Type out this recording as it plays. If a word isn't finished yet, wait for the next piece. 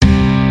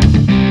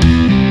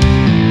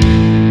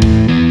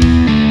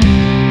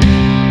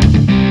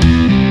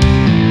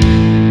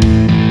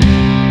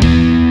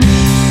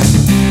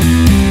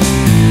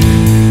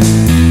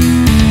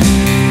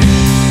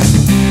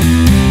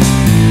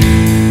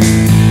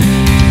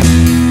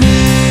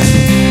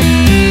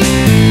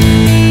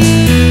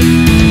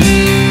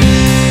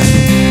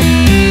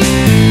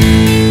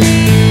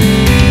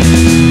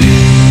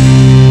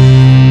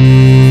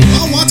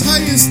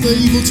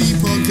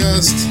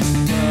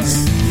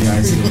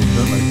I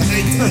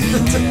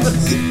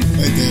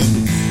did.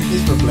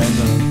 He's for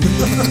blending.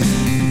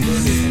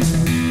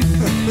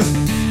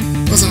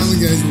 What's happening,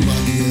 guys? We're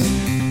back again.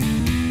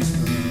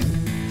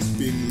 It's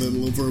been a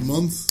little over a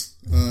month.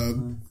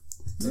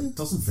 It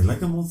doesn't feel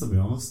like a month, to be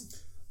honest.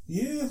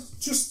 Yeah,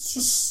 just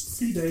a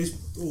few days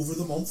over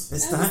the month.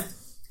 It's time.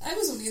 I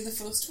was only in the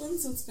first one,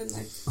 so it's been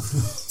like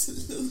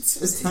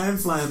loads. Is time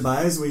flying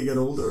by as we get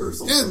older or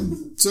something? Yeah,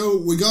 so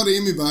we got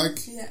Amy back.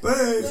 Yeah.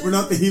 Hey, we're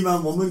not the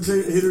He-Man Woman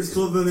Haters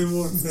Club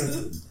anymore.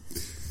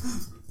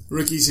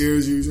 Ricky's here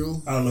as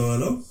usual.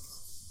 Hello.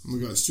 We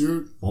got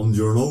Stuart.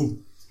 Buongiorno.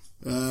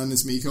 And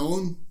it's me,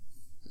 Colin.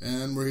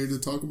 And we're here to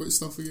talk about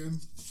stuff again.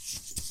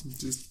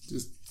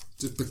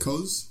 Just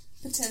because.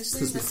 Potentially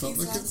Because we felt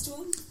Ricky's like it. last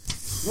one.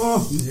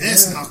 Oh,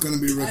 It's not going to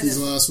be Ricky's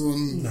last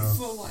one. No.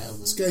 For a while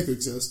then. Skype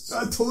exists.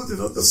 I told you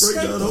not to bring Skype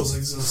that up. does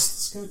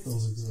exist. Skype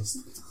does exist.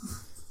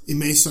 He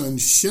may sound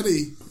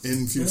shitty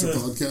in future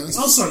podcasts.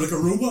 I'll sound like a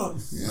robot.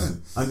 Yeah.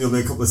 And you'll be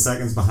a couple of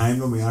seconds behind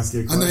when we ask you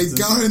a And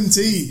question.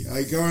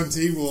 I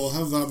guarantee we'll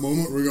have that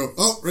moment where we go,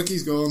 oh,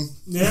 Ricky's gone.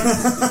 Yeah.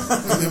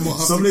 And then we'll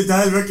have Somebody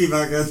dial Ricky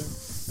back in.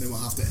 then we'll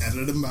have to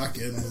edit him back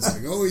in. And it's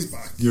like, oh, he's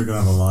back. You're going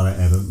to have a lot of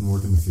editing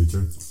work in the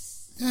future.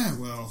 Yeah,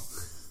 well,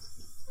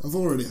 I've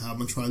already had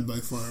my trial by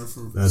fire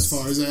for That's- as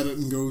far as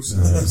editing goes.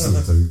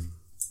 Episode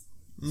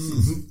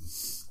 2.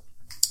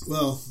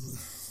 Well,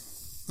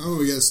 how do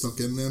we get stuck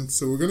in then?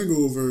 So we're going to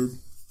go over,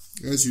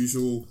 as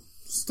usual,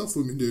 stuff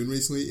we've been doing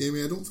recently.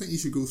 Amy, I don't think you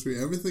should go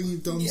through everything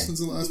you've done since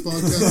the last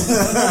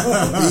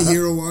podcast. Be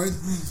here a while.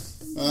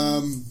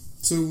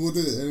 So what?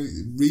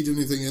 Read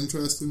anything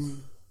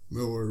interesting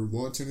or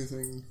watch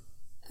anything?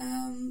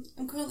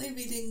 I'm currently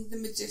reading The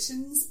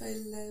Magicians by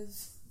Liv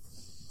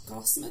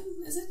Grossman,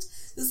 is it?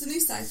 There's the new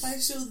sci-fi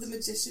show, The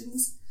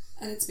Magicians,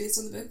 and it's based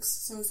on the books,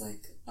 so I was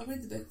like, I'll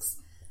read the books.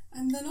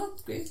 And they're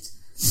not great.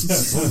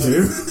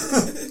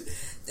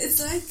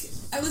 It's like,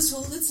 I was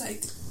told it's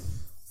like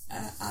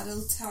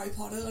adult Harry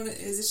Potter, and it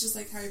is, it's just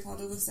like Harry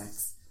Potter with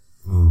sex.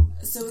 Oh.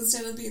 So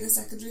instead of being a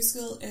secondary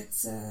school,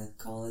 it's a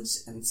college,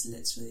 and it's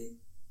literally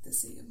the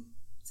same.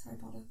 It's Harry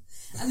Potter.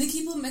 And they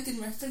keep on making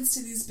reference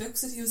to these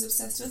books that he was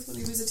obsessed with when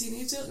he was a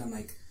teenager, and I'm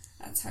like,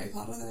 that's Harry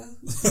Potter though.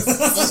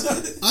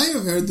 I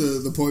have heard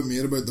the point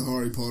made about the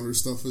Harry Potter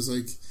stuff is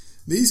like,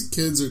 these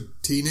kids are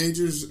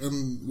teenagers,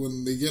 and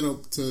when they get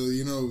up to,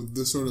 you know,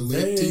 the sort of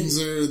late teens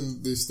there,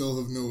 and they still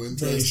have no interest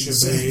They in should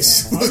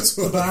sex. be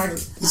out the back,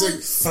 It's like,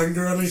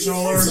 finger on each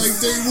other. it's like,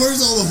 dude,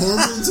 where's all the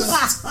hormones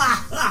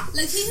at?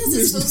 Like, he has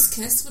his first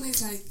kiss when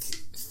he's like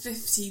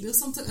 15 or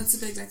something.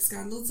 It's a big like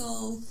scandal. It's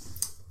all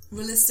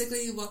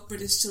realistically what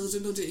British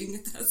children are doing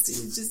at that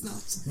stage is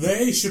not.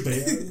 They should be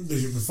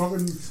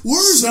fucking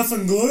Where's-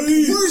 sniffing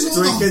glue. Where's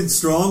all Drinking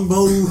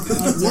Strongbow.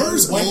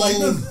 Where's White all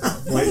lightning.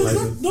 White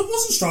lightning. No, it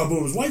wasn't Strongbow,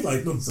 it was white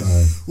lightning.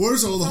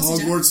 Where's all the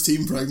That's Hogwarts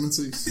teen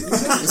pregnancies?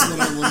 That's what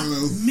I want to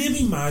know.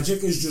 Maybe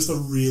magic is just a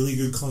really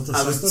good I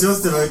contraceptive. was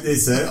just about to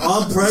say,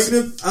 I'm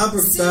pregnant,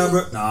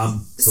 abracadabra. Nah, I'm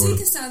sort See of.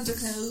 Cassandra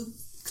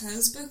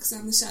Clare's books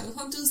and the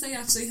Shadowhunters, they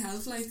actually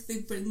have like, they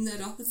bring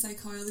that up, it's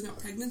like how are they not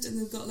pregnant, and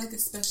they've got like a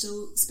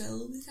special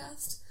spell they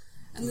cast,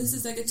 and this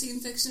is like a teen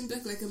fiction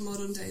book, like a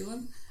modern day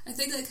one. I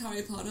think like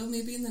Harry Potter,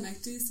 maybe in the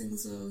 90s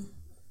things were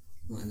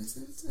more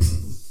innocent,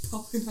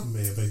 popping up.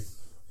 Maybe.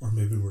 Or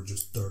maybe we're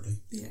just dirty.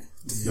 Yeah,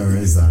 There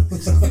is that.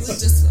 we were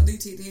just funny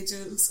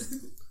teenagers.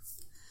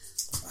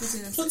 But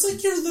yeah, That's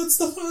like that's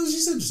the as you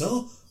said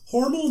yourself.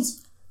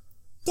 Hormones.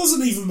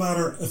 Doesn't even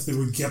matter if they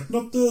were getting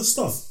up to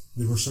stuff.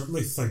 They were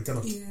certainly thinking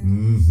it. yeah.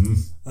 Mm-hmm.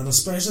 And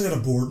especially at a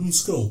boarding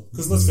school.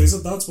 Because let's face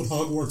it, that's what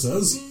Hogwarts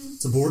is.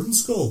 It's a boarding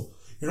school.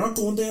 You're not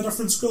going to a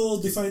different school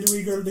to find a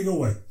wee girl to go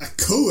away. A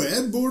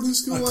co-ed boarding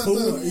school like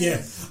that? Yeah.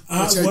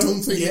 Which I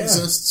don't think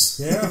exists.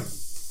 Yeah.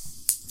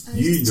 I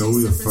You used to know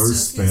chase the different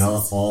first spell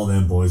staircases. all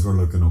them boys were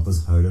looking up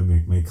is how to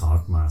make my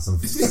cock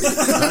massive. That's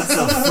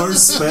the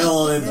first spell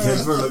all them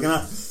kids were looking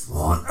at.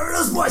 Oh, there it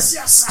is, boys.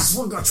 Yes, that's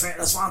one got try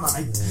this one.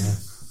 Yeah.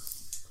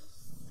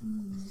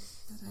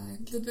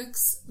 But the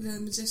books, The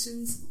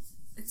Magicians,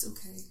 it's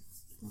okay.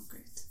 Not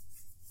great.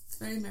 It's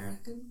very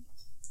American.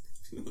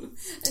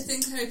 I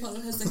think Harry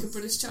Potter has like a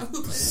British charm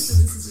about it,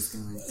 so this is just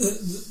kind of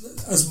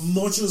like... As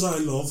much as I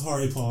love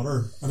Harry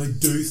Potter, and I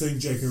do think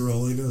J.K.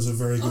 Rowling is a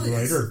very good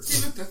writer,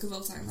 favourite book of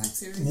all time, like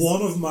series.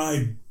 one of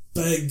my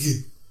big...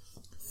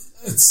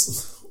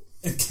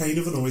 It kind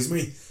of annoys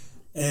me,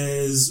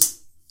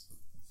 is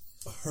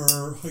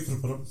her... How can I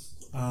put it?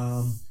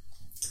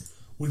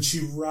 When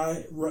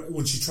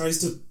she tries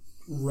to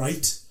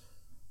write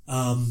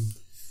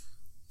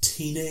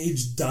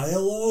teenage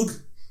dialogue,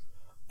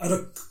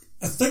 and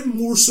I think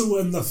more so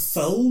in the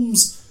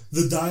films,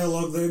 the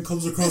dialogue then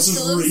comes across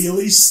as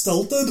really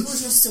stilted.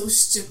 Those are so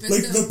stupid.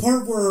 Like the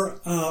part where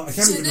I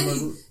can't even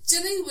remember.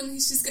 Jenny, when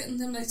she's getting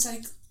them like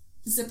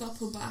zip up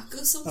her back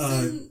or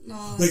something.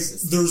 No, like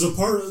there's a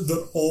part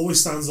that always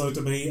stands out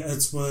to me.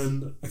 It's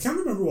when I can't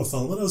remember what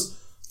film it is.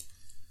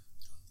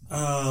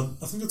 I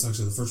think it's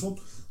actually the first one.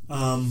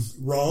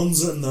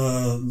 Ron's in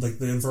the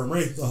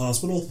infirmary, the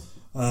hospital,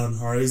 and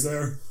Harry's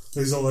there.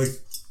 He's all like,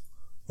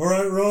 "All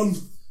right, Ron,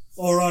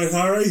 alright,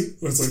 Harry.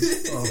 It's like,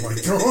 oh my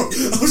god.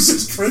 I was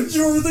just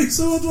cringe-worthy,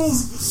 so it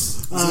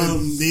was.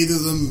 Neither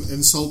of them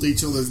insult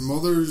each other's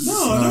mothers.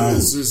 No.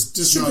 It's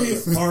just Should not. be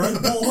alright,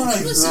 that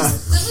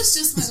was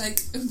just my like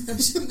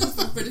impression of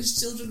what British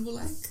children were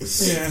like.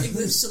 Yeah.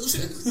 English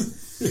children.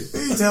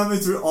 You tell me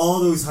through all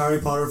those Harry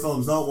Potter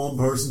films, not one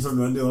person turned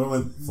around the other and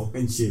went,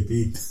 fucking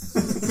chippy.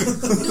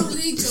 No,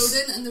 Lee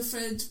Jordan and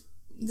Fred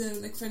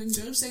and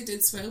George, they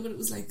did swear, but it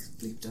was like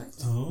bleeped out.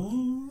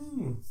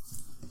 Oh.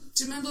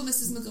 Do you remember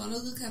Mrs.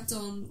 McGonagall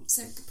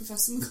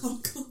Professor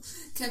McGonagall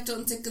kept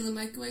on taking the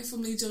mic away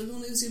from Lee Jordan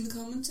when he was doing the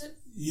commentary?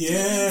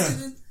 Yeah.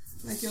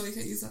 Like, yo, you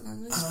can't use that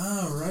language.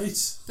 Ah,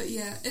 right. But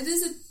yeah, it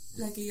is a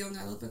young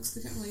adult book, so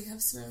they can't really have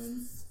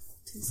swearing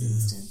to the same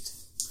extent.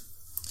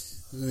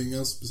 Anything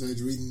else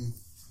besides reading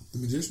The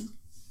Magician?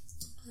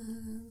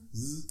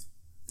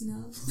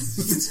 No.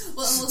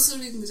 Well, I'm also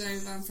reading The Diary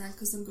of Anne Frank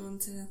because I'm going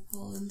to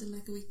Holland in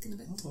like a week and a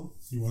bit. Oh,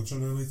 you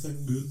watching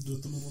anything good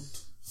at the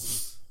moment?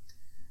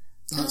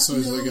 That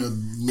sounds like a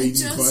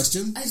leading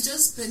question. I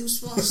just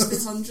binge watched The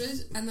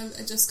 100 and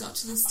I just got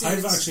to the stage.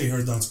 I've actually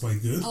heard that's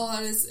quite good. Oh,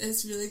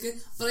 it's really good.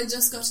 But I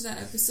just got to that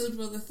episode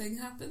where the thing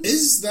happened.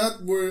 Is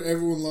that where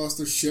everyone lost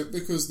their shit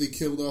because they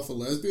killed off a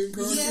lesbian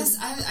character? Yes,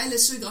 I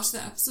literally got to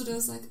that episode and I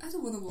was like, I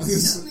don't want to watch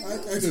it anymore.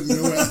 I didn't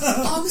know it.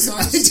 Oh, I'm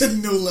sorry. I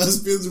didn't know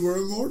lesbians were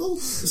immortal.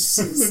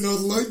 They're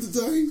not allowed to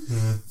die.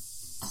 Yeah.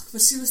 Oh,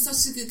 but she was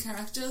such a good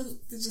character,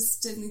 they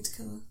just didn't need to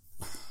kill her.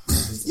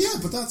 Yeah,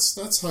 but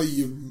that's how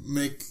you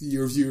make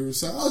your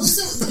viewers sad.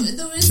 Also,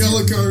 there is kill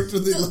a character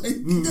they like.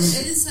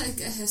 There is like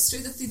a history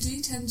that they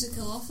do tend to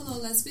kill off a lot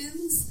of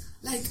lesbians.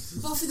 Like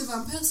Buffy the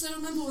Vampire Slayer,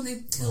 remember when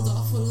they killed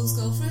off Willow's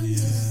girlfriend?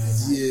 Yeah,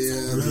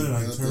 I really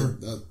liked her.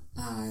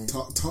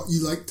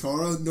 You like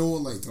Tara? No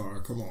one liked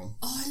Tara. Come on.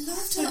 Oh, I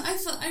loved her.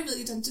 I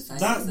really identified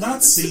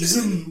that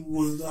season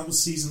was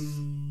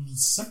season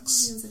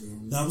 6.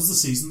 That was the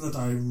season that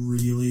I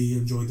really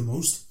enjoyed the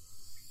most.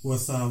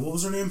 With what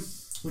was her name?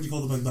 What do you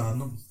call the big bad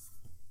one?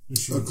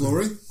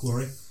 Glory.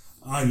 Glory.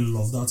 I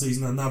loved that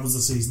season, and that was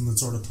the season that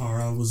sort of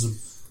Tara was a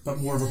bit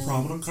more of a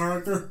prominent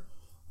character.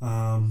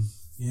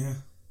 Yeah,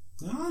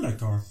 I like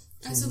Tara.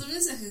 So there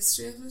is a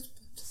history of it.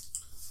 But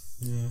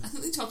yeah. I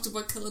think they talked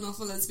about killing off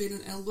a lesbian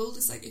in Elbow.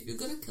 It's like, if you're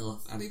going to kill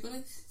off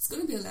anybody, it's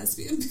going to be a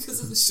lesbian because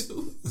of the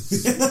show.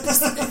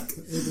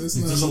 It's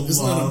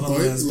not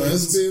about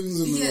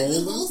lesbians and yeah, all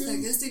the whole lesbians?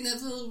 thing is they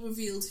never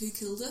revealed who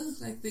killed her.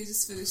 Like, they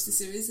just finished the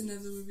series and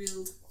never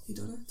revealed who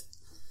done it.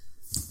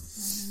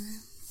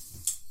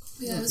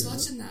 Yeah, I was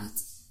watching that,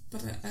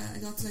 but I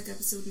got to like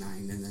episode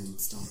 9 and then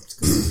stopped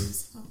because I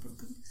was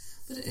heartbroken.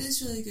 But it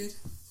is really good.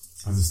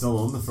 Is it still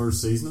on the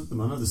first season at the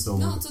minute? It's still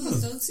No, on it's on the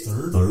third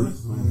season. Third?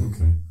 Oh,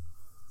 okay.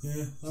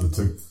 Yeah. So it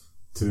took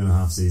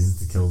 2.5 seasons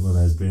to kill the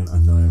lesbian,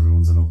 and now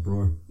everyone's in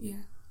uproar.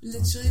 Yeah,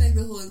 literally, like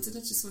the whole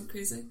internet just went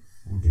crazy.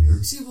 Oh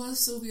dear. She was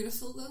so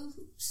beautiful though.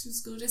 She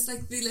was gorgeous.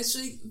 Like they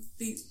literally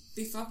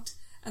they fucked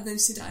and then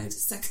she died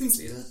seconds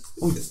later.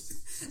 Oh.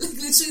 Like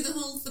literally the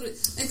whole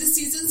like the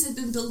seasons had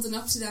been building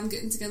up to them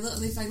getting together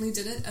and they finally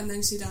did it and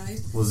then she died.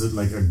 Was it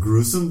like a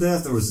gruesome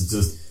death or was it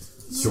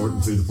just short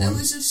and to the point? It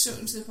was just short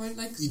and to the point.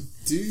 Like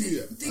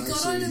they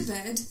got out of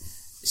bed,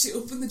 she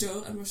opened the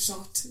door and was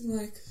shot. And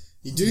like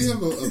you do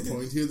have a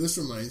point here. This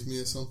reminds me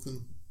of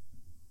something.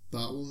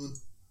 Batwoman.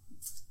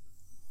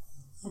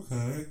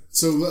 Okay.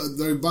 So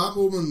the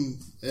Batwoman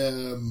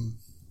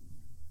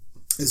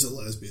is a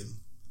lesbian.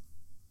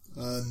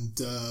 And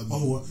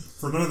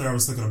for a minute there I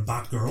was thinking of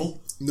Batgirl.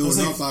 No,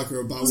 not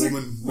Batgirl,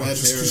 Batwoman, red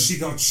just hair. Because she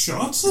got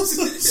shot?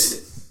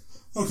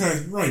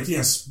 Okay, right,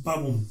 yes,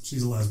 Batwoman,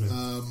 she's a lesbian.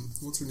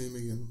 What's her name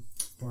again?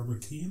 Barbara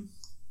Keane?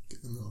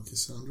 No,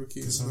 Cassandra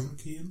Cain. Cassandra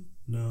Cain?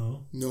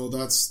 No,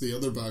 that's the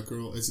other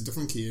Batgirl. It's a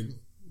different Cain.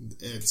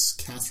 It's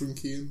Catherine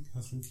Cain.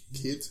 Catherine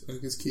Cain. Kate, I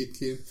think it's Kate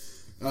Cain.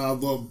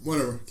 Well,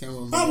 whatever. Can't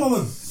remember.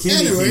 Batwoman!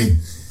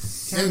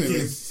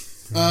 Anyway,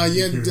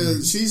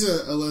 she's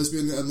a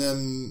lesbian, and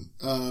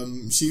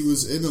then she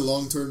was in a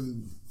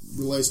long-term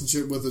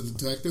relationship with a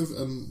detective,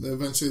 and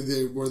eventually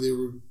they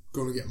were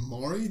going to get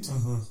married,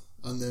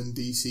 and then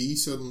DC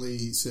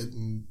suddenly said,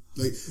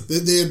 like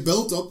they had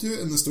built up to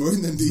it in the story,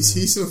 and then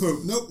DC said,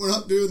 "Nope, we're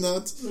not doing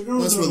that."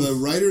 That's where the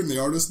writer and the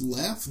artist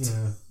left.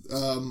 Yeah.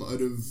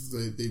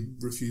 They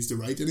refused to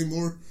write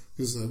anymore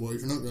because well,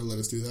 you're not going to let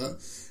us do that.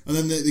 And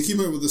then they came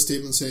out with a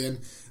statement saying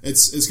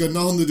it's got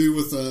nothing to do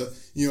with a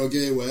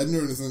gay wedding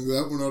or anything like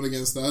that. We're not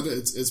against that.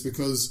 It's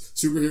because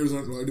superheroes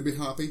aren't allowed to be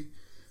happy,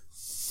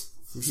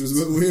 which is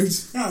a bit weird.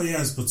 Oh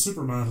yes, but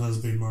Superman has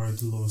been married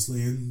to Lois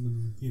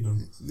Lane,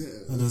 and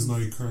and is now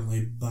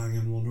currently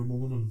banging Wonder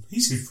Woman, and he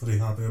seems pretty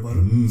happy about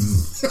it.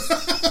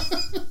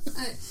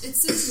 It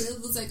says here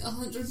there was like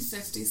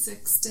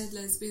 156 dead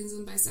lesbians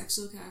and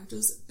bisexual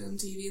characters on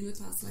TV in the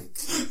past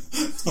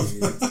 2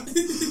 years.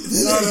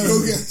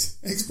 Go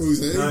get expose.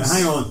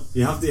 Hang on,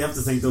 you have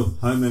to think though.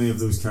 How many of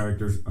those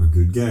characters are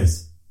good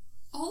guys?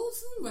 All of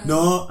them. Well,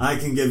 No, I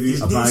can give you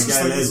a bad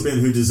guy lesbian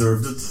who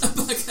deserved it.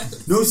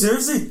 No,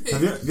 seriously.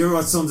 Have you ever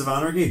watched Sons of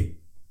Anarchy?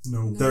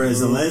 No. There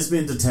is a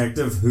lesbian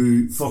detective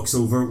who fucks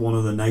over one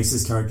of the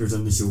nicest characters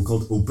in the show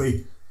called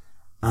Opie.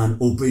 and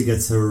Opie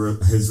gets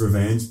his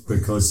revenge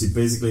because she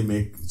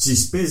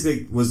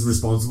basically was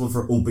responsible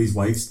for Opie's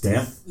wife's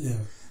death. Yeah.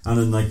 And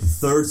in like the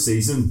third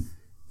season,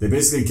 they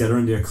basically get her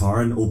into a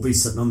car and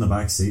Opie's sitting on the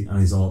back seat and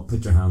he's all,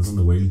 put your hands on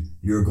the wheel,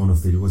 you're gonna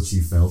feel what she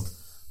felt.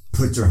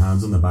 Put your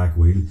hands on the back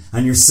wheel.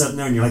 And you're sitting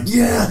there and you're like,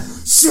 yeah,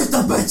 shoot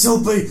the bitch,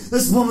 Opie!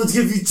 This woman's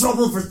give you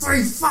trouble for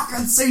 3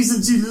 fucking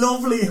seasons, you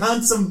lovely,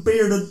 handsome,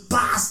 bearded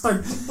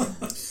bastard!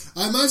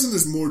 I imagine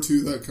there's more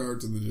to that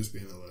character than just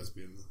being a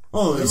lesbian.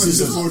 Oh, she's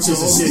a more to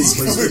shitty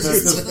police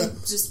detective.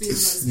 Just being a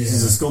lesbian.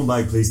 She's a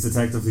scumbag police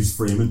detective who's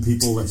framing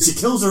people. She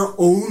kills her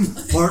own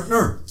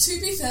partner.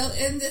 To be fair,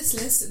 in this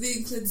list, they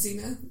include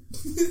Xena.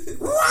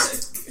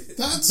 What?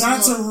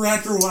 That's a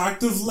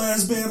retroactive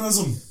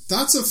lesbianism.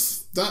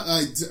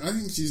 I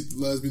think she's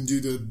lesbian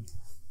due to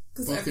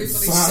Because fucking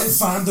everybody's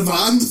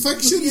Fan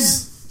fictions.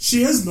 Yeah.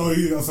 She is now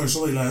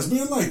officially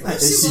lesbian, like.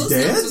 Is she she was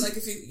dead? For like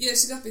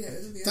she got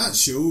beheaded. That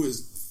show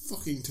is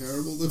fucking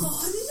terrible though.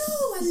 Oh no,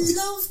 I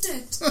loved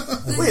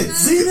it. Wait,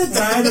 Xena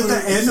died at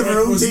the end of her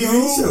own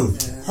TV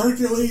show.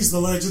 Hercules, the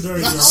legendary.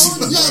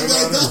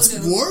 That's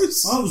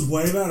worse. That was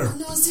way better. Oh,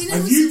 no, Xena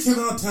and was you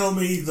cannot tell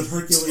me that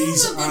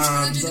Hercules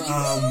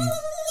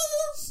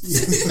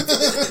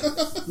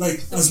like,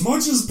 as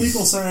much as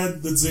people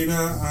said that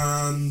Xena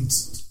and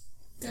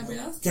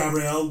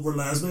Gabrielle were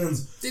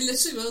lesbians, they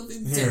literally will. They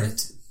did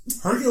it.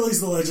 Hercules,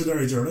 the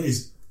legendary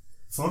journeys,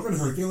 fucking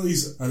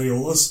Hercules and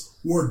Aeolus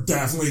were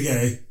definitely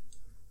gay.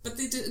 But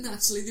they didn't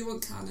actually. They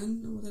weren't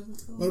canon or whatever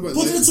it's called.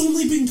 But it's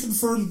only been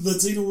confirmed that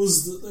Xena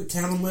was the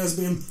canon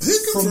lesbian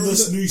from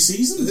this new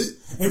season.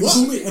 It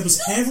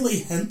was heavily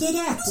hinted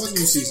at. What new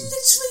Because they season?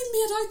 literally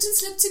made out and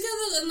slept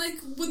together, and like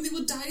when they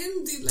were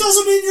dying, they like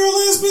Doesn't mean you're a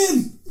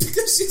lesbian.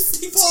 because you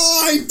sleep.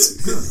 Fight!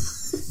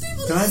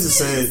 Can I just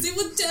say, They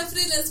were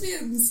definitely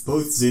lesbians.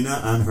 both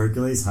Xena and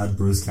Hercules had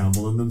Bruce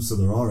Campbell in them, so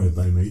they're alright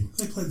by me.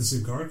 They played the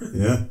same character.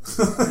 Yeah.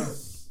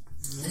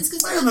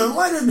 Wait a minute,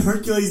 why didn't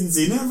Hercules and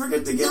Xena ever get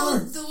No, together?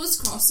 there was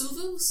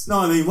crossovers. No,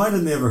 I mean, why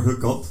didn't they ever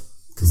hook up?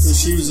 Because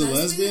she was a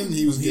lesbian,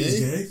 he was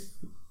gay.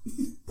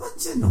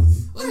 But you know.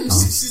 Well,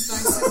 she's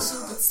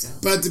bisexual, but still.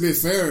 But to be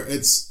fair,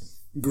 it's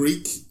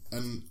Greek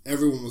and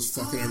everyone was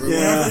fucking everywhere.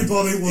 Yeah.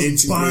 Everybody was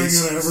Ancient banging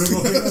Greece.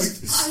 everybody.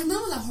 Like. I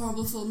remember that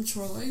horrible film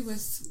Troy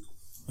with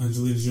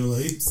Angelina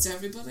Jolie. just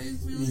everybody,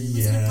 really.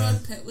 Yeah.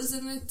 Brad Pitt was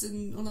in it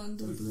and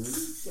Orlando Bloom.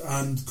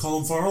 And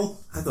Colin Farrell.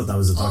 I thought that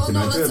was a Oh no,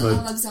 documentary that's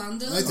about.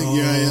 Alexander. I think,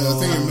 I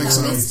think it makes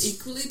that sense. was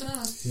equally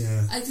bad.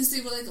 Yeah. Because they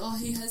were like, oh,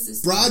 he has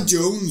this. Brad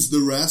Jones, the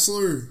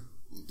wrestler,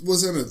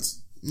 was in it.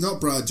 Not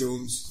Brad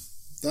Jones.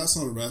 That's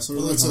not a wrestler.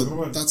 What are we talking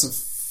about? That's a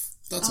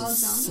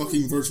Alexander?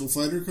 fucking virtual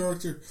fighter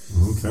character.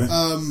 Okay.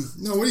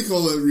 No, what do you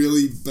call it?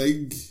 Really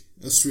big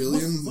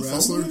Australian What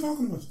wrestler. film are you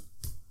talking about?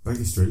 Big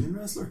Australian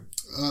wrestler?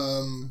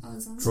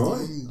 Alexander?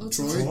 Troy? Oh,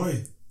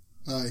 Troy.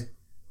 Aye.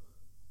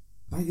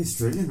 Big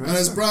Australian And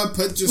as wrestler? Brad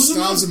Pitt just Was it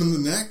stabs not- him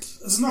in the neck.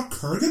 Is it not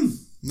Kurgan?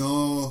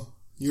 No,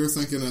 you're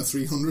thinking a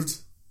 300.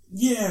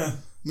 Yeah.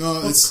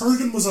 No, But it's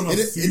Kurgan was on a in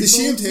few a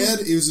shaved films.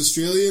 head. He was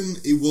Australian.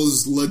 He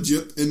was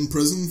legit in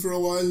prison for a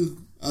while,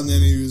 and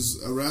then he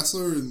was a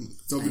wrestler in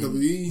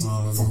WWE. Oh,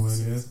 I have no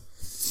idea.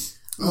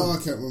 Oh, I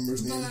can't remember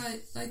his But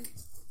name.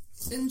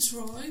 in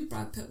Troy,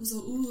 Brad Pitt was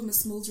I'm a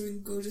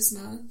smouldering, gorgeous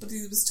man, but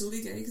he was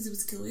totally gay because he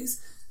was Achilles.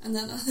 And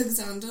then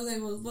Alexander, they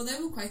were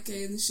quite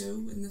gay in the show,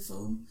 in the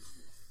film.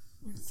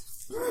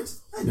 Right.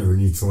 I never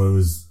knew Troy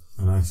was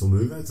an actual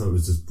movie. I thought it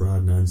was just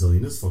Brad and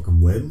Angelina's fucking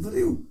wedding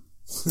video.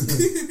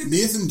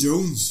 Nathan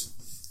Jones.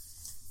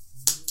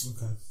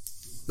 Okay.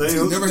 There you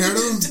go. Never heard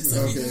of him?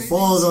 Disappointing. Okay.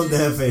 Falls on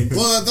deaf ears.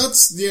 Well,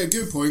 that's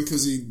good point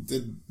because he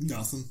did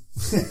nothing.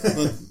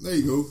 But there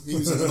you go. He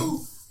was in it.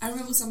 Oh, I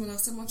remember someone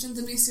else I'm watching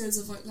the new series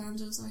of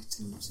Outlander. I was like,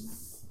 I'm watching that.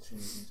 It's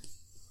really good.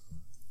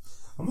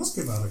 I must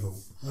give that a go.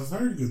 I've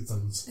heard good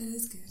things. It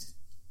is good.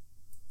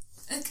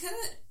 It kind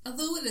of,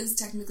 although it is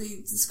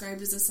technically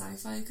described as a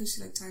sci-fi because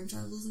she time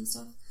travels and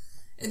stuff,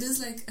 it is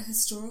like a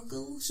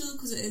historical show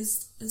because it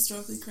is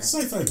historically correct.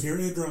 Sci-fi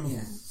period drama.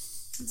 Yeah.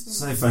 That's what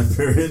Sci-fi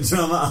period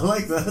drama. I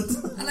like that.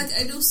 And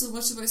I know so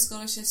much about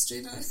Scottish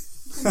history now.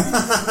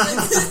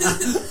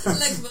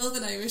 More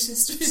than Irish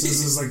history. So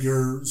this is like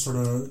you're sort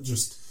of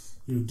just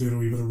doing a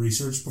wee bit of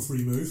research before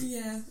you move.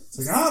 Yeah. It's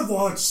like, I've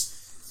watched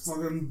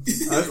fucking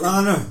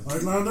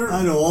Outlander.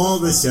 I know all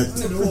this shit.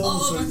 I know all All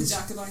the about the things.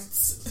 Jacobites.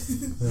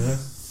 Yeah.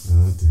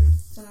 Oh dear.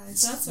 But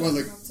so that's what Well, I'm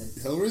like up to.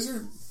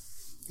 Hellraiser?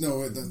 No,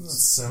 wait,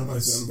 that's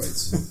Cenobites.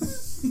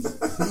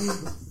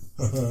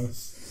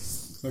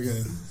 Cenobites.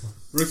 Okay.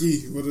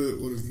 Ricky, what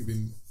have you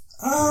been?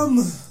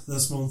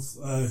 This month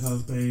I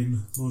have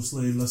been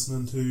mostly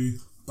listening to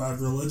Bad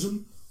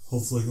Religion.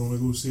 Hopefully going to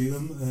go see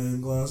them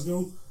in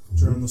Glasgow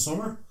during the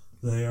summer.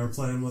 They are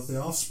playing with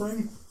the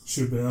Offspring.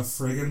 Should be a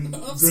friggin'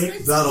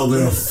 great. That'll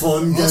be a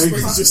fun gig.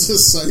 Offspring's just a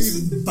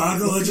side.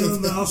 Bad Religion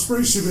and the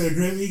Offspring should be a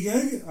great wee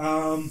gig.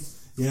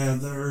 Yeah,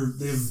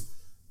 there's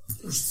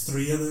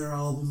 3 of their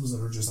albums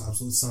that are just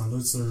absolute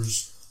standouts.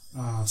 There's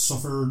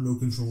Suffer, No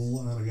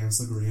Control, and Against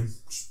the Grain.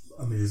 Just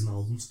amazing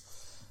albums.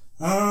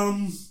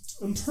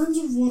 In terms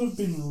of what I've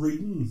been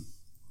reading,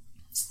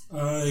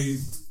 I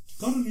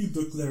got a new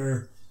book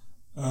there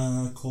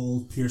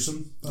called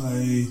Pearson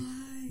by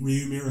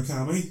Ryu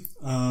Murakami,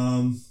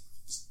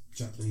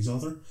 Japanese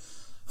author.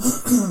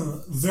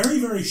 Very,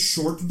 very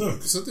short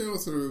book. Is that the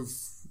author of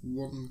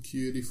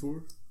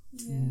 1Q84?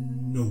 Yeah.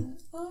 No.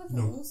 Oh, I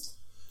No. was.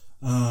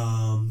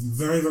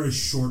 Very, very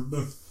short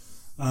book.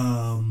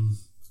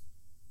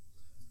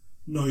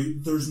 Now,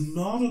 there's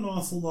not an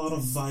awful lot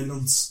of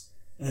violence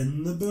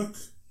in the book,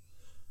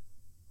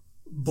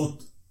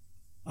 but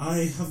I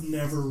have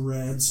never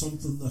read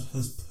something that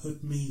has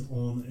put me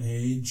on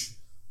edge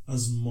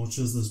as much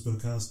as this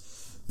book has.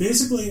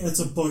 Basically, it's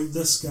about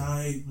this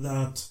guy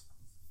that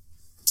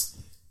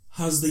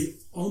has the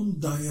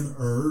undying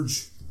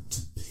urge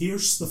to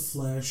pierce the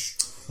flesh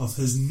of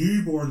his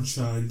newborn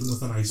child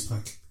with an ice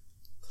pick.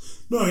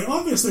 Now,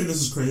 obviously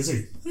this is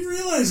crazy. He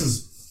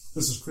realises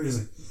this is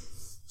crazy.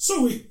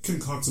 So he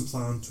concocts a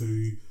plan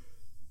to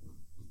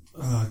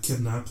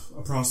kidnap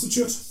a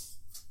prostitute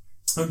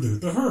and do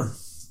it to her.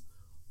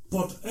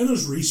 But in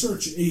his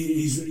research,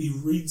 he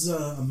reads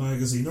a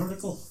magazine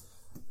article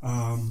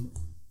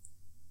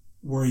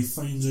where he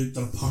finds out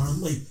that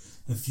apparently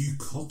if you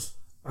cut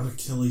an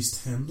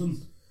Achilles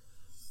tendon,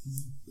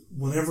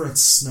 whenever it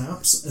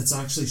snaps, it's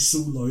actually so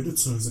loud it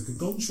sounds like a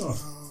gunshot.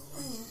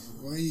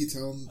 Why are you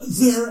telling?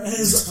 There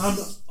is an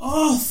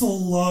awful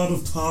lot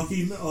of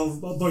talking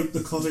about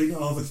the cutting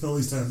of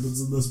Achilles tendons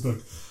in this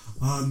book,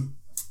 and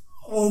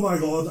oh my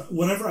god,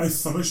 whenever I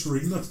finished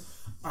reading it,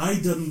 I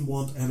didn't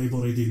want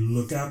anybody to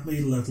look at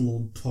me, let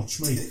alone touch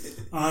me.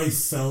 I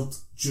felt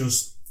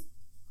just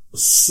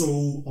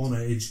so on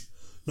edge.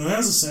 Now,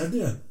 as I said to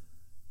you,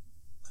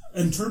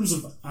 in terms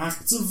of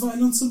acts of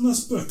violence in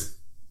this book,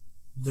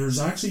 there's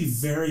actually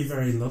very,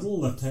 very little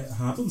that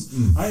happens.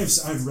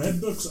 I've read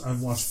books,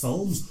 I've watched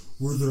films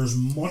where there's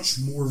much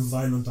more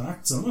violent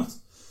acts in it.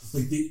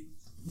 Like the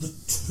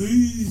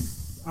two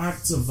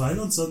acts of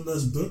violence in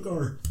this book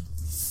are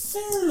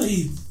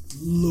fairly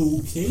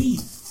low key,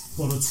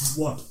 but it's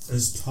what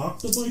is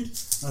talked about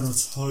and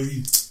it's how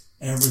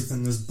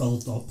everything is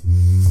built up.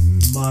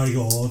 My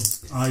god,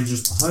 How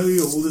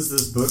old is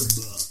this book?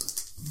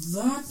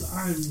 that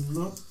I'm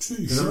not too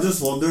Because sure. I'm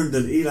just wondering,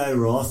 did Eli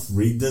Roth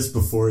read this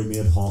before he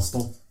made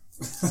Hostel?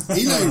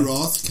 Eli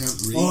Roth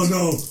can't read. Oh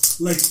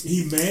no, like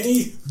he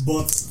may,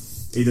 but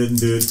He didn't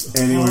do it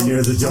anywhere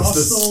near the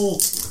justice. Hostel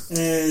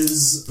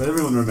is But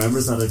everyone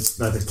remembers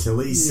that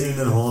Achilles scene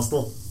in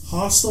Hostel.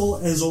 Hostel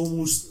is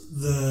almost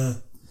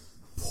the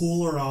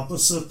polar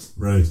opposite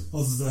Right.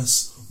 of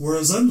this.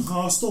 Whereas in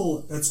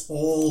Hostel, it's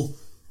all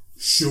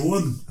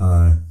showing.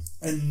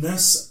 In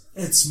this,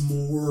 it's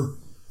more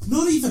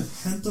not even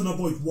hinting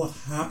about what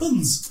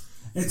happens.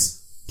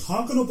 It's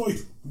talking about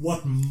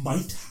what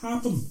might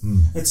happen.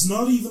 It's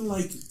not even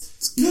like,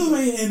 you know the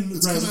way in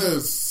It's kind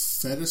of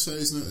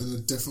fetishizing it in a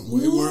different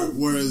way. Well,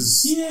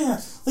 Whereas,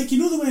 yeah, like you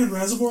know the way in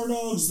Reservoir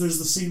Dogs, there's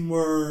the scene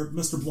where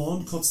Mr.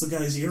 Blonde cuts the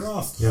guy's ear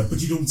off, Yep. but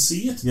you don't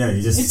see it. Yeah,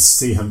 you just It's-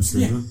 see him Yeah,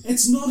 screaming.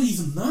 it's not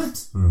even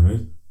that.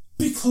 Alright.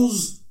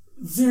 Because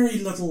very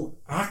little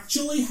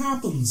actually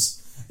happens.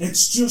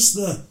 It's just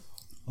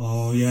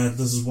oh yeah,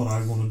 this is what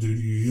I want to do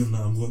to you,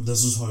 and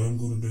this is how I'm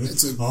going to do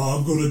it.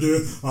 I'm going to do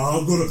it.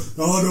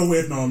 Oh no,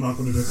 wait, no, I'm not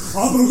going to do it.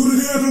 I'm going to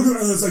do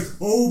it. And it's like,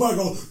 oh my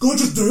god, go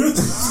just do it.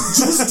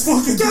 Just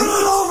fucking get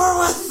it over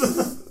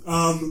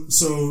with.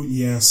 So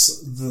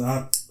yes,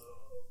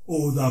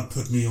 that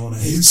put me on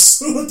edge.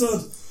 So it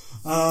did.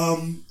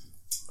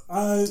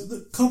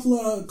 A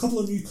couple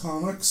of new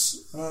comics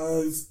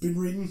I've been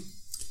reading.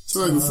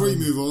 sorry, before you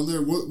move on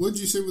there, what did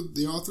you say what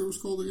the author was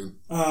called again?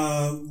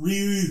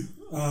 Ryu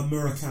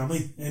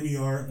Murakami,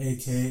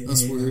 Murakami.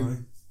 That's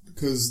weird.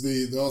 Because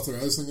the author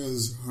I was thinking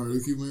is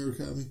Haruki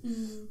Murakami.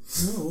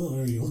 Oh, well,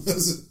 there you go.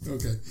 Is it?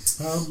 Okay.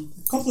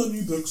 Couple of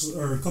new books,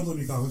 or a couple of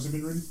new comics I've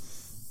been reading.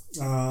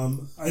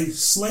 I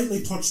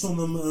slightly touched on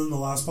them in the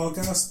last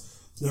podcast.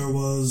 There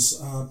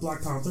was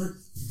Black Panther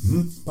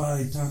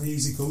by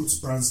Ta-Nehisi Coates,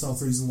 Brian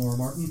Stelfreeze and Laura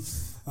Martin,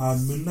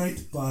 and Moon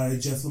Knight by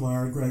Jeff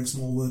Lemire, Greg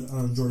Smallwood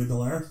and Jordi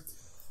Belair.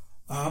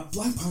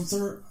 Black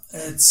Panther,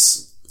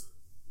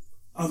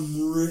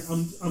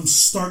 I'm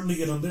starting to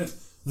get into it.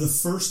 The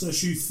first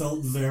issue felt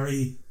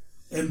very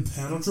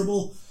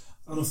impenetrable,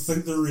 and I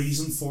think the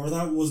reason for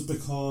that was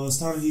because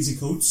Ta-Nehisi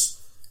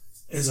Coates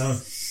is a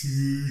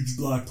huge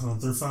Black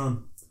Panther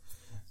fan,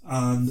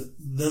 and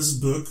this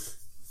book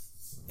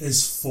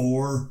is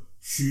for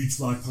huge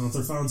Black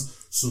Panther fans.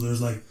 So there's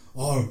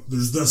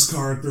there's this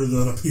character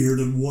that appeared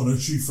in one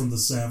issue from the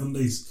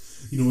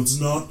 70s. You know, it's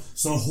not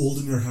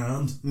holding your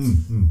hand.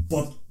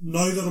 But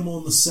now that I'm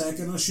on the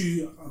second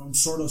issue, and I'm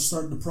sort of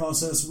starting to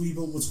process a wee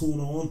bit what's going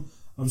on,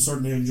 I'm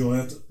starting to enjoy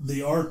it.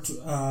 The art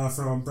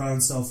from Brian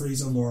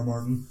Stelfreeze and Laura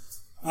Martin,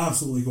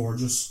 absolutely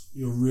gorgeous.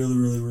 You know, really,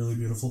 really, really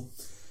beautiful.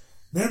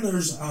 Then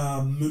there's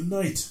Moon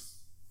Knight.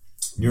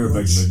 You're a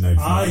big Moon Knight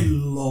fan. I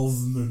love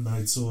Moon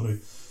Knight, so do.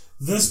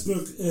 This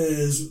book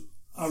is,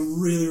 I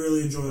really,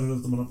 really enjoyed it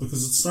at the minute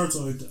because it starts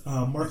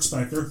out, Mark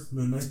Spector,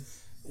 Moon Knight,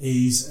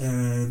 he's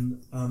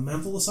in a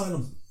mental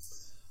asylum,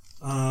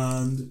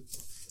 and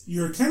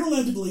you're kind of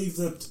led to believe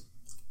that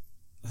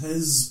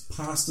his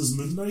past as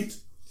Moon Knight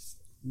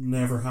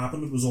never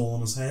happened. It was all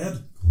in his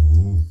head.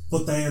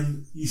 But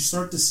then you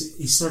start to see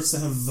he starts to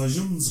have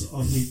visions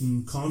of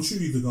meeting Khonshu,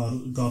 the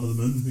god of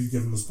the moon, who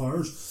gave him his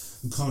powers,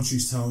 and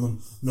Khonshu's telling him,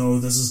 "No,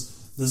 this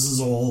is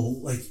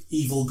all like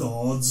evil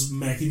gods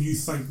making you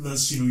think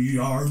this.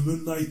 You are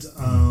Moon Knight."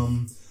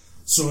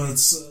 So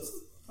it's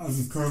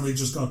I've currently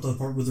just got to the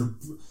part where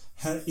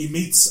he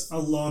meets a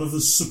lot of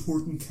his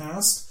supporting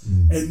cast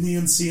in the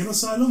insane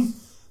asylum.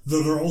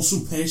 That are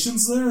also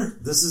patients there.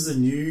 This is a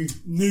new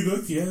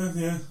book,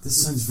 yeah. This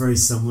sounds very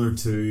similar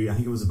to, I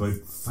think it was about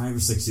 5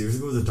 or 6 years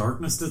ago, The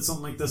Darkness did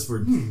something like this,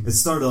 where it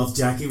started off,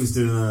 Jackie was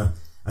doing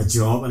a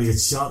job and he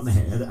gets shot in the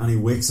head and he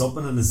wakes up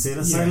in an insane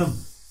asylum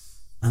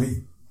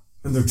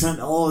and they're trying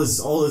all his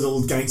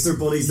old gangster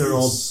buddies, they're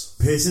all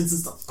patients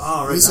and stuff.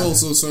 Oh, right. This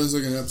also sounds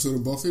like an episode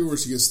of Buffy where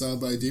she gets stabbed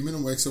by a demon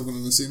and wakes up in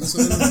an insane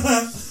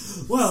asylum.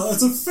 Well,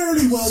 it's a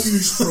fairly well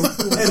used trope.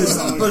 It is,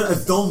 but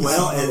if done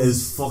well, it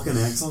is fucking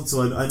excellent.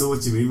 So I know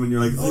what you mean when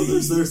you're like, oh,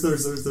 there's.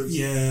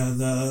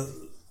 Yeah,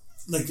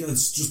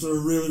 it's just a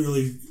really,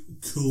 really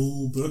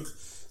cool book.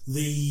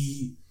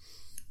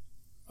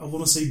 I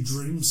want to say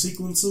dream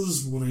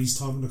sequences when he's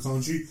talking to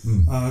Khonshu.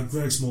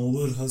 Greg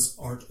Smallwood, his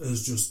art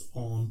is just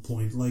on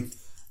point.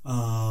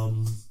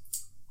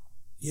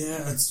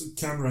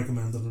 Can't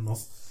recommend it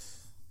enough.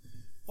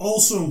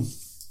 Also,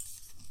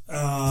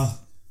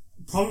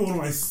 probably one of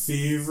my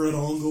favourite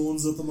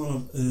ongoings at the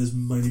moment is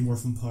Mighty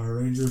Morphin Power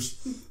Rangers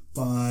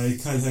by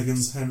Kyle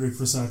Higgins, Henry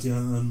Prasetya,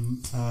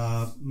 and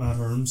Matt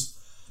Herms.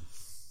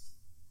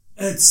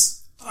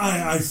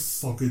 I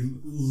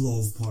fucking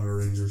love Power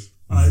Rangers.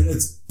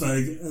 It's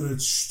big and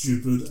it's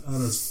stupid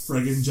and it's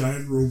friggin'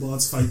 giant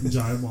robots fighting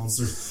giant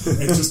monsters.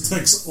 It just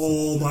ticks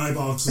all my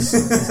boxes.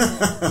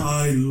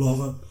 I love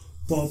it.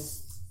 But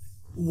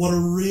what a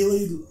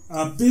really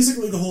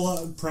basically the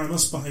whole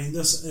premise behind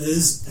this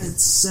is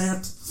it's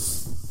set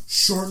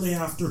shortly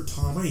after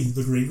Tommy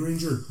the Green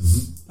Ranger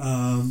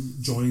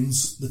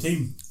joins the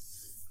team.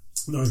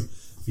 Now,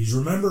 if you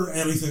remember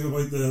anything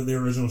about the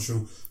original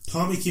show,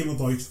 Tommy came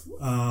about,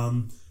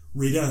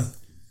 Rita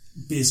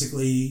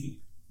basically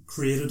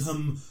created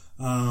him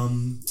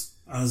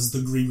as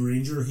the Green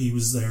Ranger. He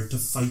was there to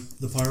fight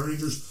the Power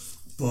Rangers,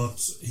 but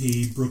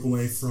he broke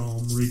away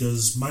from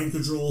Rita's mind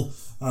control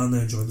and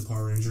then joined the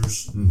Power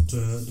Rangers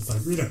to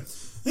fight Rita.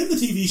 In the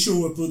TV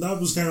show, that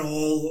was kind of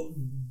all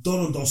done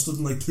and dusted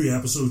in like 2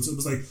 episodes. It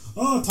was like,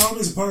 oh,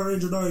 Tommy's a Power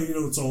Ranger now,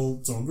 it's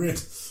all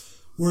great.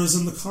 Whereas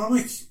in the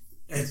comic,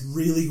 it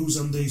really goes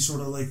into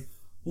sort of like,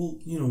 well,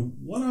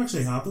 what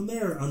actually happened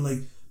there? And like,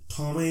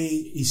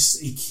 Tommy,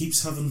 he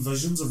keeps having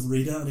visions of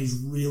Rita and he's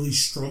really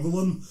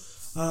struggling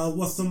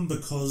with them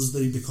because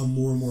they become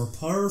more and more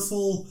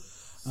powerful,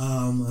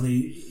 and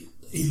he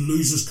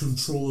loses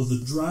control of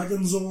the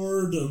Dragon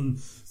Zord and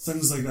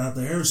things like that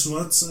there. So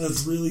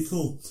it's really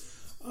cool.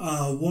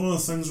 One of the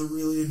things I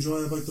really enjoy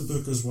about the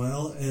book as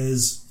well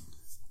is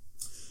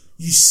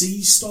you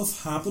see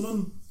stuff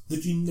happening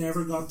that you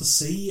never got to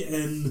see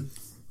in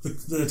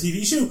the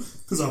TV show,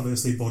 because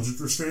obviously budget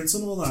restraints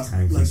and all that.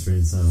 Time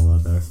constraints and all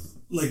that there.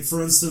 Like,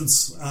 for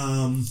instance,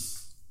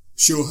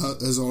 show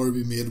has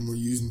already been made and we're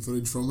using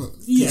footage from it.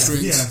 Yeah.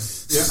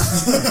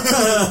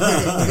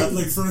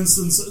 like, for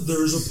instance,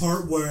 there's a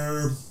part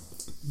where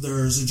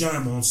there's a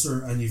giant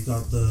monster and you've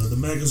got the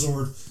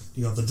Megazord,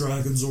 you got the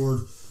Dragon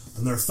Zord,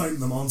 and they're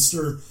fighting the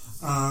monster,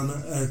 and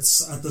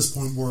it's at this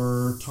point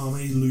where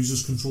Tommy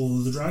loses control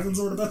of the Dragon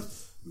Zord a bit.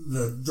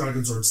 The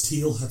Dragon Zord's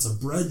tail hits a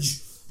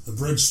bridge. The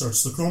bridge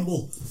starts to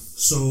crumble.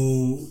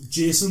 So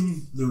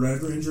Jason, the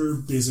Red Ranger,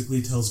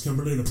 basically tells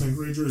Kimberly, the Pink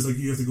Ranger, is like,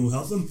 you have to go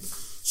help them.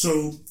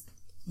 So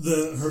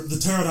the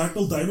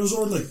pterodactyl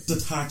dinosaur like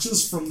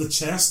detaches from the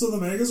chest of the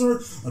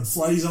Megazord and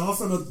flies off,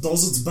 and it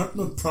does its bit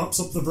and it props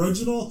up the bridge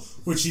and all,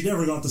 which you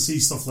never got to see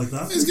stuff like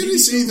that. It's good to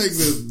see like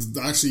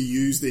they actually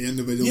use the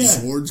individual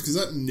swords, because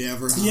that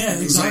never happened. Yeah,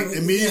 exactly. It was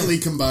like immediately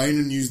combine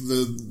and use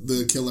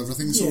the kill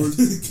everything sword.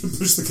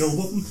 Push the kill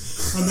button.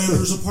 And then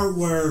there's a part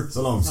where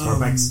so long,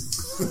 Starbucks.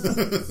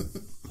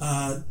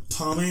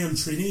 Tommy and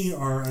Trini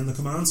are in the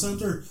command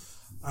center,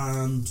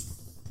 and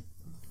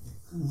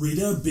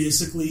Rita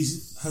basically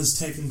has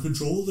taken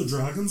control of the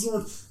Dragon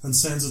Zord and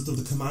sends it to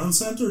the command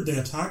center to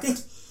attack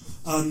it.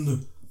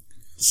 And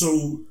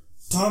so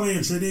Tommy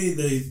and Trini,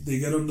 they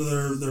get into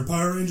their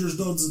Power Rangers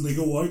duds and they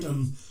go out,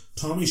 and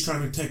Tommy's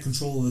trying to take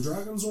control of the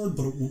Dragon Zord,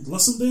 but it won't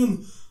listen to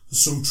him.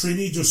 So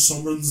Trini just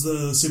summons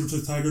the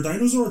Saber-Tooth Tiger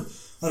Dinosaur,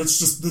 and it's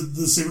just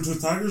the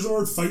Saber-Tooth Tiger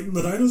Zord fighting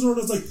the Dinosaur.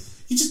 It's like,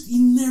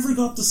 you never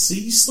got to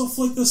see stuff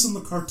like this in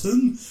the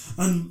cartoon,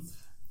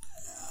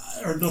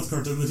 or not the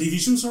cartoon, the TV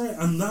show, sorry,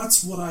 and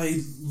that's what I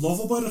love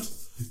about it.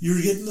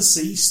 You're getting to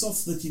see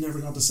stuff that you never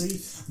got to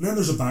see. And then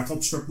there's a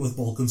backup strip with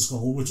Bulk and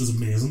Skull, which is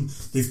amazing.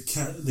 They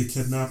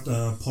kidnapped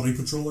a potty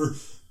patroller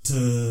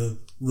to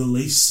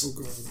release,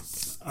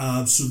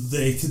 so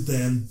they could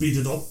then beat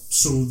it up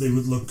so they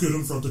would look good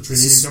in front of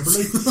Trini and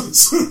Kimberly.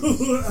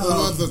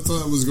 I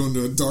thought it was going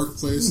to a dark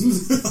place.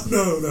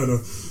 No.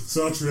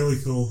 So that's really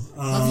cool.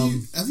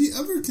 Have you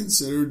ever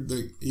considered,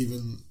 like,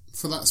 even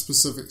for that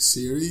specific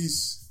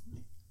series,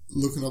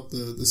 looking up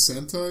the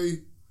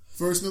Sentai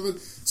version of it.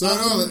 So I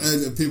don't know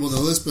if people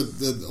know this, but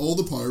all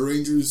the Power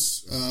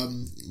Rangers,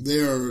 they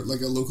are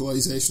like a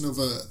localization of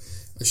a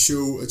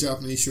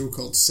Japanese show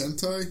called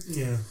Sentai.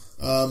 Yeah.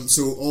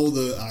 So all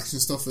the action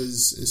stuff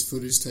is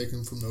footage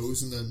taken from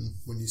those, and then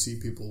when you see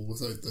people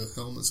without the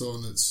helmets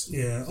on, it's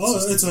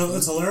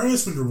it's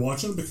hilarious when you're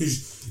watching it,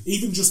 because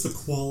even just the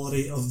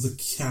quality of the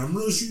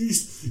cameras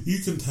used, you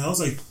can tell it's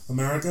like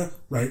America,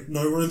 right?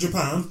 Now we're in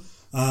Japan.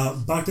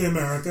 Back to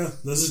America.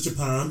 This is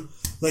Japan.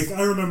 Like,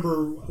 I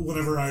remember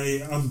whenever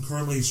I'm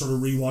currently sort of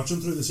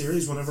rewatching through the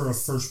series. Whenever I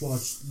first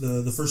watched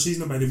the first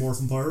season of Mighty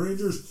Morphin Power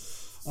Rangers,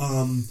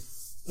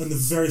 in the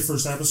very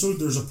first episode,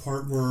 there's a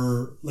part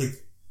where like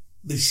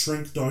they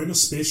shrink down a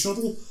space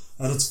shuttle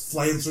and it's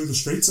flying through the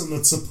streets, and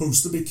it's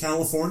supposed to be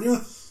California,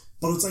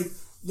 but it's like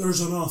there's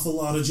an awful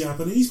lot of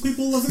Japanese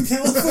people live in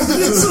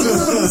California.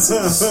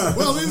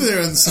 Well, maybe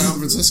they're in San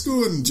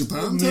Francisco and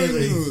Japan.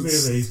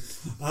 Maybe.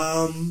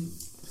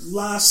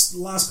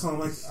 Last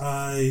comic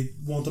I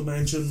want to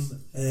mention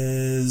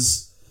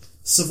is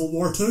Civil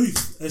War 2,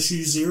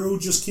 issue 0,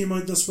 just came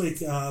out this week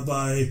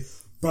by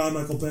Brian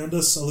Michael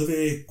Bendis,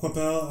 Olivier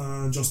Coipel,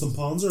 and Justin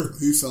Ponzer.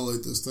 Who fell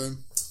out this time?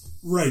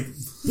 Right.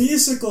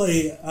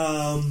 Basically,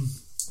 from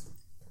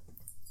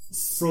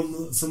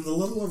the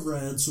little I've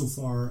read so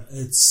far,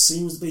 it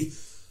seems to be,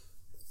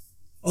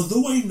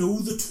 although I know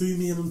the two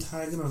main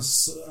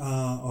antagonists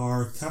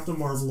are Captain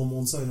Marvel on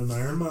one side and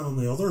Iron Man on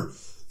the other,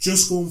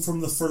 just going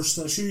from the first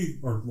issue,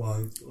 or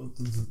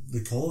they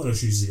call it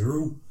issue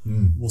 0,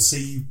 we'll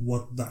see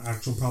what the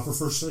actual proper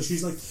first issue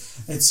is like.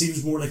 It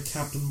seems more like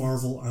Captain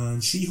Marvel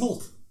and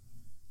She-Hulk.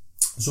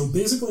 So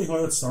basically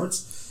how it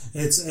starts,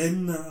 it's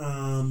in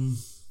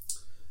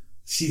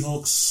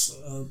She-Hulk's,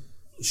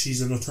 she's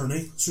an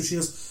attorney, so she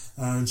is,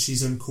 and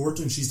she's in court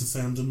and she's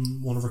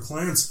defending one of her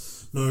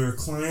clients. Now her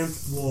client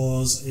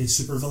was a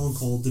supervillain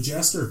called the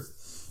Jester.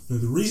 Now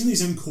the reason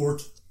he's in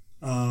court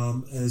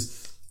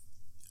is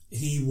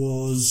he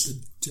was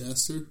the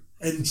Jester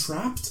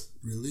entrapped.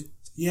 Really?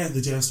 Yeah, the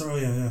Jester. Oh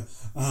yeah.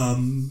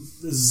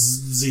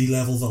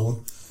 Z-level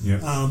villain. Yeah.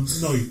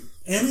 Now,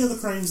 any of the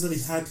crimes that he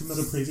had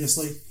committed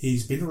previously,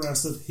 he's been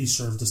arrested. He's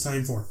served his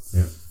time for.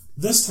 Yeah.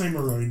 This time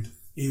around,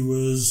 he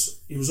was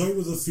out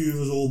with a few of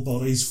his old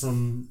buddies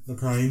from the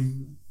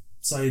crime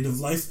side of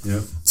life.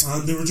 Yeah.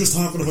 And they were just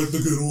talking about the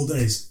good old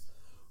days.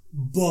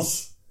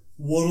 But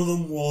one of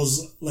them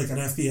was like an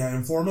FBI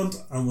informant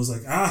and was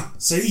like,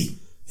 see,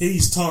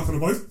 he's talking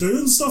about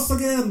doing stuff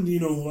again,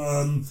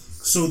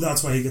 so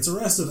that's why he gets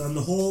arrested. And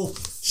the whole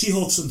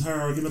She-Hulk's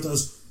entire argument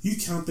is, you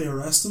can't be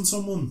arresting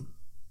someone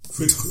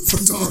for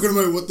talking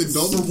about what they've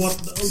done. For what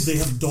they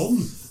have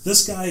done.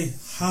 This guy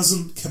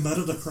hasn't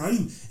committed a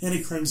crime.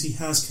 Any crimes he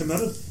has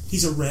committed,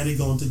 he's already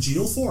gone to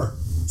jail for.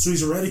 So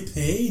he's already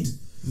paid.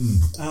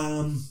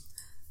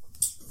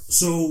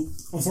 So,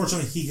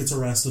 unfortunately, he gets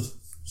arrested.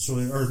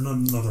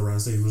 Not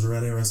arrested, he was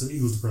already arrested. He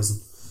goes to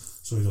prison.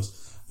 So he does.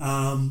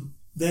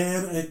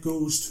 Then it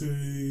goes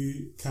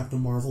to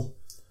Captain Marvel,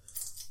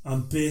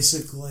 and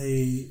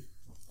basically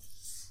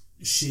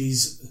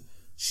she's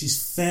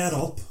fed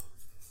up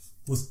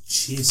with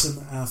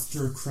chasing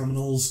after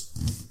criminals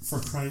for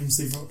crimes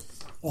they've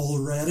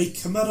already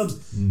committed.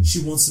 She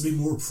wants to be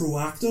more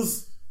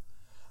proactive.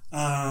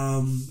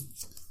 I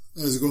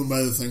was going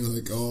by the thing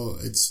like,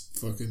 it's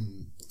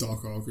fucking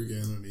Doc Ock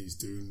again, and he's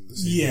doing the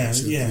same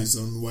shit he's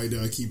done. Why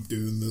do I keep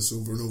doing this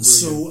over and over again?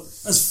 So,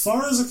 as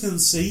far as I can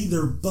see,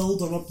 they're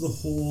building up the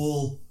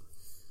whole,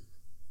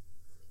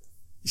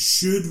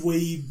 should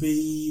we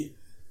be...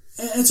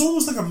 It's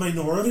almost like a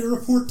Minority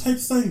Report type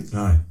thing.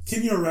 Aye.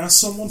 Can you arrest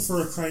someone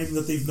for a crime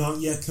that they've not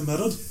yet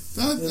committed?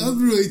 That's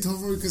really tough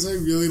for me, because I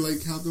really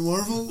like Captain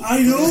Marvel.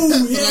 I know,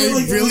 but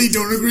I really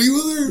don't agree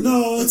with her.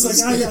 No, it's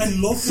like, I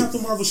love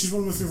Captain Marvel, she's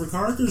one of my favourite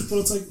characters, but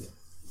it's like,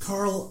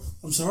 Carl,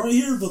 I'm sorry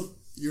here, but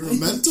you're a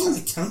mental. I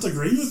can't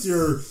agree with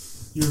your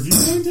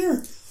viewpoint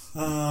here.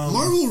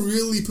 Marvel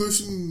really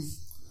pushing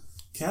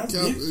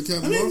Captain Marvel at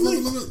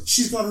the minute.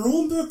 She's got her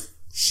own book.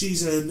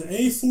 She's in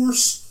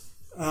A-Force.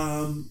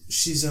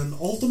 She's in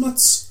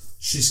Ultimates.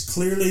 She's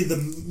clearly the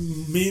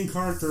main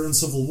character in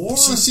Civil War.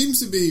 She seems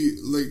to be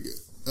like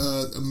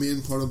a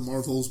main part of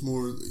Marvel's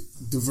more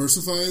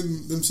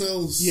diversifying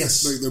themselves.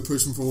 Yes, like they're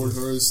pushing forward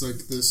her as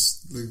like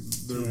this, like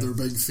their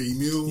big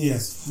female.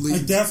 Yes, lead. I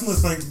definitely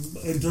think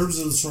in terms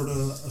of sort of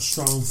a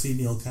strong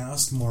female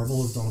cast,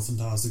 Marvel have done a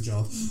fantastic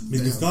job. I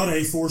mean, they've got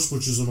A-Force,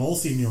 which is an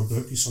all-female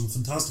book. There's some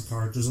fantastic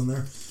characters in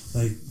there,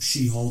 like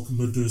She-Hulk,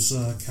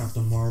 Medusa,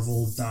 Captain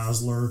Marvel,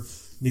 Dazzler,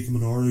 Nika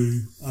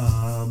Minoru.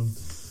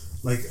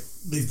 Like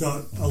they've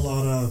got a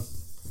lot of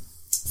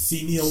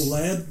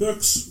female-led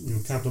books.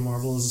 Captain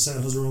Marvel, as I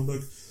said, has her own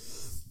book.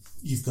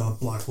 You've got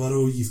Black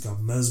Widow, you've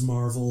got Ms.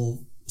 Marvel,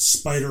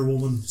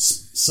 Spider-Woman,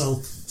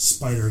 Silk,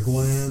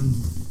 Spider-Gwen,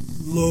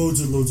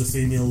 loads and loads of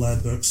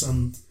female-led books,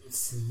 and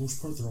for the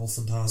most part they're all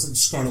fantastic.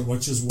 Scarlet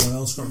Witch as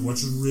well. Scarlet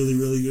Witch is really,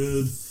 really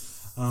good.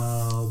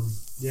 A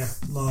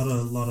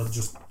lot of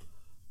just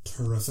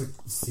terrific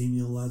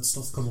female-led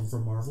stuff coming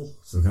from Marvel.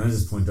 So can I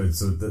just point out,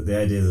 so the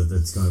idea that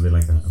it's going to be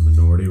like a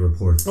Minority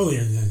Report. Oh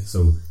yeah.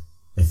 So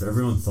if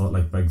everyone thought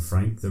like Big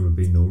Frank, there would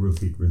be no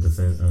repeat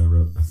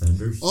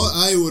offenders. Oh,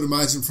 I would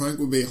imagine Frank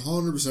would be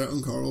 100%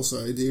 on Carl's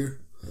side here.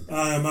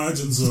 I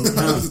imagine so.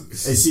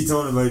 Is she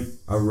talking about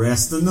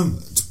arresting them?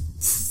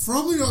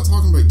 Probably not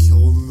talking about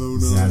killing them, though.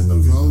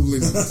 No, probably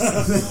not.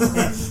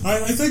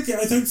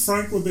 I think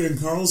Frank would be on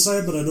Carl's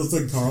side, but I don't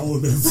think Carl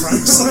would be on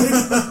Frank's side.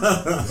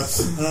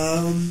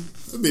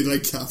 It'd be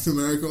like Captain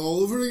America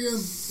all over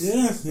again.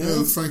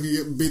 Yeah. Frankie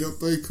getting beat up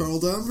by Carl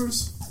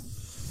Danvers.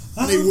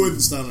 And he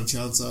wouldn't stand a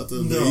chance at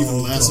them. No,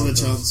 even less of a no.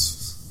 chance.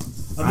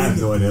 I have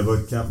no idea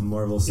about Captain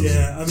Marvel. So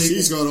Yeah, I mean,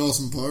 she's got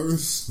awesome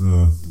powers.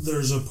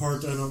 There's a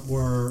part in it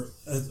where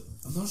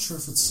I'm not sure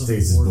if it's I think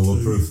it's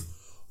bulletproof,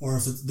 or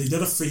if they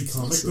did a free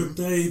comic book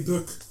day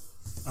book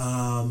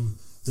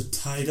that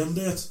tied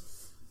into it,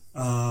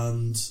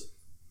 and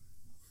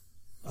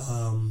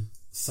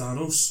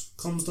Thanos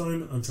comes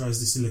down and tries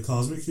to steal a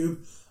cosmic cube,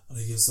 and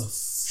he gets the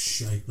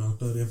shite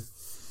knocked out of him.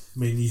 I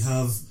mean,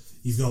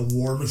 you've got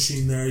War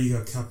Machine there, you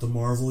got Captain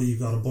Marvel, you've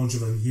got a bunch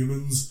of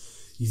Inhumans,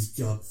 you've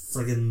got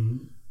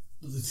friggin'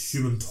 the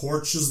Human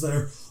Torch is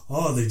there.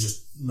 Oh, they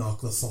just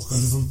knocked the fuck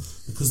out of him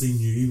because they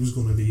knew he was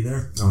going to be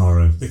there.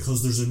 Alright.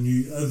 Because there's a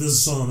new this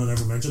is something I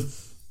never mentioned.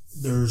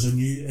 There's a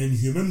new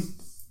Inhuman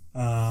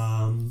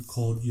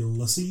called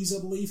Ulysses, I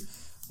believe,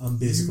 and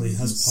basically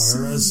his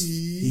power is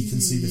he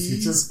can see the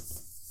future,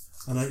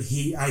 and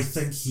I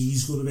think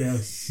he's going to be a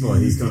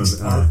huge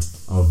part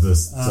of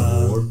this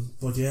Civil War.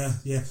 But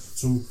yeah.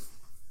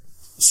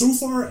 So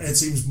far it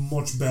seems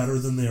much better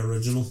than the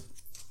original.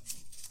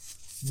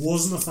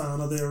 Wasn't a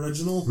fan of the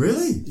original.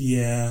 Really?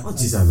 Yeah. Oh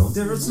jeez, I loved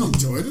the original. I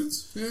enjoyed it.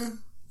 Yeah.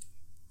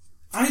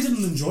 I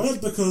didn't enjoy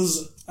it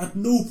because at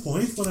no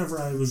point whenever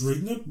I was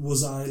reading it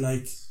was I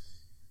like,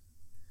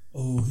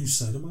 oh, whose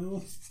side am I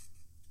on?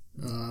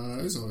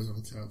 I was always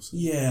on Cap's.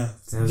 Yeah.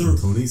 Sounds on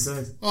Tony's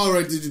side.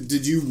 Alright,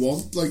 did you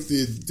want like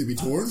to be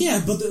torn?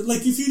 Yeah, but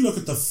like if you look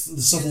at the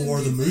Civil War,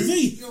 the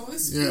movie,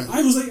 yeah,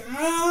 I was like,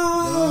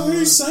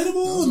 whose side am I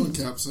on? I was on? on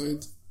Cap's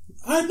side.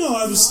 I know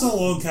I was still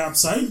on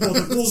Cap's side, but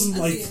it wasn't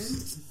like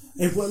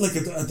it went like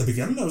at the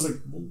beginning. I was like,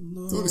 well,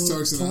 no,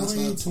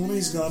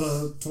 Tony's got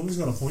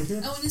a point here.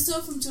 And when you saw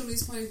it from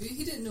Tony's point of view,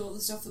 he didn't know all the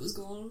stuff that was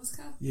going on with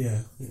Cap.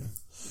 Yeah.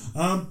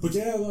 But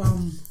yeah,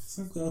 I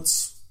think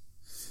that's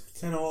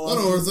kind of all.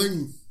 Another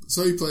thing.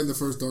 So you played the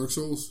first Dark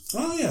Souls.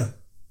 Oh yeah.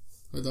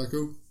 How'd that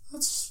go?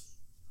 That's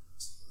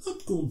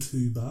not going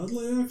too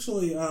badly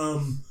actually.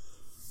 I'm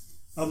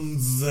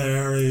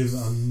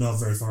not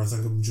very far. I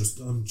think I'm just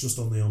on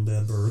the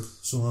Undead Burg,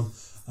 so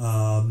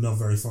I'm not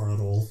very far at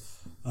all.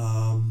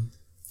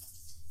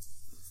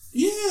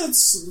 Yeah,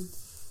 it's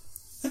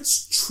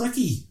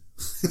tricky.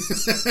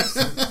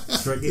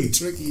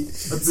 Tricky.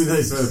 That's a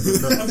nice way of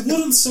putting it. I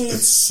wouldn't say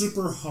it's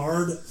super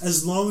hard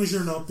as long as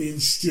you're not being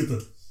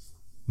stupid.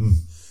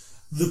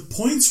 The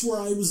points where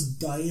I was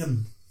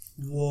dying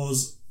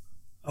was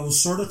I was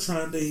sort of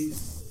trying to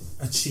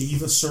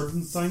achieve a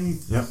certain thing.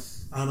 Yep.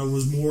 And I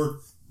was more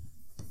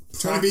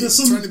trying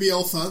to be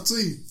all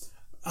fancy.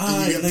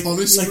 Like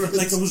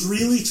I was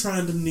really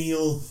trying to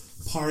nail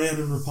parrying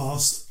and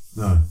riposte.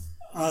 No.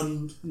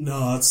 And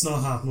no, it's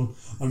not happening.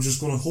 I'm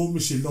just going to hold my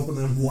shield up and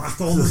then whack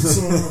on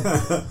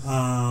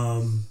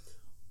them.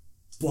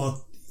 But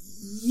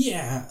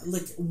yeah,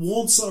 like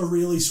once I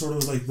really sort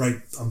of like,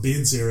 right, I'm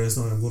being serious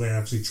now, I'm going to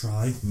actually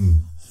try. I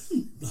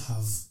didn't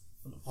have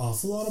an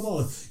awful lot of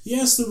bother.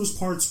 Yes, there was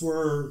parts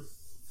where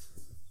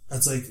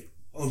it's like,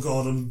 oh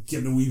god, I'm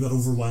getting a wee bit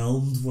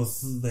overwhelmed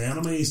with the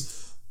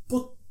enemies,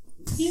 but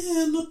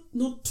yeah,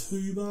 not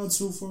too bad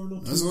so far.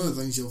 That's one of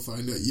the things you'll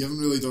find out. You haven't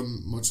really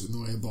done much in the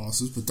way of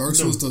bosses, but Dark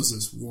Souls does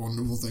this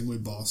wonderful thing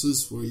with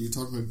bosses where you're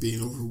talking about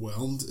being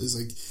overwhelmed. Is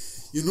like,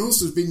 you notice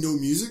there's been no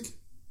music.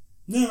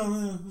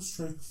 No, that's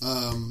true.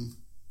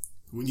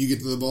 When you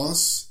get to the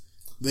boss,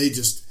 they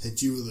just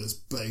hit you with this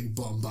big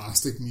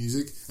bombastic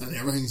music, and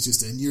everything's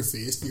just in your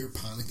face, and you're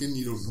panicking.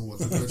 You don't know what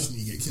to push, and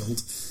you get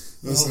killed.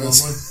 That's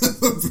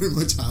what pretty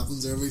much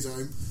happens every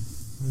time.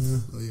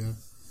 Yeah.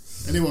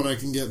 Anyone I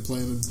can get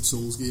playing a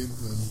Souls game.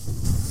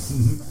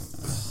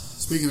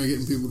 Speaking of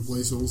getting people to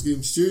play Souls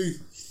games, Stu.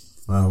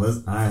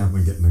 Well, I have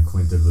been getting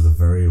acquainted with a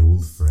very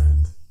old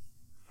friend.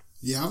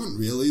 You haven't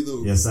really,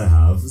 though. Yes, I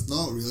have. It's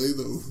not really,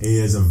 though. He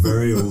is a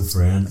very old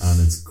friend, and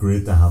it's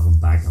great to have him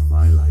back in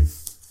my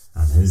life.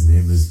 And his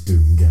name is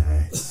Doom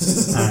Guy.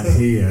 And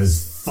he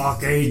is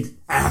fucking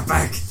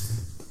epic.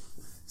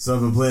 So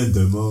I've been playing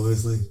Doom,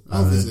 obviously.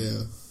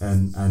 Yeah.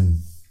 And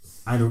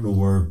I don't know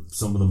where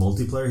some of the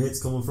multiplayer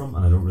hate's coming from,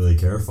 and I don't really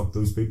care. Fuck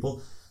those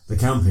people. The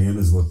campaign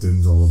is what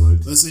Doom's all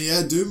about. Listen,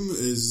 yeah, Doom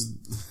is...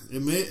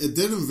 It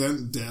did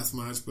invent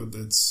deathmatch, but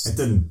it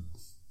didn't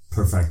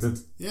perfect it.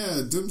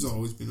 Yeah, Doom's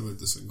always been about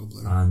the single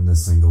player. And the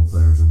single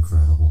player is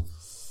incredible.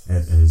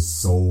 It is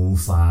so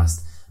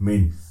fast. I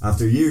mean,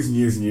 after years and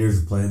years and years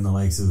of playing the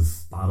likes of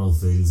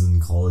Battlefields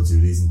and Call of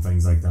Duties and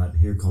things like that,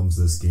 here comes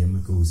this game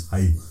that goes,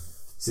 hey,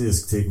 see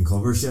this taking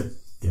cover shit?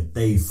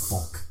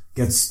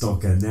 Get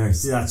stuck in there.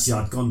 See that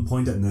shotgun,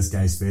 point it in this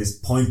guy's face,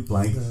 point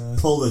blank,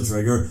 pull the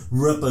trigger,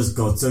 rip his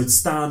guts out,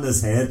 stand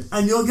his head,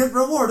 and you'll get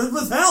rewarded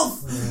with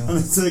health. And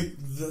it's like,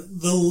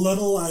 the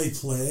little I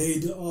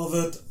played of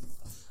it,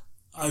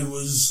 I've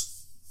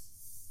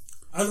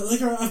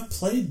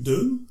played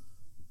Doom,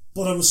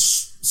 but I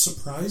was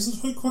surprised at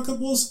how quick it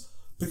was,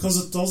 because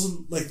it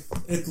doesn't,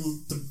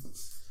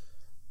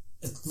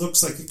 it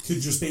looks like it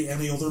could just be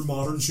any other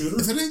modern shooter.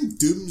 If anything,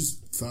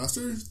 Doom's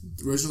faster.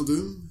 The original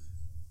Doom,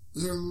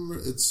 as I remember,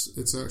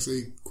 it's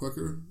actually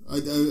quicker. I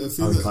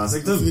feel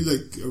classic Doom? I feel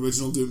like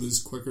original Doom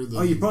is quicker than...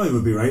 Oh, you probably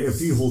would be right. If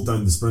you hold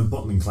down the sprint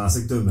button in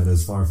classic Doom, it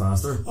is far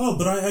faster. Oh,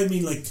 but I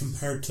mean, like,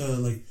 compared to,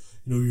 like,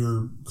 you know,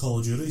 your Call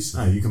of Duties.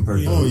 You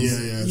compared to... Oh,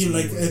 yeah. You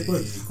like it,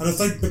 and I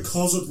think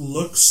because it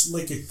looks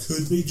like it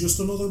could be just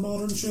another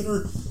modern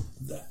shooter,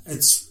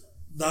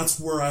 that's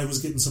where I was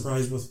getting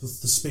surprised with the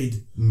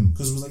speed,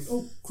 because it was like,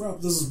 oh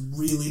crap, this is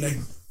really like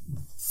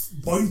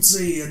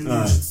bouncy and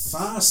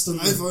fast. And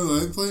I find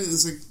when I play it,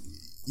 it's like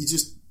you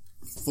just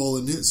fall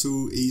into it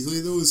so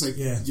easily. Though it's like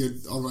you're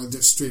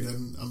just straight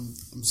in. I'm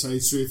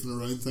side strafing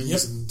around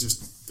things and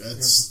just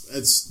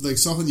it's like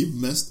something you've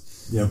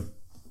missed. Yep.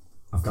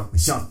 I've got my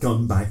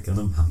shotgun back and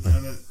I'm happy.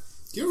 Do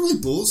you ever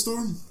play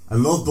Bulletstorm? I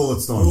love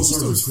Bulletstorm.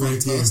 Bulletstorm's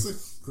fantastic.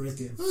 Great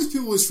game.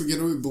 People always forget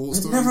about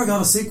Bulletstorm. It never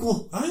got a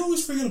sequel. I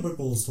always forget about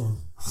Bulletstorm.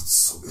 Oh, it's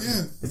so good.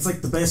 Yeah. It's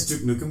like the best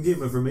Duke Nukem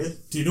game ever made.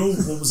 Do you know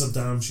what was a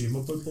damn shame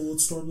about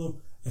Bulletstorm though?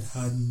 It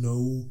had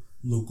no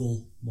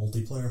local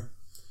multiplayer.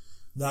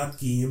 That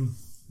game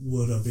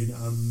would have been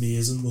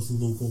amazing with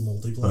local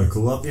multiplayer. But a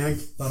co-op, you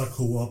think? That a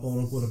co-op on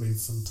it would have been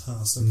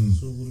fantastic.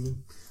 So it would have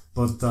been.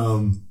 But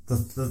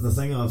the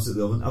thing I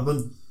absolutely love, I've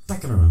been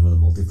dicking around with the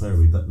multiplayer a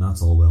wee bit, and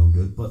that's all well and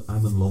good, but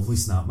I'm in love with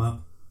SnapMap.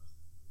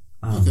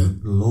 I'm in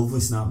love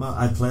with SnapMap.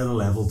 I played a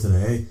level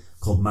today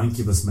called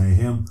Mancubus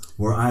Mayhem,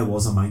 where I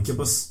was a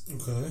Mancubus.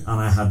 Okay. And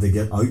I had to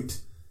get out,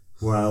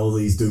 where all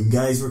these Doom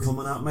guys were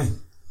coming at me.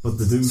 But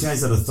the Doom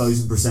guys had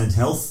 1,000%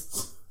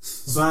 health.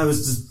 So I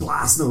was just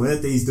blasting away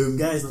at these Doom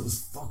guys, and it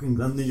was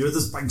fucking... And you're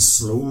this big,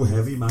 slow,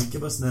 heavy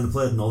Mancubus. And then I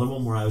played another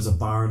one where I was a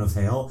Baron of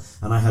Hell,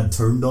 and I had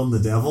turned on the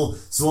devil,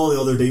 so all the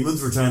other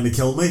demons were trying to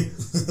kill me.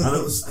 And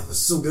it was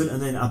so good.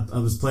 And then I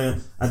was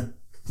playing at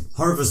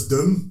Harvest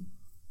Doom.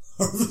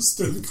 Harvest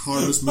Doom.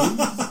 Harvest Moon.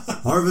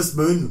 Harvest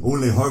Moon,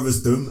 only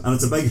Harvest Doom. And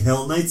it's a big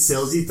Hell Knight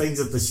sells you things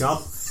at the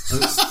shop.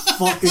 And it's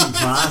fucking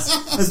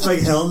class. This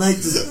big Hell Knight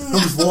just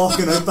comes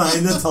walking out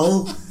behind the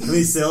till and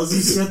he sells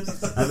you shit.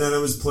 And then I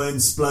was playing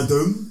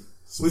Splatoon,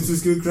 which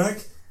was good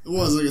crack. It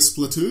was like a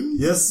Splatoon?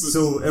 Yes,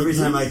 so every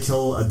time I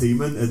kill a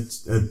demon,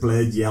 it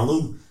bled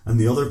yellow, and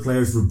the other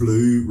players were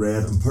blue,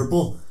 red and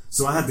purple.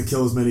 So I had to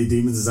kill as many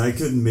demons as I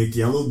could and make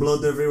yellow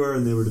blood everywhere,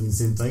 and they were doing the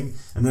same thing.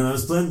 And then I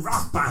was playing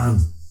Rock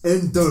Band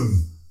in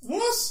Doom.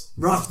 What?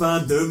 Rock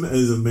Band Doom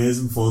is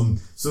amazing fun.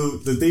 So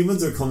the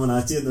demons are coming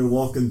at you and they're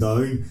walking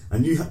down,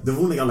 and they've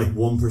only got like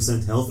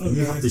 1% health, and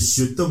you have to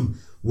shoot them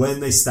when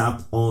they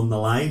step on the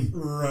line.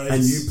 Right.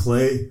 And you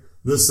play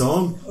the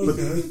song. But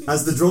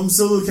as the drum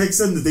solo kicks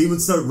in, the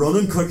demons start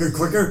running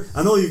quicker,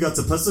 and all you've got's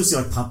a pistol, so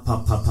you're like pop,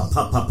 pop, pop, pop,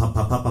 pop, pop, pop,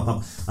 pop, pop, pop,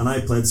 pop. And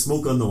I played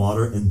Smoke on the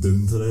Water in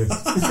Doom today.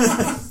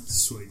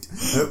 Sweet.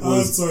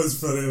 That sounds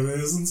pretty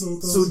amazing.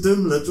 So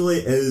Doom literally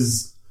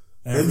is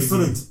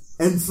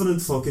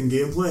infinite fucking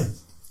gameplay.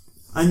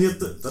 And yet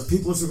the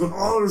people are going,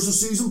 oh, there's a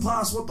season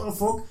pass, what the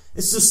fuck?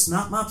 It's just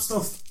SnapMap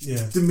stuff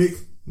to make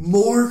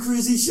more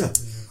crazy shit.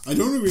 I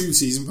don't agree with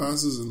season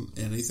passes and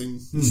anything.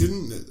 You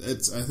shouldn't.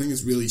 I think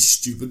it's really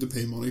stupid to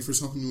pay money for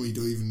something when you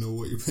don't even know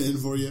what you're paying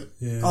for yet.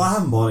 Yeah. Oh, I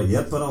haven't bought it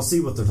yet, but I'll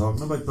see what they're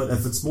talking about. But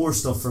if it's more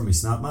stuff for me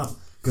SnapMap,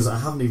 because I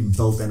haven't even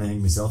built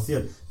anything myself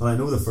yet, but I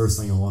know the first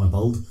thing I want to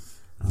build,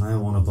 and I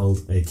want to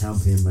build a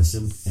campaign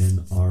mission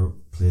in our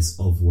place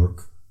of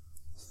work.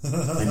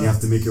 And you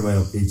have to make your way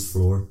up each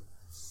floor.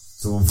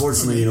 So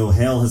unfortunately,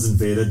 hell has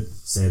invaded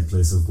said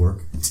place of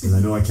work, because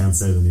I know I can't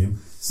say the name.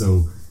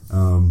 So,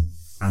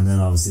 and then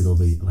obviously there'll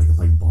be like a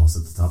big boss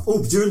at the top.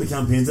 Oh, during the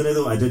campaign today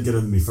though, I did get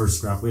in my first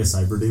scrap with a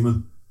cyber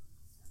demon,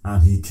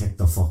 and he kicked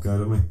the fuck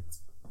out of me.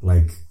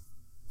 Like,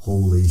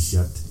 holy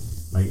shit.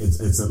 Like,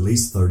 it's at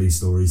least 30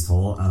 stories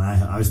tall, and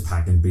I was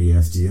packing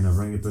BFG and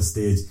everything at this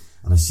stage,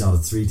 and I shot it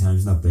 3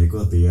 times in that bake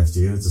with a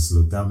BFG, and it just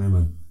looked at me and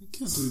went, You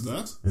can't do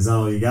that. Is that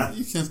all you got?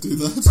 You can't do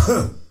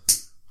that.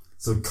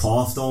 So it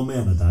coughed on me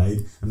and I died.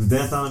 And the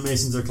death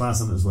animations are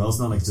class in it as well. It's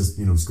not like just,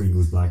 screen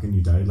goes black and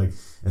you died. Like,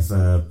 if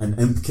an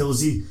imp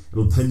kills you,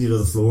 it'll pin you to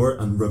the floor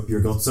and rip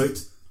your guts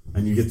out,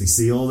 and you get to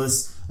see all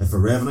this. If a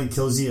revenant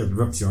kills you, it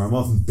rips your arm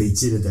off and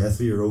beats you to death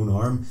with your own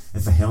arm.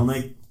 If a Hell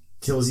Knight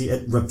kills you,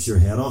 it rips your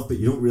head off, but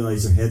you don't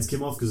realise your head's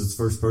came off because it's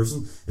first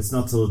person. It's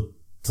not till it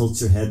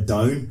tilts your head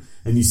down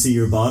and you see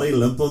your body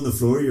limp on the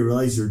floor, you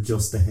realise you're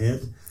just a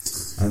head.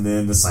 And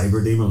then the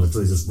cyber demon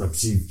literally just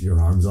rips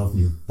your arms off and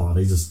your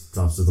body just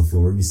drops to the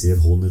floor, and you see it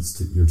holding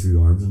your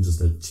 2 arms and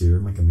just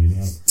cheering like a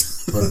maniac.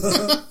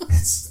 But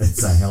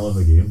it's a hell of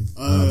a game.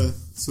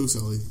 So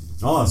silly.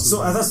 Oh,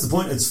 so that's the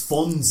point. It's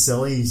fun,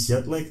 silly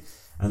shit. Like,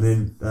 and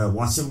then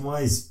watching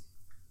wise,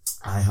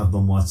 I have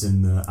been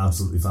watching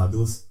Absolutely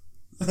Fabulous.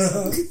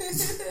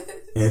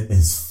 It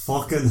is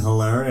fucking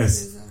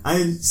hilarious. It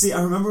is,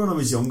 I remember when I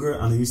was younger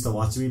and I used to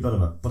watch a wee bit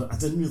of it, but I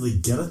didn't really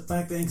get it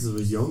back then because I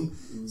was young.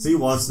 See,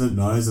 watching it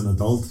now as an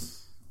adult,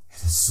 it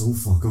is so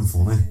fucking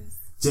funny.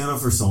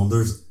 Jennifer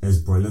Saunders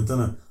is brilliant in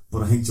it,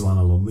 but I think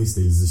Joanna Lumley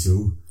steals the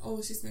show.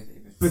 Oh, she's my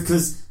favourite.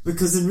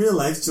 Because in real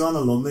life, Joanna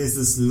Lumley is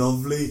this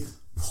lovely,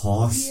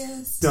 posh,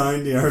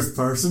 down-to-earth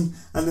person,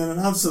 and then an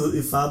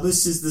absolutely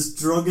fabulous, she's this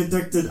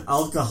drug-addicted,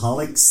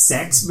 alcoholic,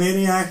 sex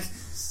maniac.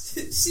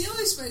 She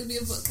always reminded me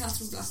of what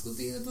Catherine Black would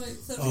be about.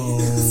 Oh,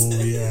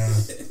 yeah.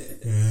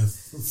 Yeah,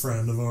 a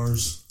friend of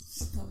ours.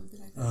 She'd probably be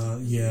like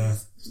that. Yeah.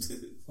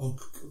 Oh,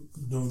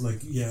 no,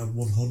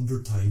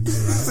 100 times.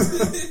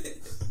 Yeah.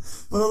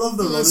 But I love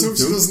the running Let's hope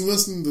she joke. doesn't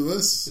listen to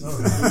this. Oh,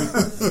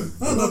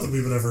 no. Not that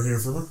we would ever hear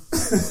from her.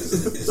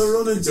 The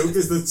running joke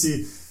is that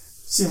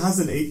she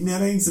hasn't eaten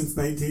anything since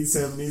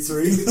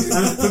 1973,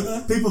 and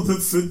if people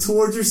put food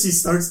towards her, she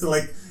starts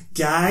to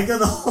gag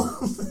and all.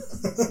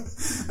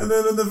 And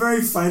then in the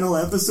very final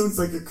episode, it's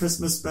like a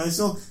Christmas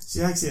special,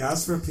 she actually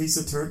asks for a piece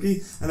of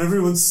turkey and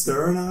everyone's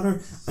staring at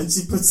her and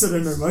she puts it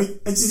in her mouth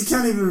and she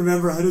can't even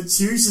remember how to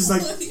chew. She's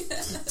like,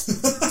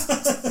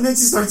 and then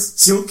she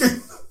starts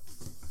choking.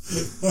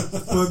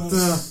 But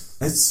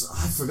I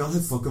forgot how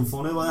fucking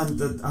funny it was,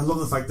 and I love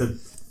the fact that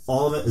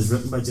all of it is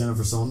written by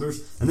Jennifer Saunders.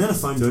 And then I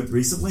found out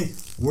recently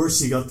where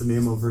she got the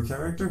name of her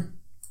character.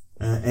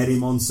 Eddie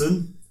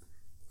Monsoon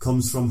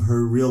comes from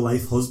her real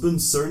life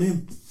husband's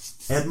surname,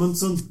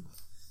 Edmondson.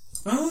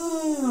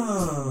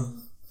 Ah,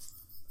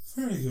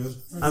 very good.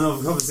 And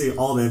obviously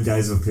all them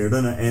guys have appeared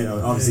in it.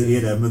 Obviously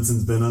Ed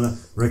Edmondson's been in it.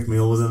 Rick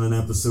Mail was in an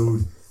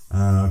episode.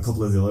 A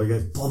couple of the other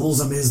guys. Bubble's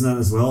amazing in it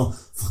as well.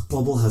 Fuck,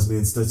 Bubble has me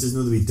in stitches. You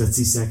know the wee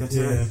ditzy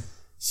secretary? Yeah.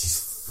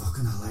 She's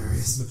fucking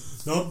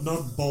hilarious. Not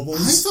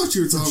Bubbles. I thought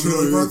you were talking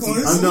about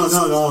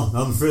No,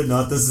 I'm afraid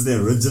not. This is the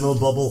original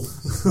Bubble.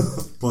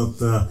 But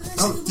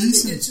actually, it would be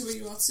good to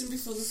rewatch them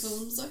before the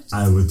film's out.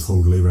 I would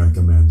totally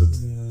recommend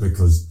it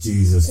because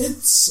Jesus,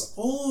 it's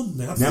on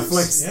Netflix.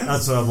 Netflix. Yeah.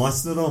 That's what I'm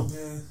watching it on.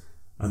 Yeah.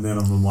 And then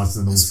I've been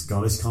watching an old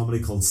Scottish comedy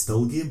called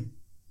Still Game.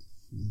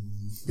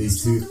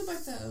 These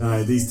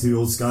two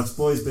old Scotch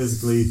boys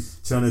basically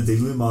trying to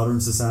deal with modern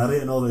society,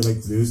 and all they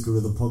like to do is go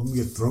to the pub and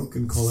get drunk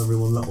and call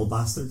everyone little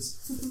bastards.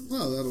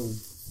 Well, that'll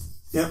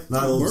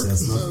work.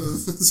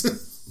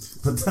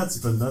 But that's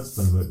been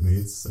about me.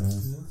 It's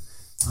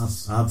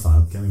I'm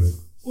fab. Can't wait.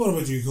 What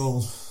about you,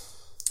 Colin?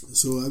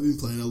 So I've been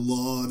playing a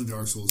lot of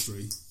Dark Souls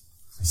 3.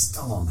 I'm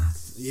still on that.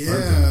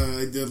 Yeah,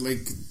 I did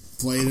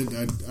played it.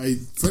 I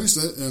finished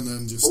it and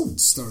then just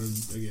started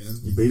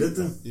again. You beat it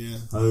then? Yeah.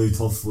 How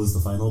tough was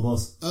the final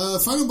boss?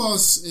 Final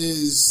boss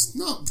is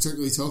not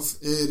particularly tough.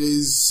 It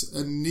is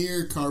a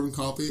near carbon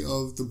copy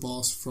of the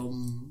boss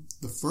from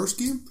the first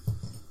game,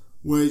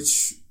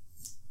 which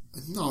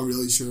I'm not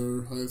really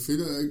sure how I feel.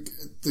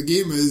 The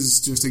game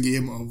is just a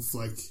game of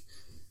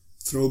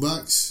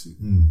throwbacks,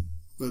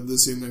 but at the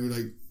same time,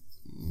 you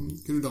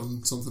could have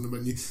done something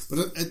about new.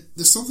 But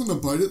there's something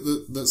about it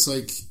that's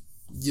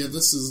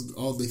this is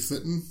oddly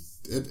fitting.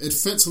 It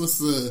fits with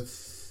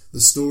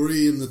the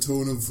story and the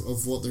tone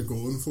of what they're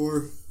going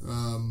for,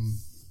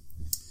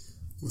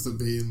 with it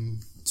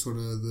being sort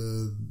of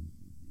the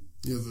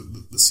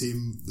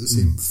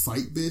same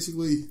fight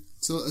basically.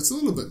 So it's a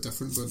little bit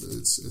different, but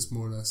it's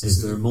more or less.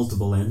 Is there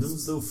multiple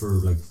endings though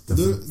for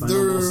different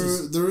final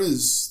bosses? There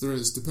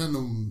is.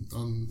 Depending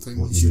on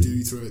things you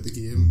do throughout the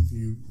game,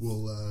 you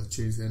will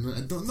change the ending.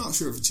 I'm not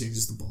sure if it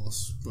changes the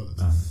boss, but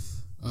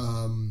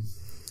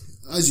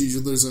as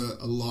usual, there's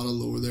a lot of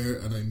lore there,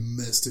 and I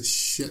missed a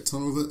shit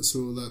ton of it,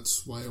 so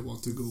that's why I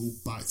want to go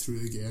back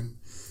through again.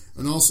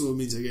 And also, it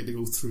means I get to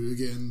go through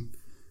again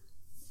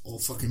all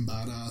fucking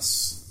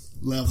badass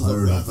level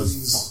of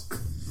weapons.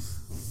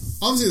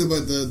 Obviously,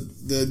 about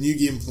the new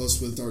game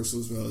plus with Dark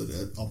Souls, well,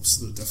 it ups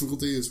the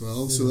difficulty as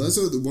well. Yeah. So that's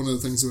one of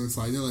the things I've been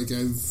finding.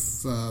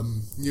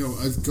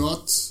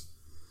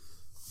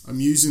 I'm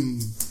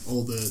using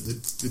all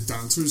the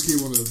dancers here.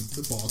 One of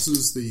the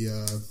bosses,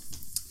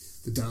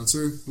 the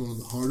dancer, one of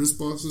the hardest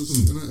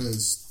bosses in it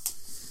is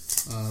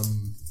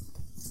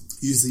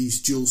use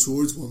these dual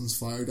swords. One's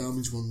fire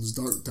damage, one's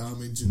dark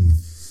damage, and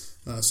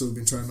so I've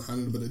been trying to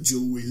handle a bit of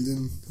dual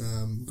wielding,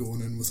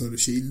 going in without a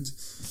shield.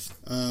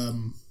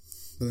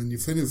 But then you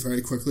find it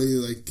very quickly,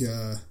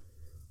 you're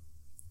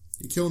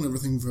killing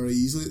everything very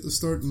easily at the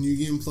start in New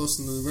Game Plus,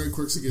 and then very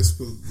quickly it gets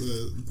to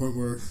the point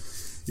where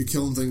you're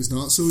killing things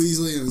not so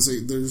easily, and it's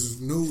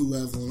there's no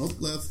leveling up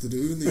left to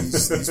do in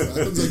these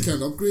weapons. I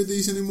can't upgrade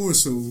these anymore,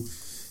 so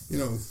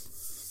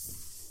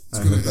that's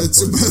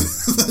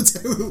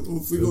how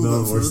we go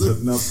no back worse further.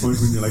 than that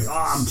point when you're like,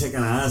 I'm kicking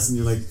ass, and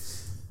you're like,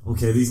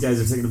 okay, these guys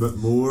are taking a bit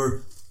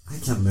more. I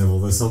can't level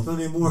this up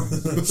anymore.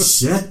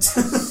 Shit.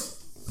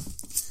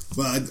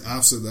 But I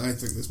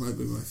think this might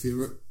be my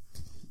favourite.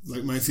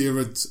 My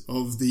favourite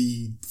of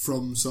the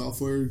From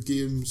Software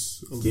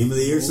games. Game of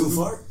the year so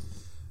far?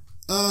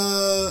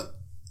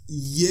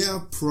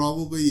 Yeah,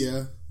 probably,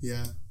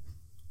 yeah.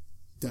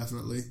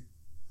 Definitely.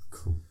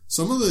 Cool.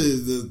 Some of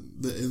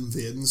the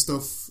invading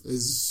stuff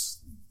is...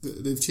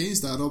 They've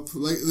changed that up.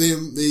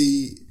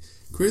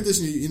 create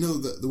this new, you know,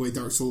 the way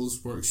Dark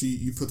Souls works,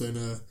 you put down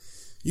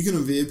you can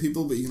invade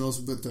people, but you can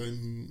also put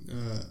down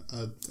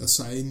a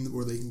sign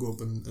where they can go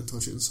up and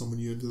touch it and summon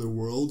you into their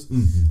world.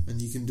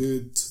 And you can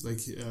do it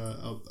like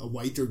a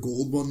white or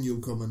gold one,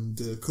 you'll come and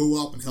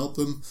co-op and help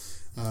them.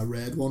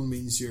 Red one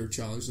means you're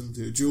challenging them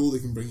to a duel, they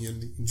can bring you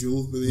in, you can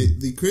duel. But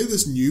they created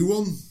this new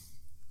one,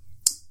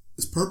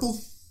 it's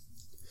purple,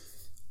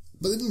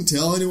 but they didn't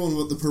tell anyone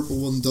what the purple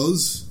one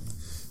does.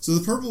 So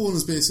the purple one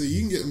is basically,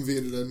 you can get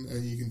invaded in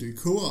and you can do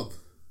co-op,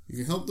 you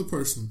can help the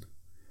person,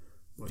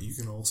 but you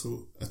can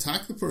also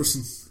attack the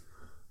person.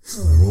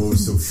 Oh,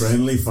 so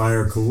friendly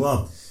fire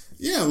co-op.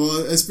 Yeah,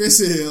 well, it's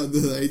basically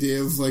the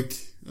idea of like,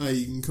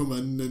 you can come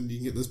in and you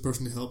can get this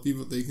person to help you,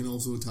 but they can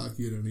also attack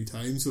you at any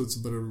time, so it's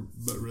a bit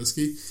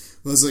risky.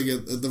 But it's like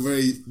at the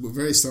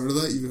very start of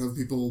that, you can have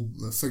people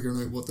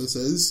figuring out what this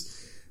is,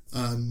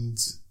 and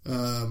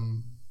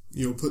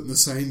putting a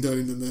sign down,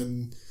 and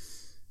then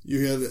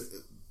you had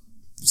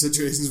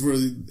situations where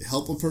they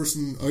help a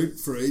person out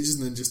for ages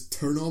and then just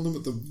turn on them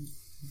at the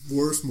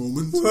worst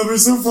moment. That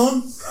was so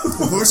fun.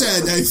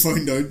 Unfortunately, I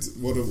found out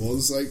what it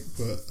was like,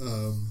 but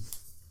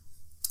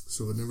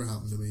so it never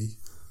happened to me.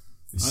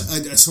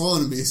 I saw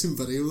an amazing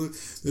video.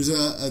 There's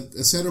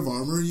a set of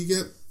armor you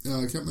get.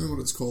 I can't remember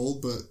what it's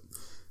called, but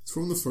it's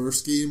from the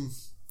first game.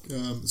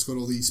 It's got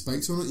all these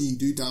spikes on it, and you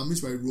do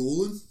damage by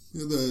rolling.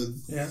 You know,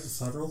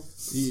 federal.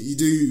 You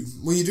do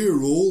when you do a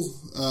roll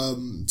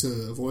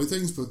to avoid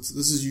things, but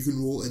this is you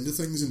can roll into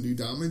things and do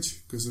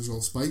damage because there's all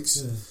spikes.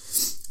 Yeah.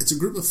 It's a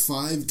group of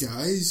 5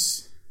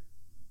 guys,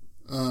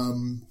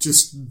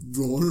 just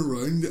rolling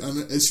around,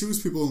 and it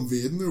shows people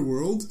invading their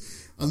world.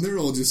 And they're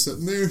all just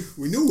sitting there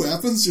with no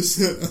weapons, just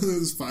and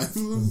there's 5 of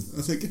them,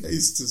 and the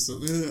guy's just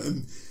sitting there.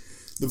 And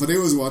the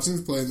video I was watching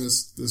is playing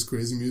this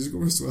crazy music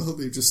over as well.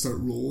 They just start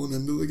rolling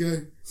into the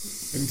guy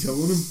and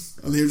killing him,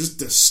 and they're just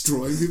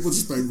destroying people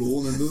just by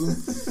rolling into them.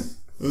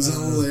 It was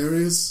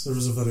hilarious. There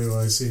was a video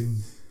I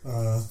seen.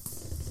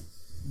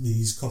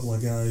 These couple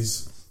of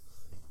guys,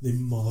 they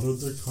modded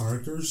their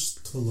characters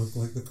to look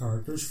like the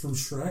characters from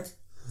Shrek.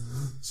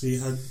 So you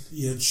had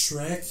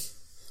Shrek,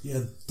 you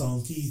had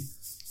Donkey.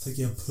 I think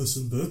you have Puss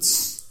in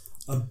Boots,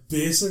 and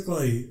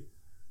basically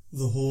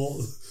the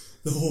whole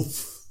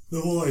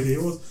idea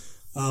was,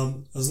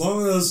 as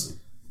long as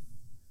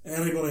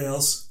anybody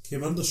else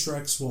came into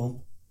Shrek's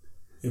swamp,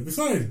 it'd be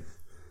fine.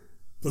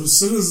 But as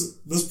soon as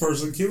this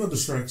person came into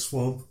Shrek's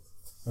swamp,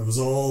 it was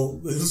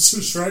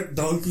just Shrek,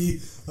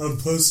 Donkey, and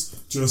Puss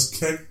just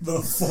kicked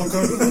the fuck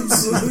out of them.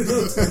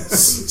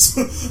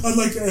 And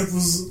like it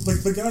was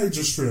like the guy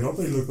just straight up,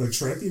 he looked like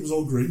Shrek. He was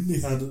all green.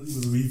 He had a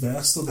wee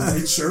vest and a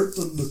white shirt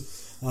and.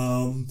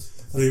 And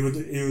he would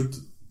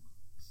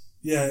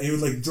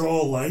like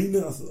draw a line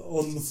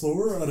on the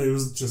floor, and he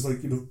was just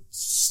like,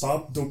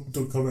 stop,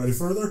 don't come any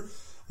further,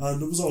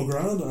 and it was all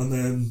grand. And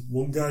then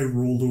one guy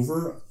rolled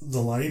over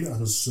the line,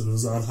 and as soon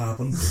as that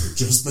happened, they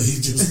just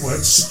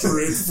went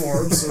straight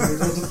for him. So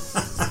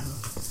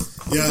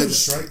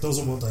Shrek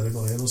doesn't want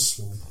anybody in his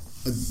swamp.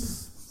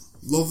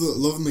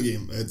 Loving the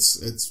game. It's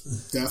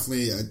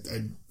definitely I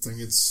think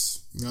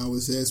I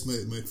would say it's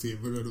my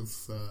favourite out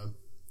of.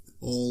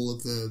 All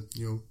of the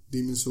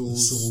Demon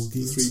Souls,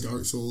 the 3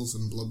 Dark Souls,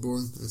 and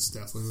Bloodborne. It's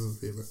definitely my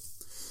favourite.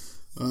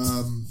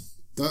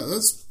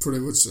 That's pretty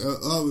much.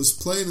 I was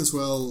playing as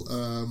well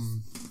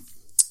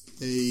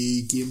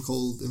a game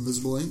called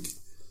Invisible Ink.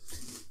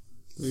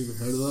 Have you ever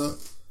heard of that?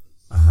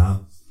 I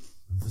have.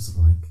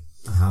 Invisible Ink.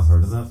 I have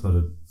heard of that,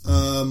 but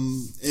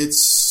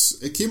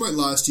it came out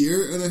last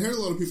year, and I heard a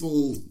lot of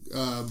people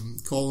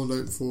calling it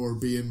out for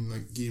being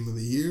like Game of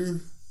the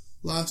Year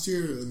last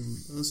year,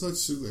 and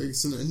such.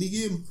 It's an indie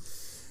game.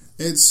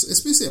 It's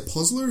basically a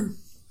puzzler.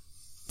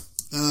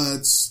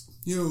 It's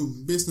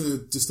based in a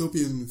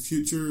dystopian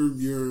future.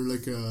 You're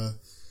like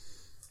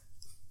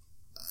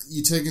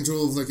you take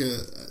control of like a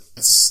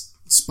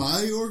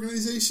spy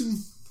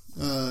organization.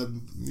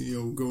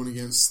 Going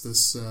against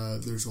this.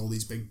 There's all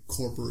these big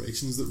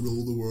corporations that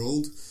rule the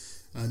world,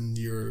 and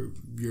your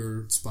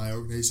spy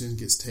organization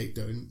gets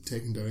taken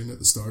down at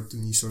the start,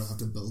 and you sort of have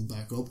to build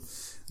back up.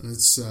 And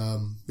it's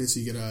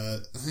basically you get I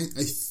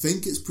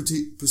think it's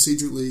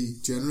procedurally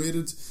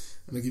generated,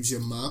 and it gives you a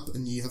map,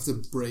 and you have to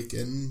break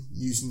in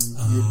using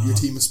your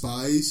team of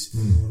spies,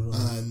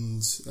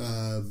 and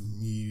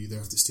you either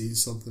have to steal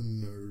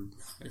something or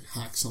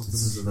hack something.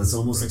 That's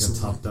almost like a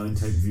top-down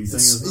type view thing,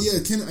 isn't it? Yeah,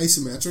 kind of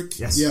isometric.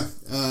 Yes. Yeah.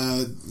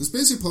 It's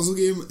basically a puzzle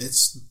game.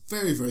 It's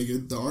very, very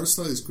good. The art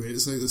style is great.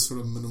 It's like this sort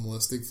of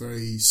minimalistic,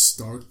 very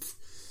stark,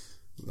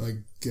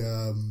 like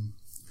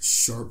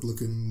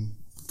sharp-looking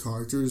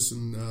characters,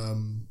 and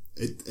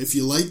if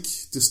you like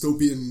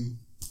dystopian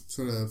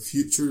sort of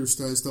future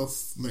style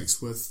stuff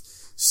mixed with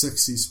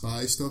 60s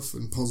spy stuff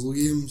and puzzle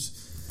games,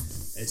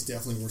 it's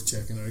definitely worth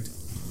checking out.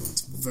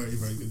 It's very,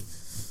 very good.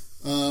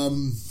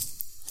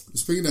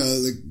 Speaking of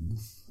like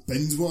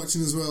binge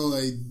watching as well,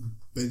 I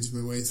binged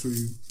my way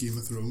through Game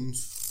of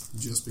Thrones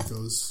just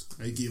because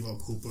I gave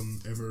up hope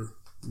on ever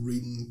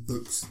reading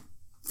books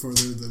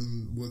further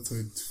than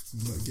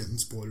without getting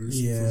spoilers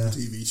Yeah.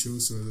 from TV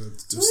shows. So that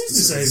just Why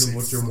deciding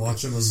what you're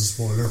watching as a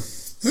spoiler?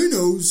 Who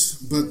knows?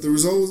 But there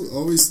was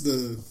always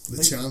the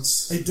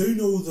chance. I do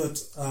know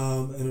that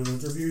in an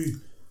interview,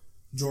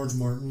 George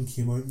Martin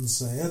came out and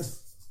said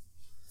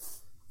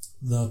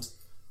that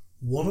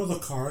one of the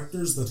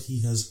characters that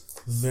he has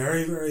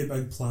very, very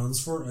big plans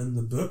for in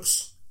the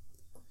books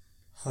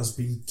has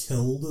been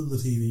killed in the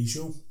TV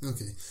show.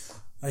 Okay.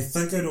 I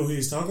think I know who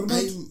he's talking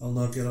about. I'll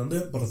not get into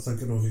it, but I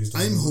think I know who he's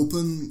talking about. I'm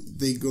hoping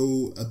they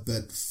go a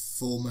bit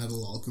Full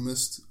Metal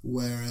Alchemist,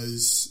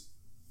 whereas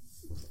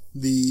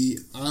the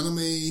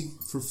anime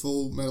for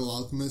Full Metal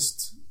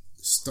Alchemist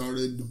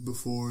started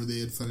before they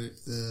had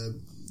finished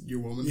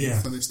Your Woman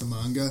had finished the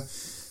manga.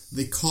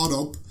 They caught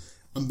up,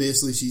 and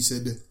basically she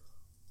said,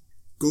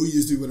 "Go,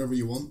 you do whatever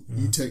you want.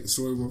 You take the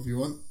story wherever you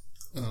want,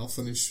 and I'll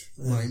finish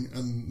mine."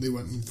 And they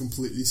went in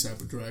completely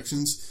separate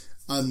directions.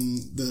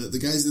 And the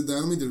guys that did the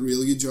anime did a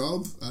really good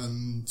job,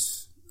 and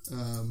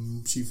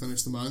she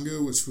finished the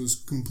manga, which was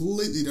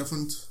completely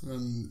different,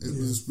 and it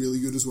was really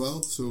good as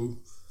well. So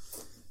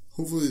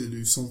hopefully they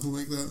do something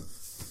like that.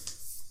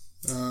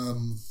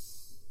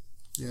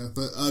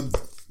 But I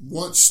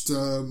watched,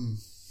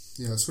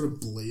 sort of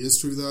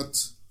blazed through that.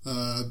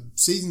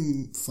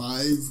 Season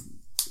 5,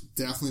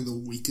 definitely the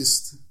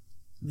weakest.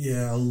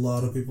 Yeah, a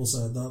lot of people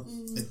said that.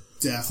 It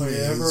definitely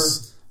However,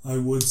 is. I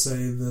would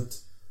say that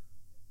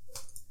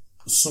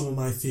some of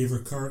my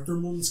favourite character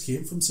moments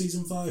came from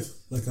season 5.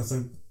 Like, I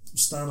think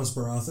Stannis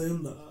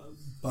Baratheon,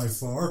 by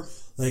far,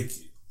 like,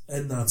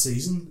 in that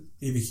season,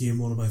 he became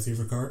one of my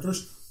favourite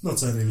characters. Not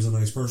saying he was a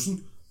nice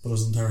person, but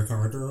his entire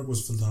character arc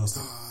was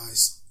fantastic. Ah,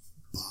 he's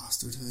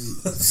bastard, hey.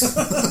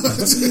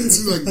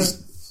 It's like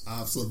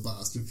absolute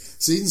bastard.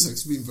 Season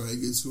 6 has been very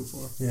good so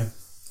far. Yeah.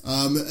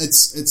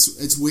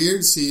 It's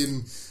weird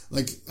seeing,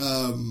 like,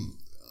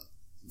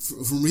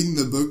 from reading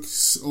the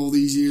books all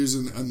these years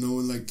and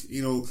knowing, like,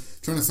 you know,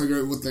 trying to figure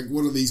out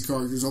what are these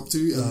characters up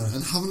to,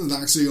 and having it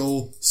actually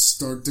all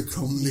start to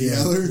come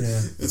together.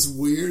 Yeah. It's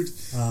weird.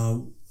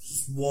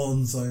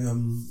 One thing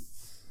I'm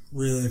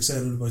really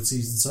excited about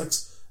season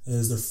 6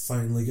 is they're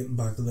finally getting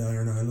back to the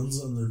Iron Islands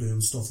and they're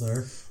doing stuff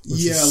there.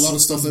 Yeah, a lot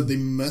of stuff that they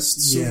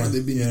missed so far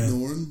they've been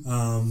ignoring.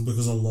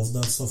 Because I love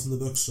that stuff in the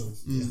books, so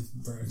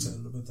very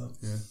excited about that.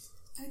 Yeah.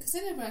 Because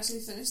I never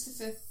actually finished the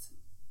 5th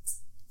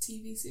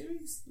TV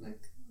series.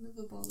 Like, I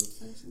never bothered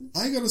finishing it.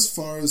 I got as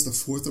far as the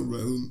 4th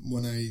around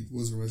when I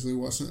was originally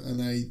watching it,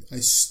 and I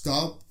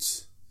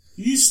stopped.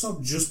 You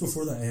stopped just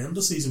before the end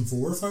of season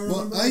 4, if I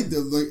remember. Well, I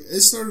did. Like,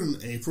 it started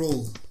in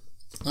April.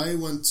 I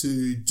went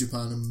to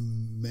Japan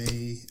in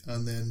May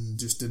and then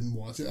just didn't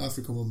watch it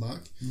after coming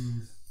back.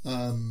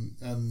 And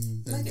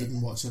then like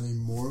didn't watch any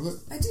more of it.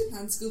 I do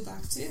plan to go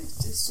back to it.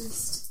 It's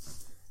just...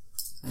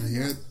 I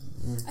hear it.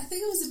 I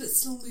think it was a bit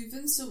slow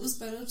moving, so it was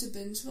better to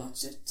binge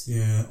watch it.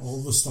 Yeah,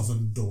 all the stuff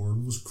in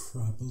Dorne was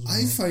crap as well.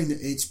 I find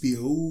that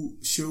HBO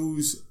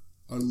shows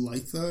are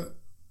like that.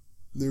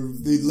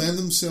 They lend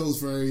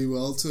themselves very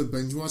well to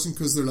binge watching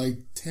because they're like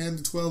 10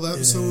 to 12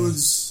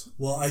 episodes. Yeah.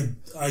 Well,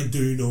 I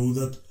do know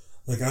that,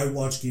 like, I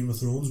watch Game of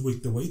Thrones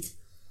week to week,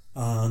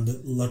 and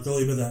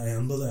literally by the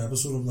end of the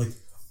episode I'm like,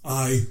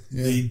 I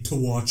need to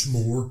watch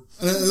more.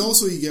 And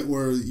also you get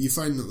where you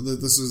find that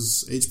this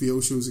is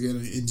HBO shows again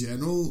in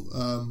general,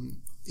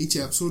 each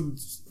episode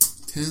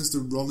tends to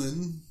run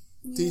in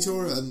to each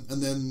other,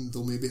 and then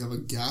they'll maybe have a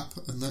gap,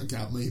 and that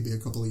gap may be a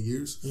couple of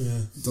years.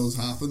 Yeah. It does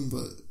happen,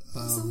 but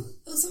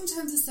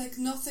sometimes it's like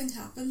nothing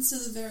happens to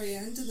the very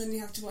end and then you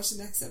have to watch the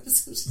next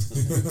episode.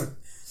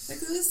 Like,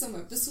 there is some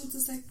episodes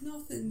it's like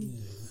nothing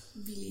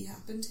really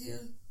happened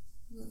here.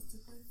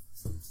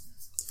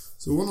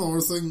 So one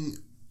other thing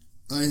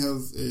I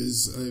have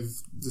is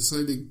I've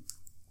decided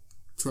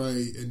to try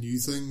a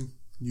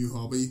new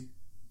hobby,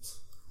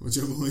 which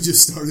I've only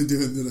just started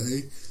doing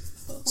today.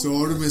 So I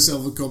ordered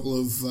myself a couple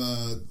of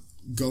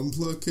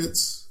Gunpla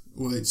kits,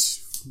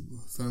 which,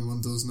 if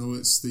anyone does know,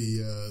 it's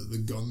the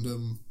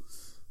Gundam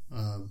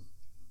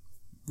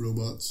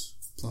robots,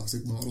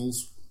 plastic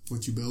models,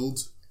 which you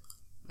build.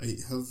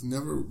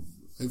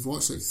 I've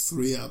watched like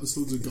 3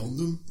 episodes of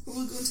Gundam.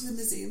 We'll go to the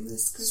museum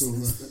this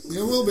Christmas.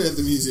 So, we'll be at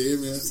the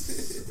museum,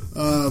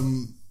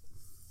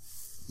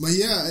 But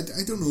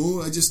I don't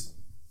know.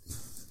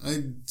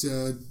 I'd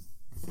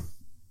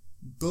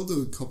built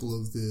a couple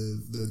of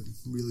the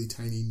really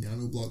tiny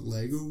nanoblock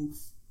Lego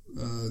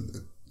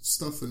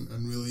stuff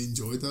and really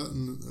enjoyed that,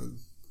 and I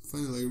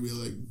find I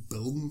really like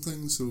building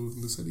things, so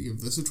I decided to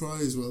give this a try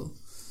as well.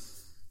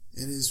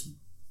 It is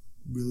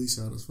really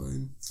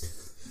satisfying.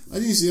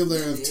 And you see up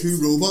there I have 2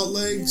 robot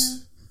legs. Yeah.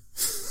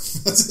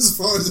 That's as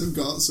far as I've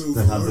got so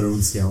far. They have their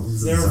own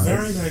skeletons. They're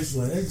very nice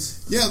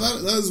legs. Yeah,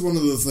 that is one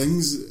of the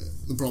things,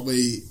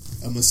 probably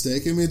a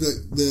mistake I made.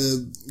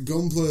 The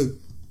Gunpla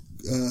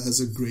has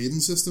a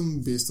grading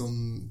system based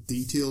on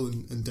detail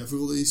and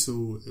difficulty,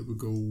 so it would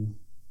go,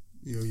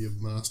 you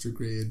have master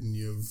grade and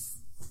you have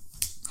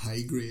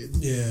high grade.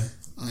 Yeah.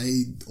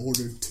 I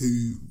ordered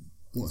 2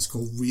 what's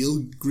called real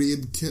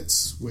grade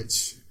kits,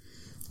 which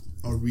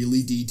are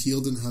really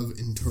detailed and have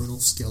internal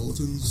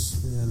skeletons.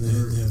 Yeah, they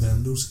have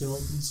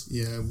endoskeletons.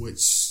 Yeah,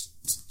 which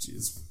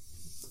is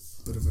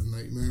a bit of a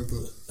nightmare,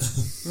 but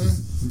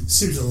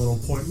seems a little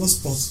pointless,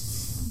 but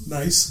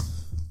nice.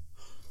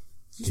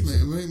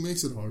 It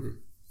makes it harder.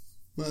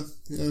 But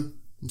yeah,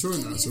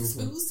 enjoying that so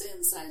far. Expose the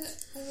inside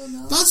it? I don't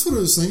know. That's what I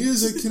was thinking.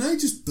 Is like, can I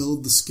just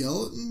build the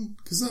skeleton?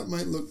 Because that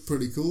might look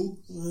pretty cool.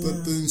 Yeah.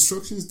 But the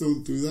instructions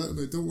don't do that, and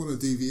I don't want to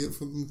deviate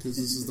from them because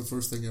this is the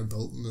first thing I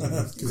built, and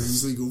it can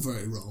easily go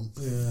very wrong.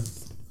 Yeah.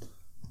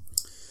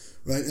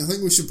 Right, I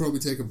think we should probably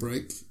take a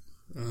break,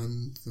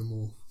 and then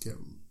we'll get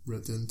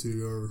right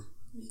into our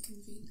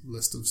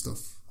list of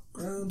stuff.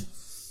 Grand.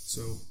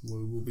 So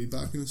we will be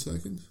back in a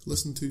second.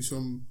 Listen to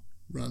some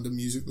random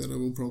music that I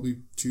will probably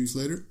choose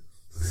later.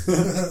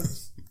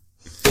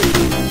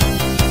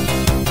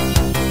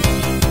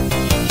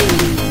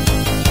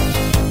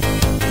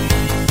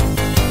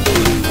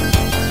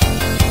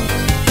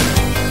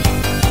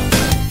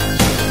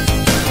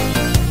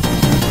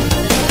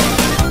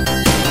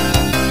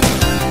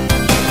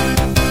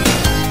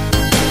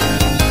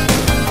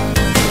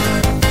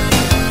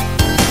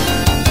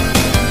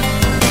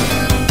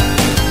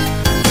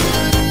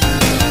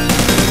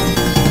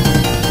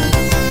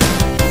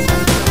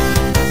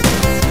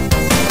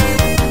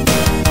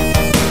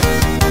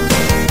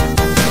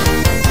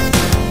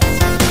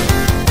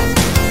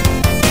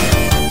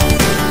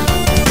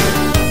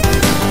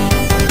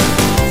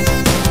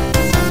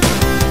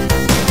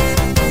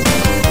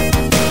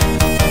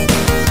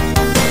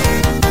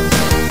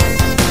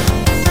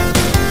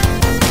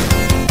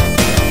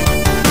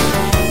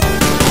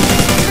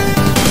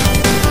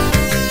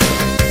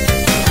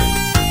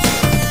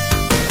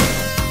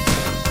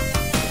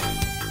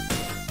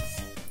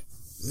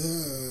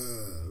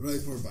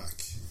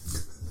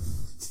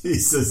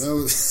 Jesus, that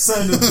was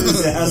sound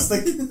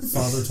enthusiastic.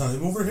 Father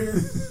time over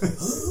here.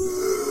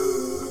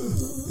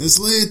 It's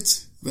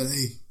late, but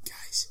hey,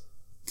 guys,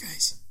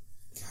 it's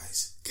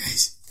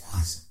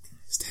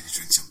time to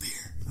drink some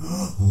beer.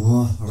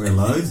 Oh, are we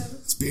allowed?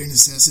 It's beer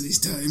necessities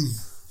time.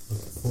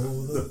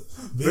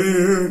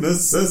 Beer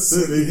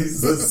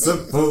necessities, the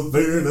simple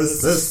beer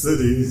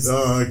necessities.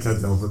 Oh, I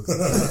can't help it.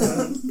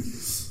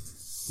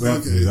 We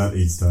have to do that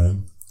each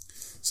time.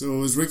 So it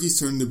was Ricky's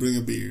turn to bring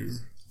a beer.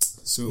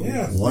 So,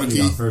 Yeah. What have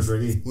you got first,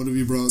 Ricky? what have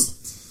you brought?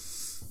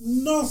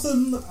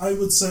 Nothing I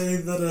would say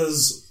that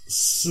is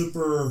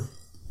super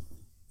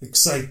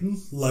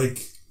exciting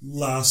like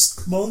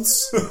last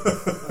month's,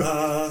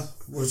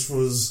 which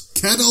was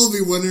Can't all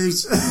be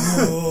winners.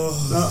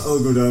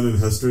 That'll go down in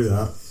history,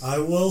 that. I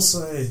will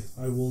say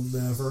I will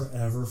never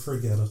ever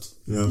forget it.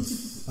 Yeah.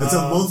 It's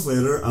a month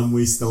later and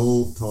we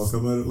still talk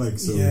about it, like,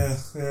 so. Yeah.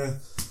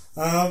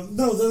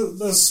 No,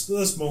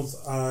 this month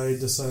I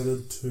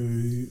decided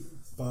to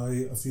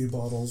buy a few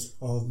bottles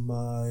of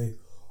my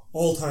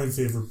all-time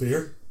favourite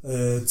beer.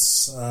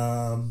 It's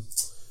a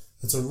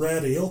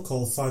red ale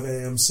called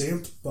 5am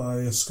Saint by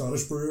a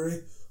Scottish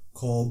brewery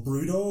called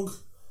Brewdog.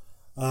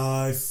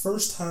 I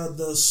first had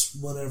this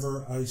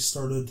whenever I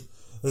started.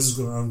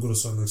 I'm going to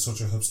sound like such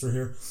a hipster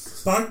here.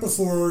 Back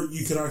before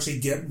you could actually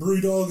get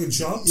Brewdog in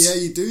shops. Yeah,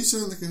 you do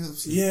sound like a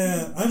hipster.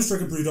 Yeah, I was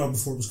drinking Brewdog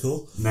before it was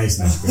cool. Nice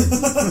beer.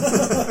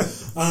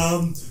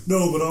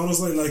 No, but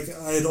honestly, like,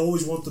 I had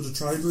always wanted to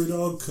try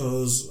Brewdog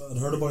because I'd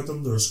heard about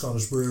them. They're a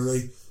Scottish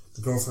brewery.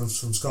 The girlfriend's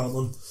from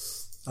Scotland.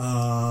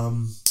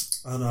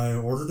 And I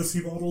ordered a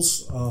few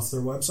bottles off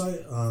their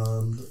website,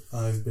 and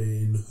I've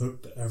been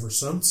hooked ever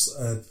since.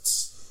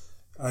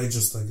 I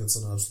just think it's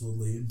an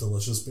absolutely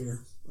delicious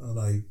beer, and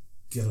I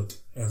get it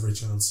every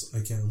chance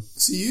I can.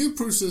 See, you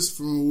approached this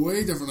from a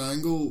way different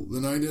angle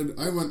than I did.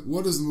 I went,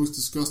 what is the most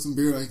disgusting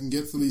beer I can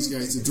get for these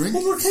guys to drink?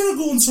 Well, we're kind of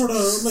going sort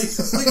of like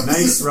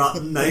Nice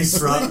rotten. Okay,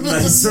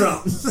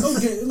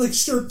 like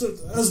sure,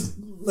 as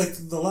like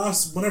the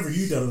last whenever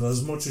you did it,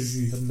 as much as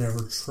you had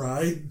never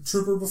tried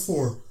Trooper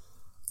before,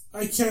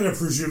 I kind of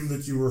presume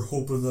that you were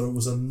hoping that it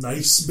was a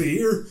nice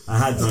beer. I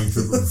had drunk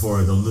Trooper before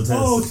I done the test.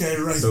 Oh, okay,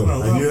 right. So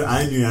well, I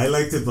knew I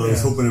liked it, but I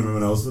was hoping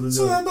everyone else would enjoy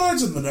So it. I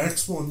imagine the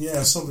next one,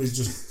 somebody's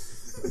just...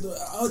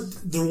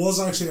 there was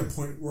actually a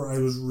point where I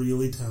was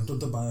really tempted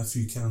to buy a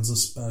few cans of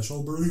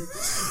Special Brew.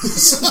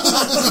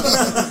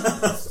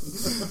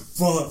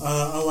 But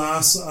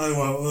alas, I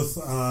went with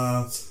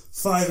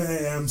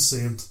 5am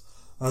Saint,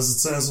 as it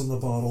says on the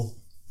bottle,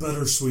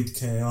 bittersweet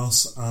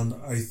chaos, and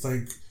I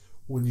think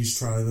when you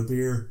try the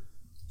beer,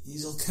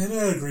 you'll kind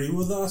of agree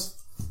with that.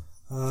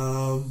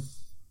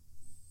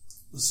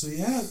 So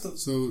yeah.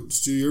 So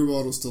Stu, your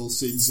bottle's still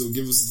sealed. So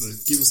give us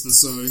the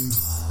sound.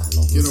 I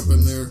love Get this up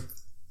in beer. there.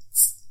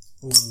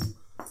 Oh,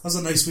 that's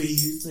a nice wee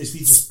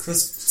just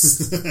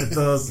crisp. It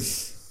does.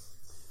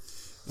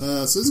 So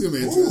this is gonna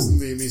be interesting,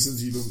 Amy,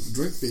 since you don't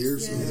drink beer.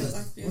 Yeah, So. I don't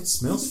like beer. It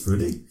smells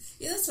fruity.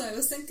 Yeah, that's what I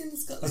was thinking.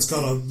 It's got It's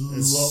got a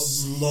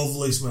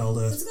lovely smell to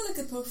it. It's got like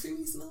a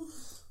perfumey smell.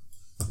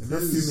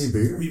 Perfumey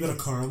beer. A wee bit of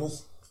caramel.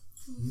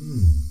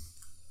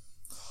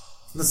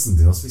 Listen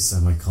to us, we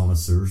sound like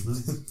connoisseurs now.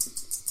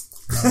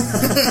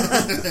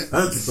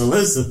 That's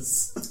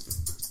delicious.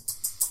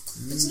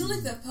 But you know,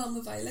 like that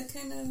Palma Violet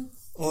kind of.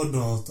 Oh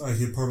no, I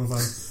hate purple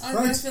wine. I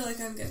Right, feel like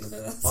I'm getting a bit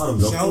of that.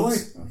 Bottoms up, shall we?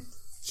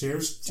 folks.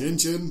 Cheers.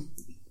 Gin.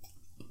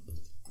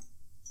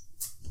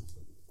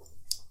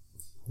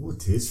 Oh, it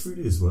tastes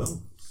fruity as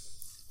well.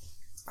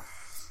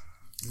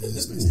 Yeah,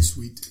 it's nice and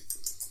sweet.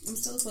 I'm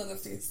still trying to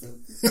face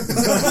them.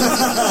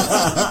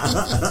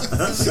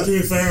 To be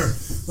fair,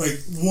 like,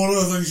 one of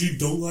the things you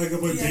don't like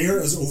about Yeah.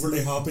 beer is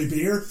overly hoppy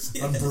beer,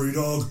 and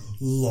Brewdog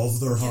love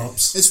their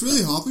hops. It's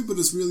really hoppy, but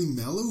it's really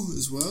mellow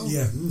as well.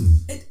 Yeah,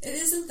 It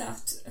isn't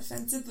that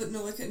offensive, but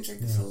no, I couldn't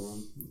drink a full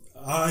one.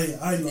 I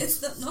love.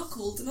 It's not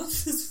cold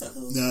enough as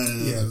well. No,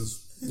 Yeah. it is.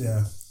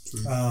 Yeah.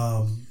 True.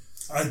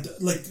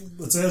 Like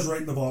it says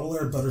right in the bottle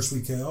there,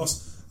 bittersweet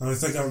chaos, and I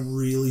think that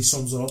really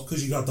sums it up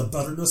because you got the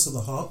bitterness of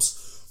the hops,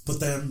 but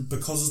then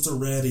because it's a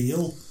red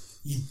ale,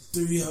 you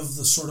do have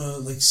the sort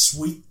of like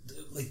sweet,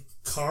 like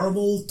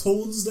caramel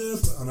tones to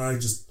it, and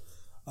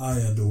I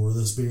adore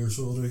this beer,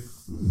 so I do.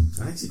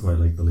 I actually quite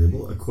like the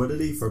label.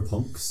 Equity for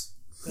punks.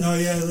 Oh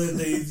yeah,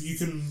 you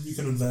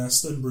can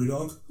invest in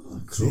Brewdog.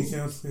 Oh, So cool. you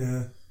can,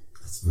 yeah.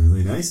 That's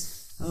really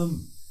nice.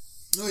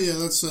 Oh yeah,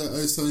 that's. I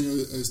was telling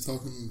you, I was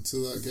talking to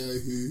that guy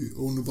who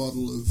owned a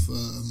bottle of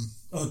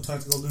Oh,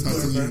 Tactical Nuclear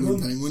Tactical Nuclear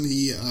Penguin. Penguin.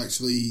 He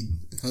actually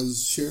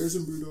has shares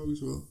in Brewdog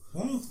as well.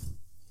 Oh,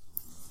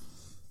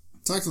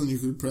 Tactical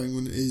Nuclear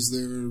Penguin is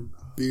their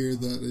beer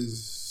that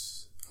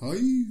is how?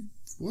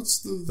 What's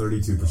the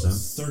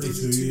 32%.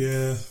 32,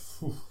 yeah.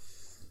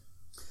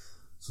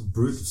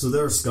 So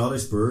they're a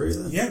Scottish brewery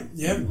then?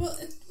 Yeah. Well,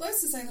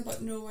 what's the saying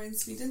about Norway and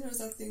Sweden, or is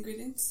that the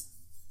ingredients?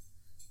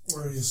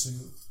 Where are you seeing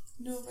it?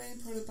 Norway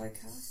imported by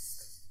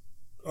cask.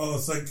 Oh, I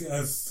think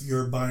if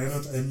you're buying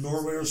it in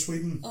Norway or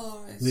Sweden,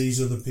 Oh, right. these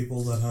are the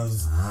people that have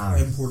Ah,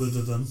 imported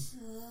it in.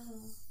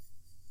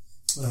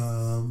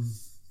 Ah.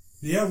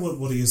 Yeah,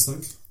 what do you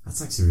think?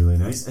 that's actually really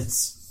nice.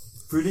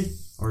 It's fruity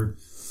or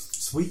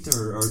sweet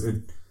or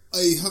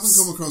I haven't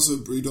come across a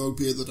Brewdog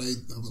beer that I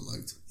haven't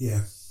liked.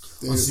 Yeah.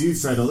 oh, so you've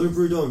tried other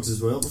brew dogs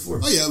as well before?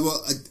 Oh yeah,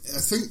 well I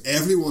think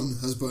everyone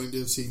has bound to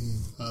have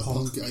seen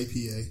Punk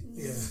IPA,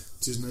 Yeah.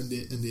 which is an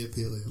India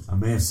Pale Ale, I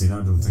may have seen it.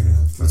 I don't think I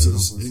have tried which it.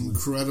 is Unfortunately.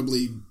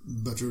 incredibly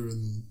bitter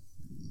and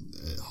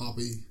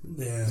hoppy.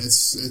 Yeah.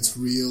 It's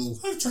real.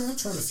 I've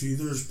tried a few.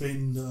 There's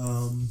been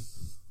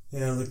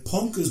like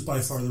Punk is by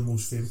far the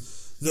most famous.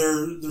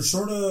 They're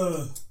sort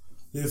of,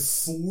 they have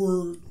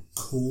 4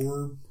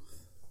 core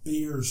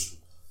beers.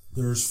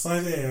 There's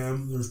 5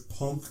 AM, there's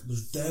Punk,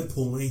 there's Dead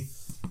Pony,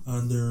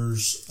 and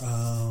there's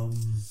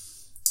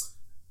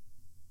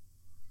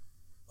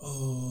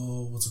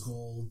what's it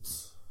called?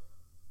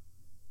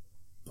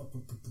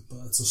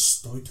 It's a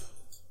stout.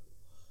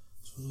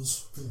 So it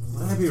is.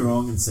 Would I be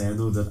wrong in saying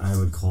though that I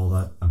would call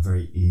that a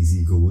very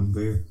easy going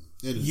beer?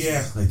 It is.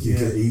 Yeah. Like you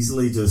could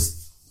easily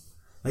just,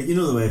 like, you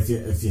know, the way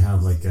if you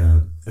have like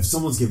if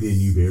someone's give you a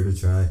new beer to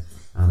try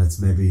and it's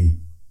maybe,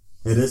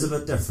 it is a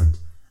bit different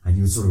and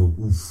you would sort of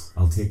go, oof,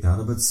 I'll take that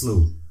a bit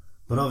slow.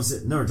 But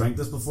obviously, never drank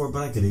this before,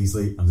 but I could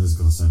easily, and this is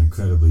going to sound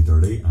incredibly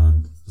dirty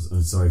and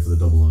I'm sorry for the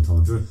double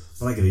entendre,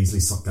 but I could easily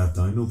suck that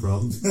down, no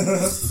problem.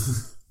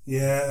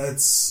 Yeah,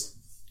 it's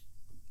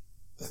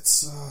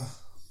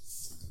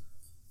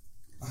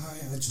I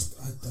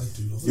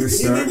do love it.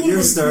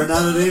 You're staring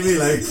at it, Amy,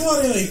 like,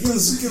 What, like,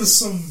 give us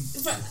some.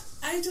 But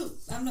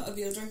I'm not a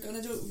beer drinker, and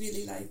I don't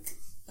really like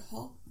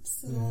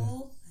hops at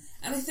all.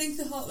 And I think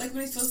the hop, like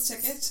when you first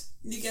check it,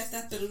 you get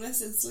that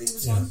bitterness instantly in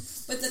the tongue.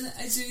 But then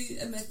I do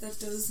admit that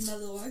does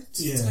mellow out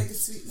to like a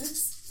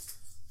sweetness.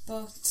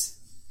 But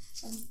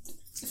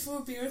for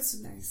a beer, it's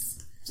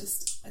nice.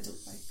 Just I don't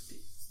like beer.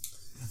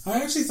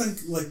 I actually think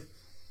like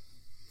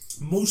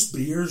most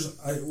beers,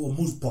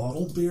 most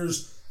bottled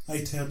beers,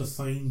 I tend to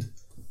find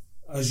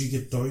as you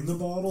get down the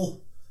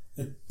bottle,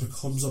 it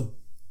becomes a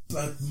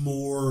bit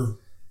more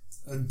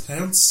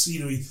intense.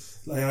 You know,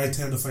 like I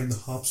tend to find the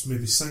hops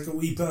maybe sink a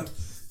wee bit.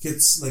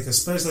 Gets like,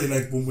 especially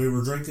like when we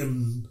were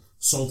drinking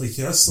Salty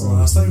Kiss the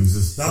last time,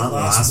 Jesus. that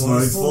last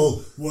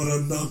mouthful would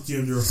have knocked you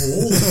in your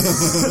hole.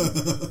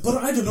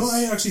 But I don't know,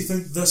 I actually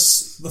think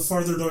this, the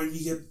farther down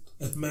you get,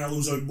 it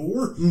mellows out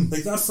more.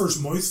 Like that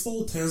first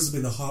mouthful tends to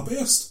be the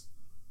hoppiest.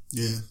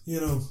 Yeah.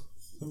 You know,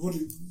 what do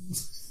you...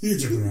 You're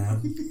just I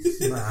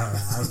don't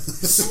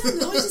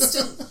know, I just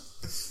don't.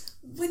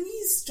 When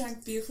you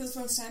drank beer for the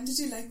first time, did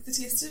you like the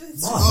taste of it?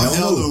 oh,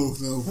 hell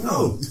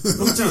no.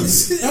 no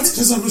chance. That's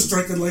because I was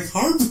drinking like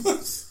harp.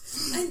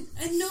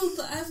 I know,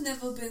 but I've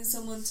never been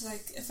someone to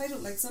like, if I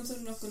don't like something,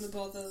 I'm not going to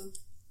bother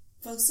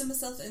forcing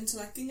myself into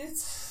liking it.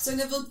 So I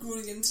never grew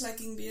into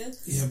liking beer.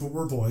 Yeah, but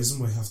we're boys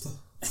and we have to.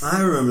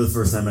 I remember the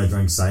first time I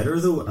drank cider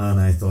though, and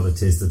I thought it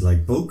tasted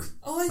like Boke.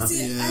 Oh, I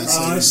see. Yeah, I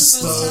cider I was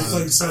still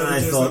think cider And I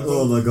tastes thought, like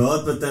oh Coke. my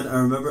god! But then I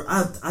remember,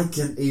 I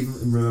can't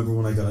even remember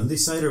when I got into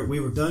cider. We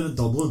were down in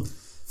Dublin.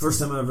 First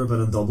time I've ever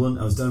been in Dublin.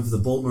 I was down for the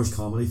Baltimore's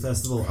Comedy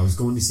Festival. I was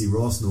going to see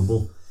Ross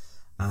Noble,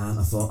 and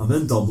I thought, I'm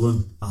in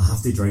Dublin. I'll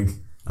have to drink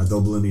a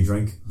Dublin-y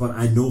drink. But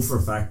I know for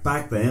a fact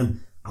back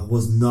then I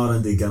was not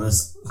into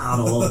Guinness at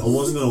all. I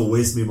wasn't going to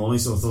waste my money,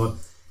 so I thought,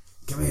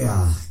 give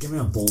me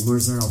a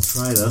Bulmers there. I'll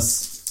try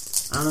this.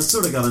 And I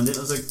sort of got into it,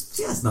 I was like,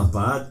 yeah, it's not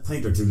bad.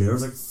 Pint or two later, I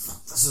was like,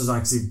 fuck, this is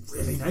actually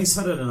really nice.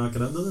 How did I not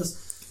get into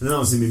this? And then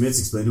obviously my mates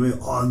explained to me,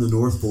 in the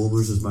North,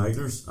 Bulmers is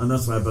Magners. And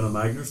that's why I've been a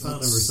Magners fan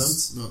ever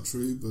since. Not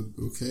true, but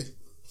okay.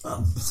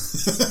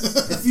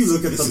 If you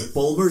look at the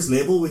Bulmers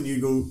label when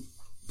you go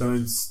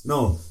down...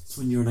 No, it's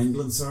when you're in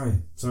England, sorry.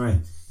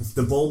 If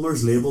the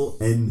Bulmers label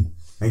in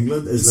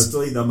England is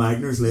literally the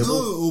Magners label...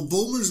 No,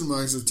 Bulmers and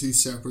Magners are two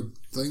separate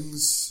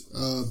things.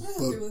 I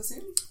thought they were the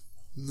same.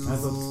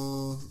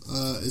 No,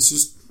 it's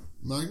just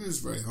Magners is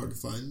very hard to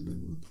find in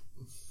England.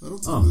 I don't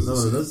think is that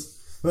what it is?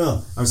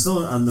 Well, I'm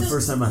still... And the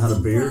first time I had a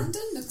beer...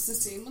 Brandon looks the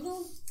same and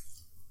all.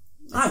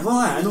 I know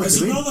what you mean.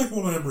 Is it not like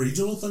one of them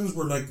regional things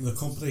where like the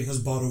company has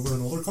bought over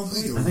another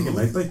company? I think it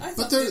might be.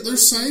 But their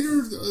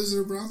cider, is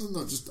their Brandon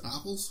not just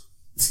apples?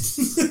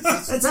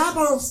 It's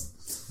apples!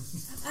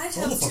 I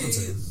have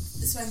two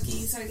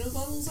swanky cider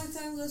bottles like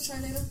that I'm going to try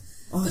later.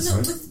 Oh, but no,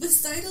 right. with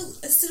cider,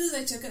 as soon as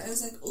I took it, I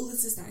was like, oh,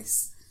 this is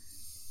nice.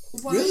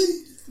 Wine,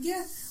 really?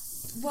 Yeah.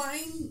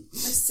 Wine, my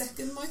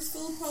second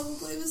mouthful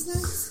probably was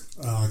nice.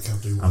 I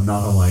can't do wine. I'm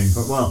not a wine,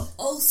 but well.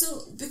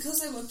 Also,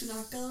 because I worked in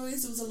art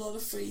galleries, there was a lot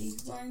of free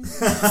wine. You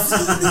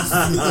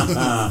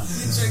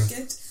drink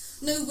it.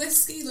 No,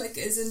 whiskey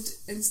isn't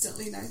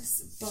instantly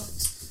nice, but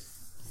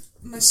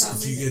my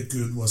family. If you get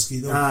good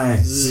whiskey though. I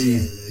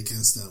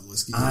can't stand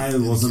whiskey.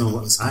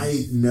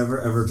 I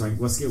never ever drank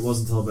whiskey. It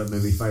wasn't until about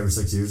maybe 5 or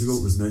 6 years ago.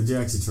 It was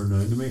Ninja actually turned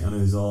around to me and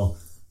it was all,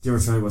 do you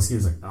ever try whiskey? He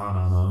was like, no.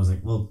 I was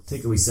like, well,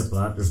 take a wee sip of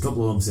that. There's a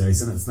couple of lumps of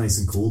ice in it. It's nice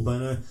and cold by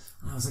now.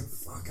 And I was like,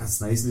 fuck, that's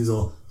nice. And he's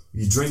all,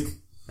 you drink.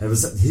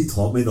 He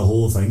taught me the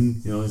whole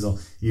thing. You know, he's all,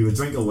 you would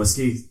drink a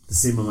whiskey the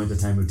same amount of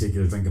time it would take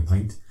you to drink a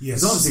pint. Yes.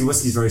 Because obviously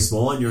whiskey's very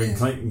small and you're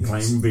inclined to go,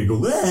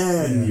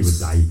 and you would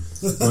die.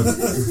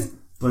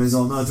 But he's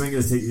all, no, drink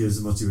it to take you as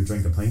much as you would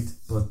drink a pint.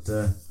 But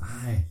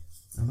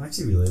I'm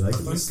actually really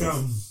liking this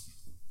stuff.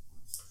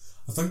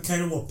 I think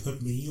kind of what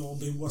put me on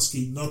the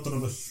whiskey, not that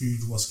I'm a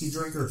huge whiskey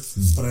drinker,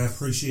 but I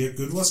appreciate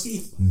good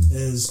whiskey,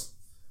 is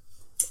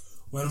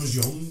when I was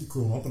young,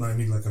 growing up, and I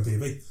mean like a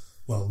baby,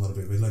 well, not a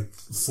baby, like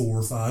 4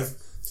 or 5.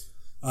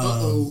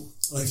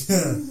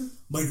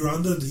 My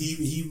granddad,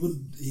 he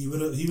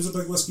was a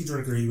big whiskey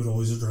drinker. He would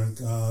always drink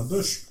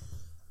Bush,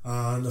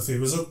 and if he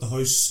was at the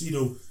house, you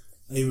know,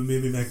 he would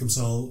maybe make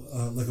himself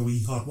like a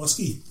wee hot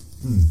whiskey.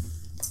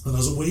 And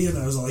as a wee, and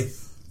I was like,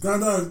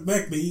 Grandad,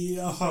 make me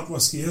a hot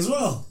whiskey as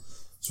well.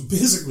 So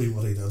basically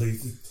what he did,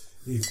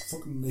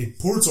 he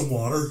poured some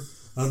water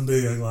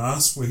into a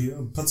glass where he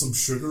put some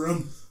sugar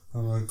in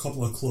and a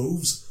couple of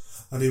cloves,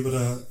 and he would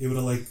have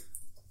like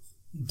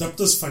dipped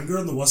his finger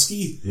in the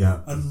whiskey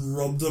and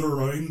rubbed it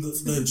around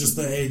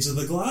the edge of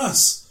the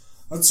glass.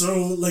 And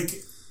so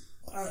like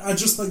I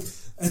just think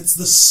it's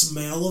the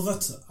smell of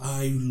it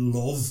I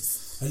love.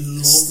 I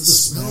love the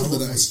smell of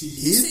whiskey.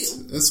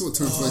 That's what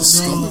turns my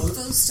stomach. When I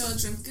first started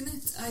drinking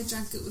it, I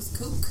drank it with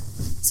Coke.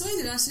 So I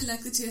did actually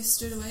like the taste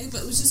straight away,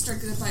 but it was just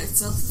drinking it by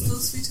itself the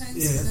first few times.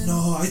 Yeah,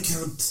 no, I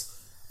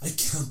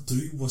can't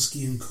do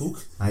whiskey and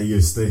Coke. I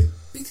used to.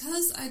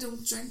 Because I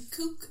don't drink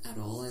Coke at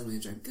all, I only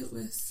drink it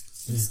with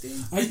whiskey.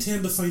 I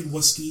tend to find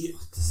whiskey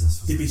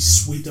to be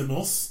sweet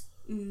enough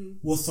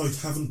without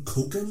having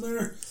Coke in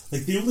there.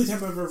 Like the only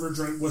time I've ever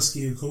drank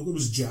whiskey and Coke, it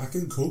was Jack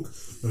and Coke.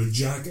 Now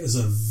Jack is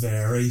a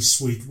very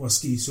sweet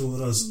whiskey, so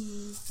it is,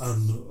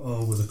 and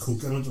with a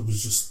Coke in it, it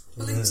was just.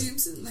 But like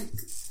Jameson, like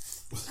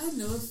I don't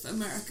know if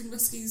American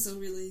whiskies are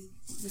really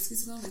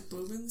whiskies, not like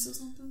bourbons or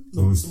something.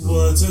 Bourbon's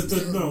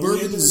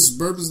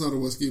not a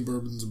whiskey.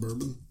 Bourbon's a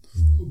bourbon.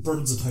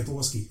 Bourbon's a type of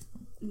whiskey,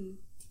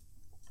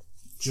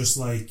 just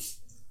like.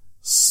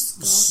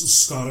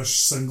 Scottish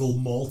single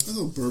malt. I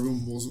thought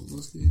bourbon wasn't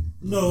whiskey.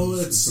 No,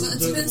 it's like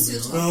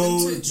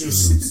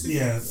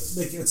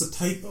it's a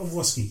type of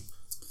whiskey.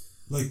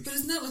 Like, but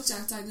isn't that what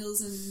Jack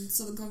Daniels and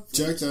Southern Comfort?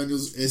 Jack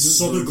Daniels isn't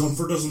Southern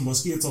Comfort isn't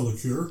whiskey; it's a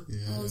liqueur.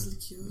 Yeah, it's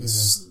liqueur.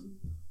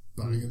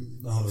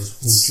 Banging. Oh, there's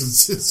Hochum.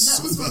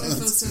 That was one of my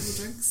first ever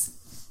drinks.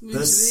 We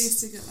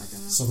used to get like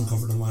a Southern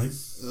Comfort and lime.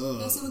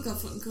 No, Southern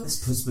Comfort and Coke. This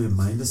puts me in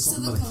mind of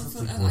something, Southern but I can't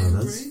Comfort think and what Iron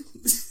it is.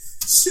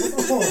 Brew.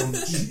 Oh,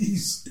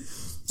 jeez.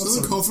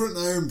 Southern Comfort and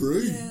Iron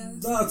Brew. Yeah.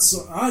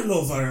 I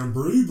love Iron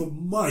Brew, but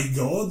my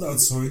God, that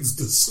sounds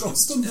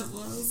disgusting. It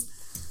was.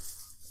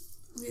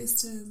 We used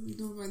to,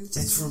 around the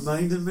table. It's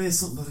reminding me of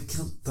something, but I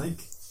can't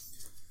think.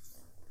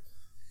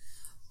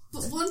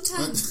 But one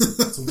time,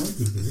 It's a very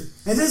good beer.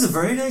 It is a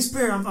very nice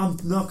beer. I'm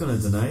not going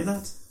to deny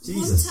that.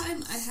 Jesus. One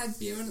time I had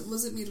beer and it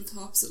wasn't made with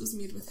hops; it was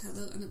made with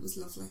heather, and it was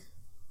lovely.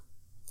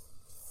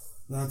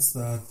 That's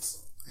that.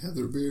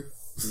 Heather beer.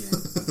 Yeah.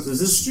 So is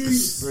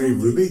this very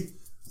ruby?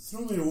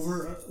 Throw me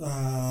over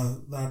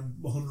that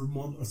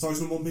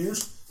 1,001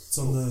 beers. It's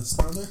on the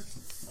stand there.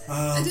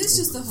 It is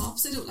just the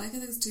hops. I don't like it. I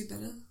think it's too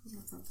bitter.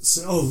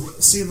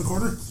 See in the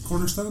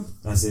corner stand?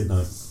 I see it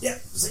now. Yeah,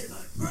 see it now.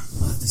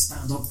 I'll have to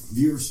stand up.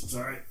 Viewers,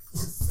 sorry. I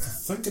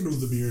think I know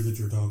the beer that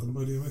you're talking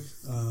about, anyway.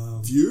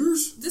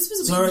 Viewers? This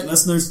was sorry,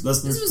 listeners.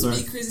 This was sorry. a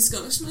wee crazy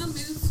Scottish man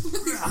made it.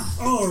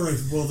 Oh, right.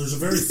 Well, there's a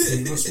very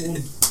famous one.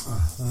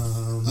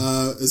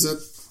 Is it?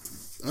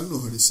 I don't know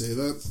how to say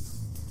that.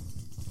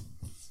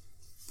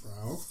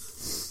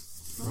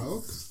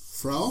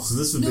 Frauch? So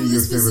this would be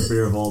your favourite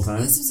beer of all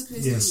time? This was a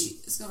crazy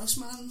Yes. Scottish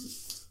man.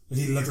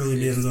 He literally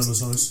made it in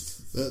his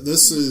house.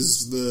 This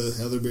is the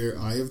heather beer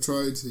I have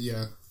tried.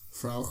 Yeah,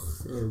 Frauch,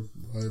 or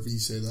however you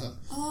say that.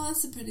 Oh,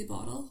 that's a pretty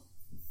bottle.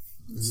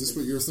 Is this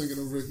what you're thinking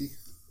of, Ricky?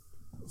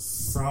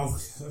 Frau,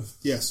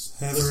 Yes.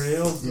 Heather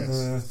Ale.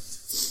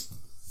 Yes.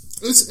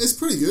 It's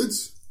pretty good.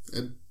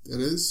 It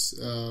is.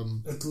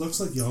 It looks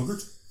like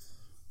yogurt.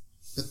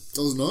 It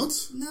does not.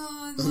 No,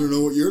 I don't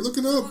know what you're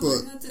looking at,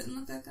 but I didn't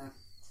look like that.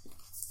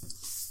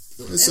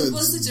 It it's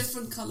was a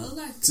different colour,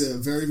 like. It's a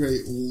very, very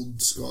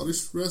old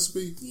Scottish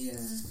recipe. Yeah,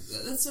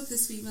 that's what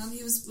this wee man,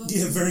 he was...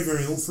 Yeah, very,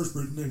 very old. First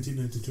brewed in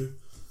 1992.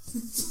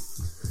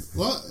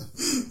 What?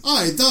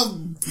 Aye, that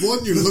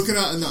one you're looking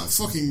at in that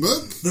fucking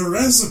book. The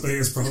recipe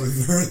is probably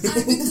very old.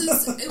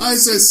 Because it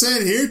was... As I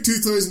said here,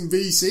 2000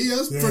 BC,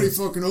 that's pretty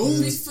fucking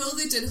old. Before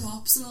they did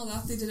hops and all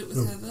that, they did it with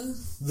heather.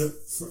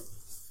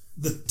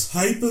 The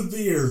type of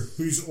beer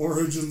whose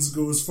origins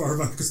go as far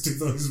back as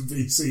 2000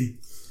 BC.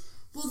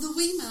 Well, the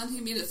wee man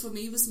who made it for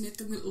me was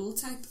making the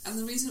old type, and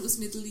the reason it was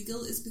made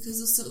illegal is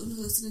because of something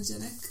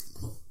hallucinogenic.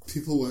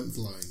 People went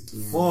blind.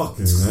 Yeah.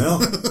 Fucking hell.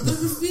 But it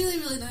was really,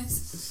 really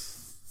nice.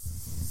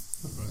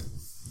 Right.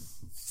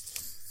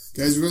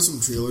 Guys, we've got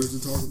some trailers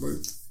to talk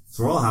about.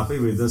 So we're all happy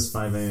with this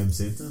 5am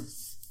seat then?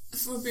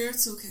 For beer,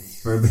 it's okay.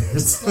 For a beer.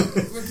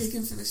 But we're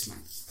peaking finish mine.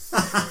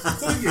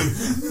 Thank you.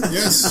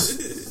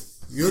 Yes.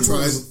 You go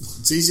try it.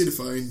 It's easy to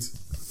find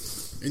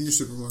in your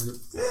supermarket.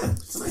 Yeah.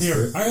 It's a nice Here,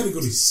 beer. I had to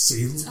go to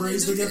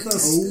Sainsbury's to get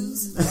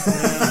this.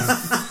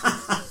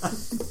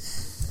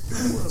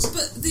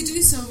 But they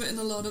do serve it in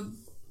a lot of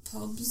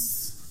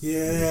pubs.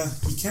 Yeah,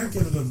 you can't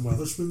get it in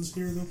Wetherspoons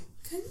here though.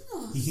 Can you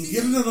not? You can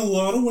get it in a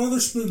lot of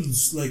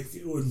Wetherspoons, like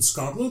in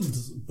Scotland,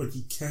 but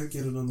you can't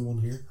get it on the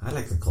one here. I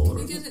like the colour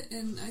Can of you it. get it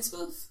in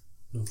Icewolf?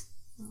 No.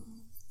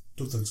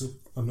 Don't think so.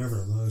 I've never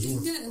had that. You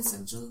can get it in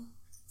Central.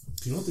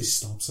 Do you know what they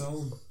stopped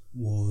selling?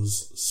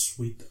 Was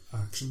Sweet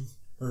Action.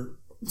 Or,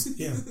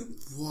 yeah.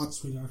 What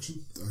Sweet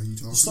Action. are you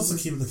talking The stuff about?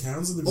 that came in the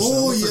cans and they were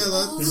Oh, selling it yeah,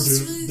 for-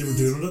 that. They were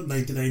doing it at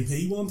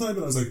 99p one time,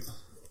 and I was like,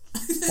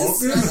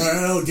 fucking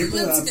hell, give me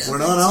that. We're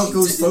not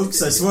alcohols,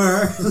 folks, I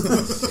swear. You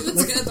went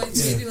to get a bite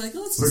to be like,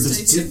 oh, it's We're just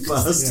just cheap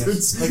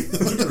bastards. Yeah. Like,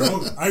 don't get me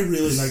wrong, I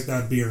really liked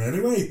that beer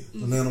anyway,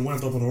 and then I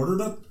went up and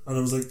ordered it, and I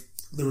was like,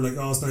 they were like,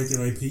 oh, it's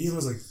 99p, and I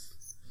was like,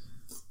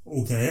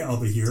 okay, I'll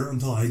be here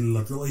until I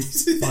literally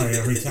buy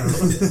every can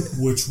of it,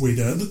 which we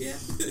did. Yeah.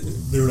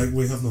 They were like,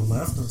 we have none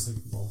left, and I was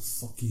like, well,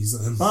 fuck yous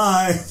then.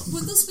 Bye.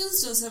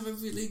 Wetherspoons does have a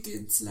really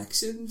good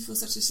selection for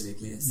such a shitty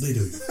place. They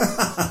do.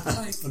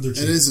 Like, And they're It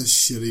cheap. is a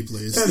shitty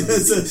place. It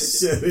is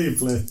a shitty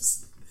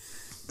place.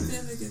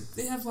 they're very good.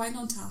 They have wine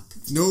on tap.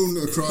 Known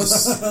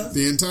across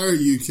the entire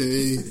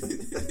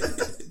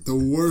UK, the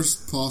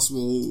worst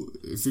possible,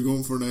 if you're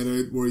going for a night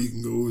out, where you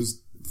can go is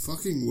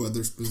fucking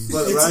Wetherspoons.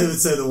 But I would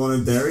say the one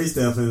in Derry is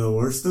definitely the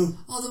worst though.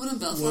 Oh, the one in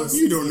Belfast. Well,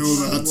 You don't know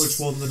that. Which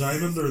one, the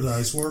Diamond or the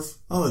Ice Wharf?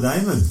 Oh, the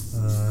Diamond.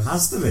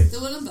 Has to be. The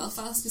one in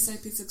Belfast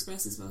beside Pizza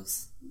Express is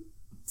both.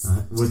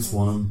 Which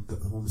one?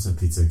 What was that?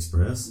 Pizza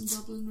Express?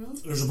 Dublin Road.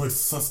 There's about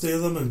 50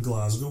 of them in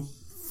Glasgow.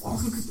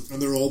 And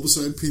they're all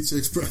beside Pizza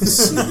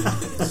Express.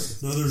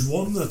 Now there's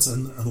one that's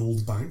in an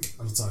old bank,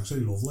 and it's actually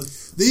lovely.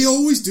 They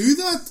always do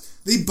that.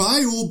 They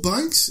buy old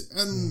banks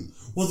and...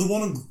 Well, the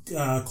one in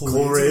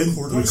Coleraine,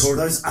 Courthouse. the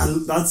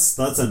courthouse.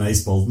 That's a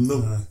nice building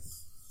though.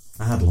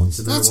 I had lunch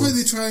in there. That's why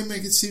once. they try and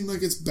make it seem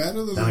like it's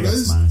better than Then I it got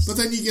is. smashed. But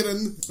then you get in,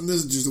 and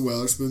this is just a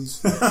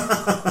Wetherspoons.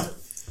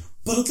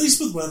 But at least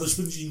with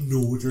Wetherspoons, you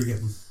know what you're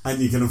getting. And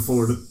you can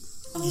afford it.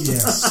 Oh,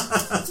 Yes.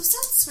 was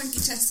that Swanky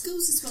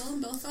Tesco's as well in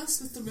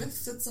Belfast with the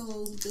roof? That's a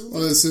whole building.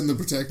 Well, it's in the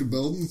protected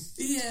building.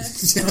 Yeah.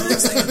 It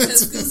looks like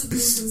Tesco's and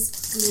this is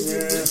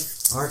glowing Yeah.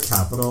 roof. Our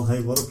capital.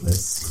 Hey, what a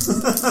place.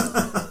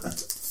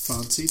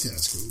 Fancy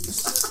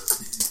Tesco's.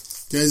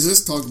 Guys,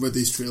 let's talk about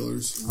these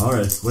trailers. All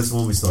right, which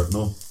one we starting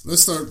on?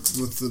 Let's start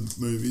with the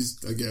movies,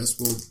 I guess.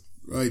 Well,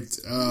 right.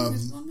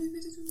 There's one movie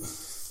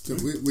to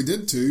do. We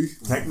did two.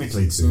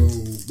 Technically So,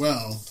 two.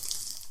 well,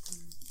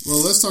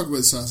 let's talk about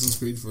Assassin's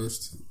Creed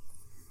first.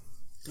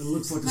 It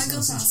looks like Michael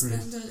Assassin's Creed.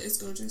 Fassbender is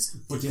gorgeous.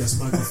 But yes,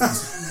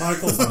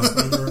 Michael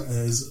Fassbender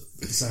is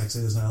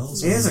sexy as hell.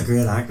 So He is a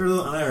great actor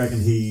though, and I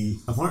reckon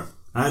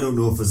I don't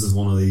know if this is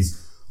one of these,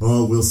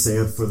 oh, we'll say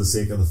it for the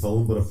sake of the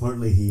film, but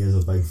apparently he is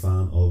a big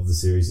fan of the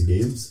series of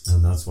games,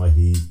 and that's why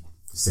he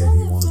said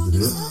he wanted to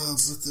do it.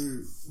 But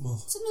they're...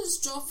 Something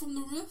just dropped from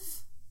the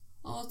roof.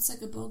 Oh, it's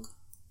like a bug.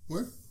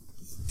 Where?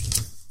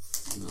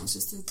 No, it's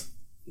just a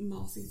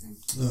mothy thing.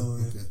 Oh,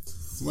 yeah. Okay.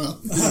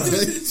 Well,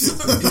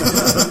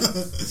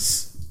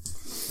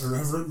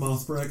 Irreverent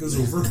moth break is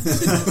over.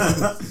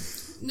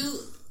 No,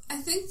 I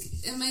think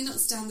it may not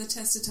stand the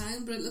test of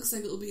time, but it looks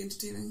like it will be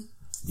entertaining.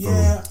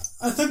 Yeah,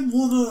 I think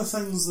one of the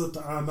things that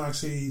I'm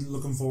actually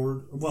looking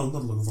forward, well,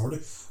 not looking forward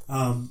to,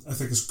 I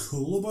think is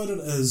cool about it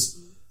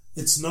is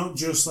it's not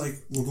just like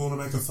we're going to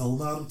make a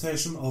film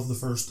adaptation of the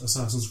first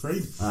Assassin's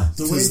Creed. The way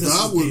because this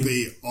that is would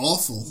being- be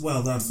awful.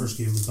 Well, that first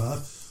game was bad.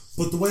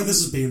 But the way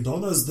this is being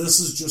done is this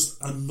is just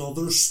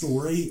another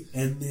story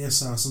in the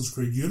Assassin's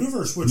Creed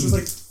universe, which is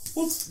like,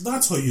 Well,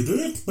 that's how you do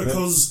it,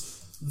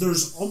 because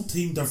there's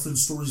umpteen different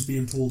stories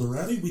being told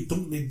already. We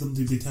don't need them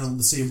to be telling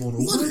the same one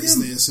over What again. is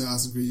the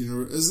Assassin's Creed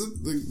universe? Is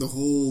it the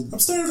whole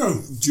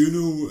Abstergo.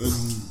 Juno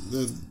and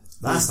the...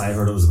 Last I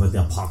heard, it was about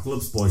the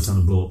apocalypse boys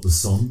trying to blow up the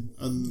sun.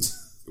 And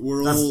we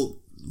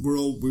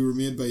were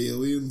made by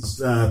aliens.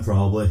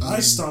 Probably.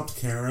 I stopped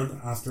caring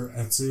after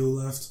Ezio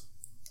left.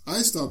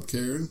 I stopped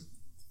caring.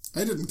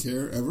 I didn't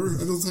care ever.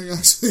 I don't think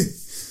actually.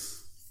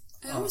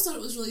 I always thought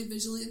it was really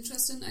visually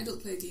interesting. I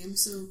don't play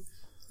games, so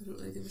I don't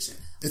really give a shit.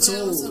 I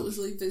always thought it was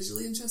really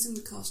visually interesting,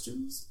 the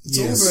costumes. It's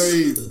all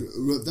very...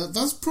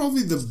 That's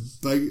probably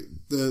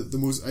the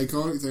most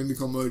iconic thing to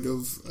come out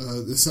of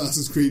the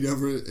Assassin's Creed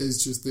ever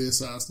is just the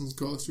assassin's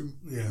costume.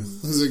 Yeah.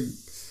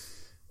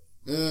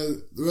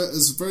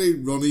 It's very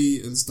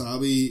runny and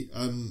stabby,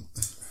 and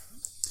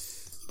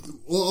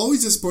what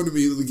always disappointed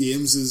me with the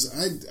games is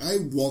I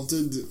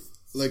wanted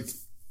like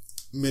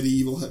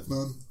medieval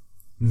Hitman,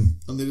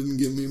 and they didn't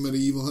give me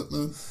medieval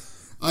Hitman.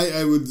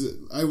 I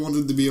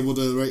wanted to be able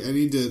to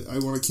I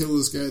want to kill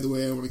this guy the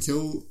way I want to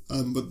kill,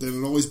 but then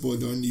it always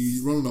boiled down to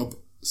you running up,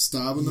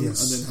 stabbing them, and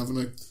then having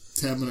a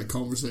 10-minute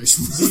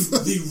conversation with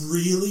them. They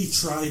really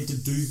tried to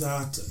do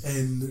that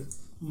in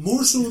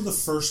more so in the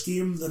first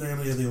game than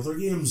any of the other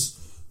games.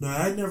 Now,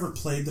 I'd never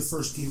played the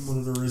first game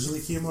when it originally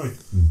came out.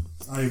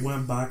 I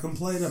went back and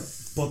played it,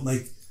 but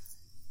like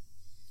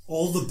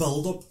all the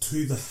build up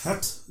to the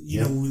hit,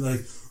 you know,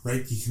 like,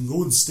 right, you can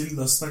go and steal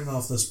this thing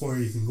off this boy, or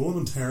you can go and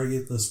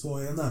interrogate this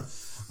boy and that.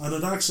 And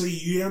it actually,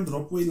 you ended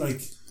up with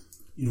like,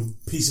 you know,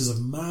 pieces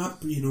of map,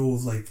 you know,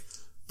 of like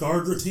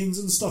guard routines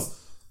and stuff.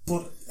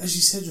 But as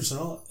you said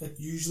yourself, it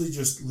usually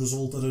just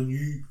resulted in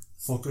you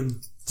fucking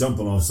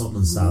jumping off something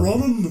and stabbing.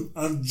 Running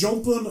and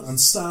jumping and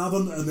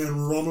stabbing and then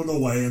running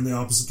away in the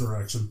opposite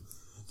direction.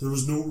 There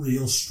was no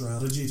real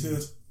strategy to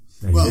it.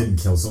 You didn't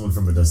kill someone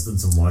from a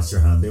distance and watch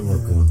your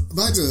handiwork going.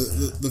 Back to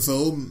the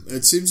film,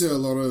 it seems there are a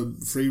lot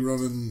of free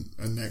running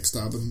and neck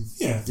stabbing.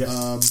 Yeah.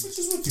 Which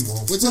is what you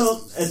want.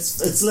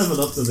 It's living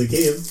up to the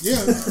game.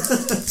 Yeah.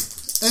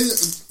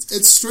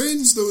 It's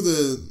strange though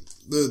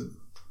the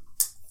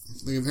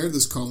like I've heard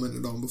this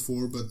commented on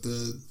before, but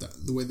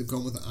the way they've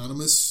gone with the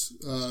Animus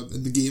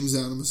in the game's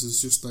Animus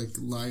is just like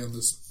lie on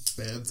this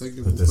bed thing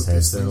and put this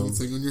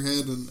thing on your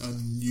head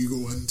and you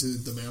go into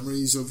the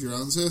memories of your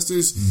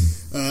ancestors.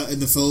 In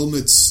the film,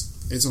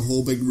 it's a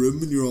whole big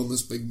room and you're on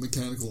this big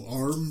mechanical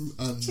arm,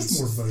 and just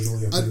more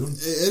visually appealing.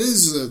 It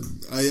is.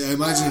 I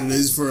imagine it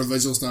is for a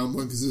visual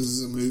standpoint because this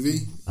is a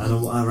movie.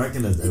 I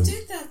reckon it. They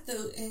did that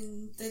though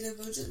in the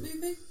Divergent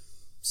movie.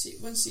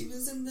 When she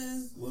was in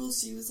the world,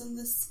 she was on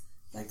this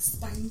like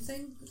spine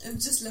thing. It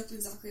just looked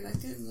exactly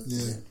like it. Looked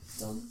like it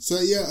done.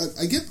 So yeah,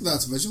 I get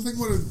that's a visual thing.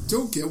 What I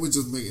don't get, which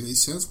doesn't make any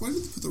sense. Why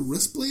did they put the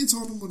wrist blades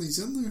on him when he's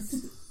in there?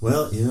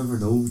 Well, you never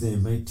know. They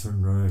might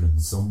turn around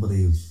and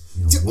somebody,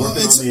 working on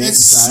the inside.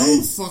 It's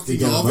so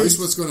fucking obvious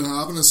what's going to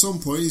happen. At some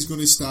point, he's going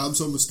to stab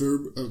some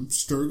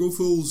Sturgo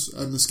fools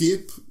and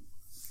escape.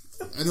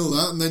 I know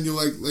that, and then you're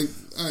like,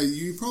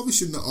 you probably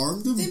shouldn't have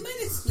armed him. They might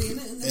explain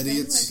it in the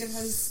Idiots. thing, like it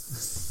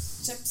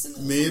has chips in it.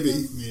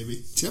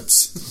 Maybe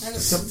chips. I don't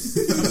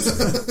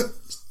know.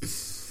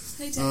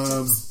 Hey,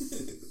 chips.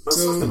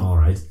 That's fucking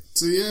alright.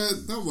 So yeah,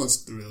 not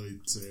much to really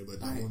say about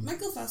that one.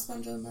 Michael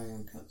Fassbender and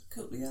Marion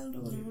Cotillard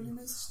or whatever her name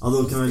is.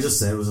 Although, can I just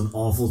say, it was an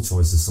awful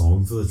choice of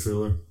song for the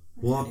trailer.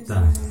 What the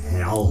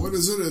hell? What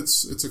is it?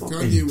 It's a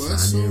Kanye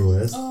West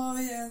song. Oh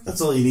yeah. That's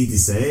all you need to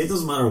say. It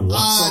doesn't matter what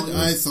song.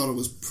 I thought it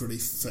was pretty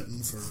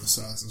fitting for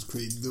Assassin's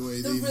Creed. The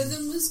way the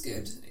rhythm was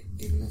good,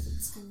 even if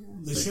it's kind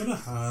of. They should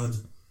have had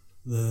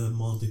the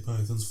Monty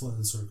Python's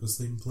Flying Circus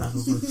theme playing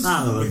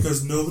over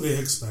because nobody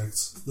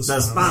expects the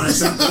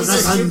Spanish.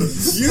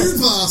 You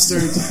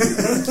bastard!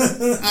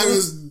 I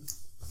was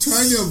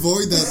trying to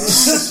avoid that.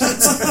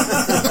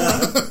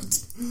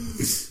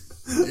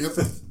 Yep.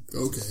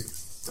 Okay.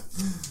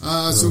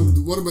 So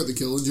what about the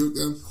killing joke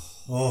then?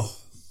 Oh,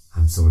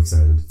 I'm so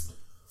excited.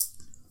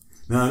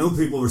 Now I know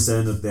people were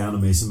saying that the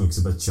animation looks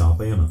a bit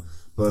choppy in it,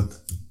 but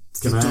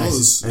can I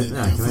just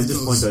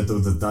point out though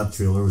that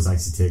trailer was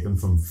actually taken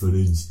from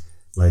footage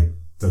like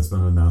that's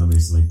been in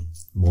animation like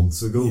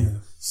months ago. Yeah.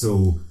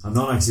 So I'm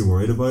not actually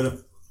worried about it.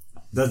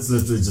 That's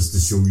literally just to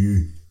show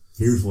you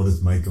here's what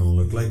it might gonna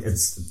look like.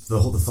 It's the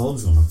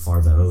film's gonna look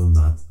far better than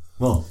that.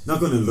 Well, not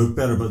going to look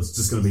better, but it's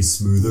just going to be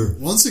smoother.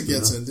 Once it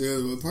gets into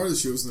it, part of the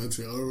shows in that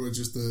trailer were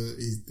just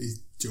he's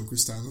Joker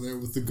standing there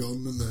with the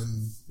gun and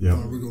then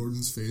Barbara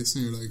Gordon's face,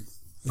 and you're like,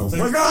 oh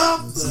my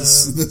god!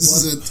 This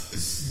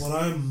is it. What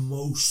I'm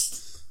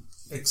most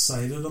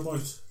excited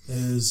about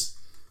is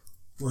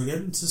we're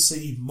getting to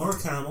see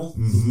Mark Hamill,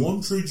 the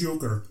one true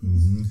Joker,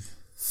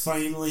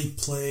 finally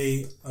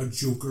play a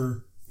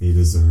Joker he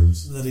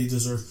deserves.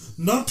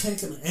 Not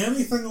taking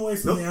anything away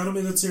from the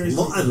animated series.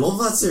 I love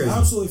that series.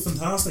 Absolutely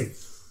fantastic.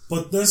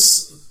 But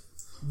this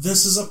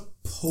is a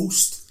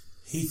post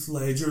Heath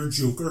Ledger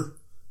Joker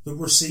that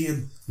we're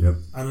seeing. Yep.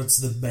 And it's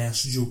the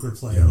best Joker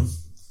playing him.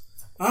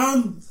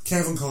 And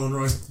Kevin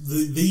Conroy,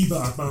 the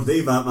Batman.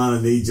 The Batman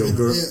and the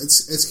Joker. Yeah,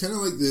 it's kind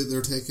of like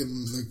they're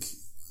taking like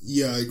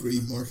Yeah, I agree.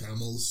 Mark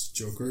Hamill's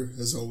Joker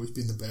has always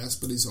been the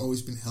best, but he's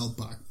always been held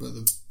back by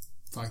the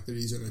fact that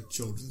he's in a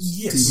children's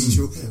TV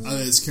show,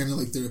 and it's kind of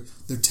like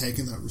they're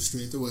taking that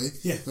restraint away.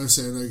 Yeah, they're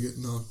saying,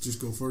 "No, just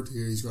go for it.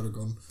 Here, he's got a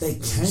gun." They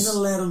kind of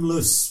let him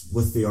loose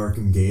with the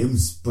Arkham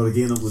games, but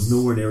again, it was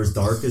nowhere near as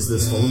dark as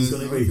this film's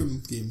going to be.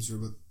 Arkham games are a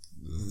bit.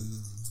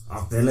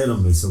 They let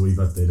him loose a wee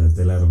bit. They did.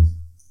 They let him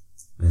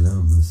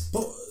loose.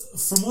 But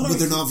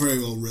they're not very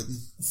well written.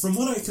 From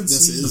what I can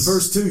see, the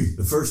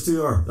first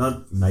two are.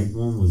 That night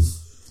one was.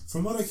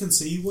 From what I can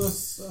see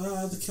with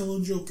the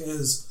Killing Joke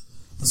is,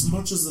 as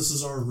much as this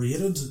is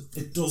R-rated,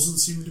 it doesn't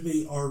seem to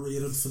be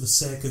R-rated for the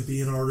sake of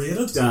being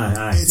R-rated. You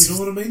know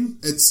what I mean?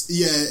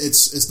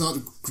 It's not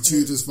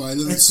gratuitous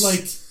violence. It's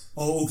like,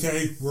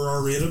 okay, we're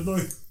R-rated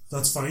now.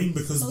 That's fine,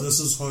 because this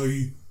is how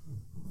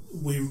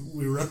we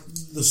wrote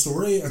the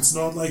story. It's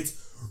not like,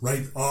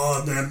 right,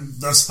 and then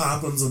this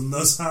happens and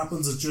this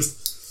happens. It's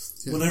just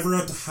whenever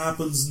it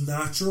happens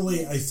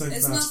naturally, I think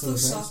it's that's for the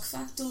shock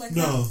factor. Like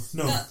no.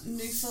 That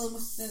new film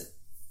with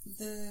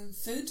the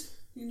food.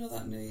 You know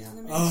that new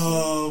animation?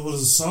 Oh, what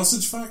is it,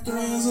 Sausage Factory,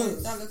 is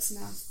it? That looks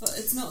naff, but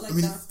it's not like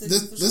that.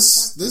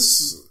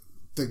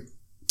 The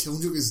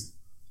Killing Joke is,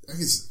 I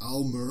think it's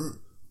Al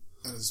Moore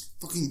at his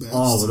fucking best.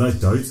 Oh,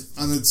 without doubt.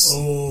 And it's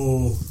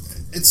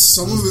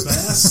some of it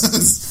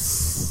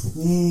best.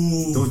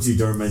 Ooh. Don't you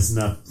dare mention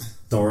that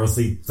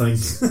Dorothy thing.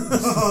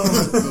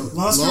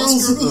 Lost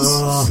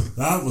Girls?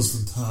 That was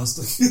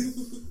fantastic.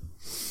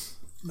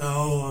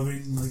 No, I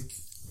mean, like,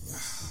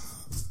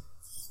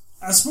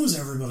 I suppose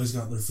everybody's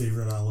got their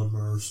favourite Alan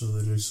Moore, so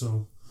they do.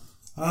 So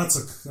that's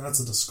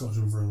a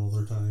discussion for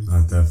another time.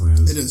 That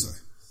definitely is. It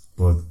is.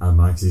 But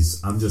I'm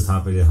just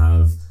happy to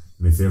have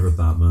my favourite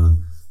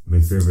Batman,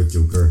 my favourite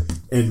Joker,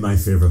 in my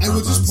favourite Batman. I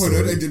would just point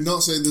story. out, I did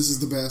not say this is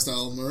the best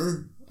Alan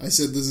Moore. I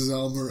said this is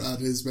Alan Moore at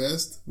his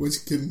best,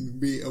 which can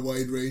be a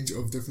wide range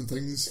of different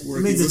things. Where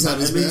it means a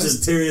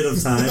period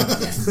of time.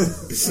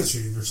 That's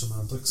your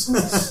semantics.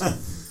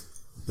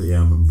 But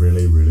yeah, I'm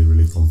really, really,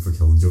 really pumped for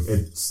Killing Joke.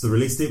 The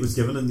release date was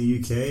given in the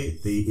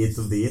UK, the 8th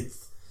of the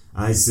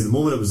 8th. The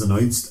moment it was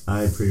announced,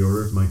 I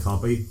pre-ordered my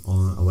copy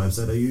on a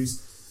website I use.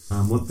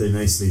 And what they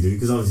nicely do,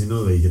 because obviously you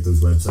know the way you get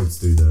those websites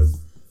do the,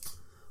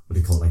 what do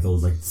you call it,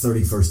 like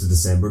 31st of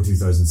December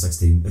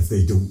 2016, if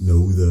they don't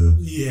know the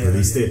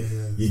release date.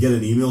 You get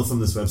an email from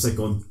this website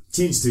going,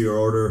 change to your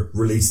order,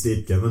 release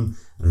date given,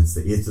 and it's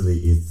the 8th of the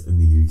 8th in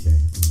the UK.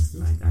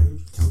 And I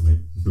can't wait,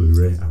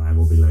 Blu-ray, and I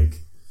will be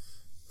like,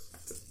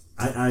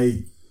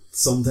 I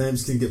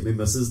sometimes can get my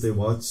missus to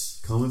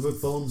watch comic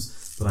book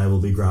films, but I will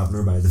be grabbing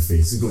her by the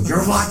face and going,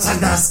 "You're watching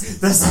this!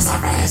 This is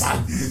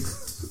amazing!"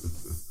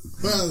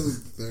 Well,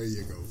 there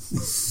you go.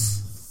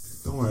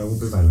 Don't worry, I won't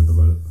be violent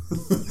about it.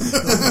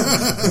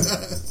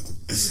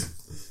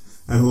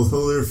 I will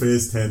hold her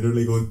face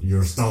tenderly going,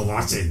 "You're still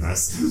watching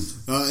this."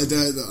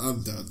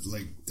 I'm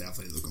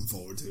definitely looking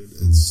forward to it.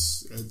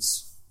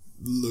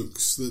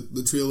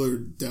 The trailer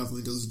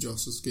definitely does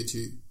justice. Get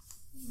you.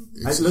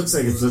 It looks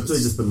like it's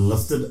literally just been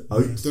lifted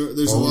out.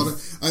 There's a lot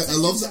of. I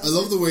love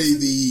the way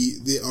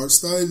the art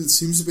style. It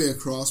seems to be a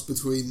cross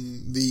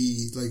between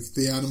the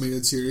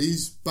animated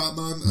series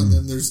Batman, and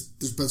then there's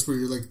bits where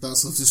you're like,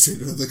 that's lifted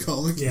straight out of the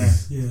comic. Yeah.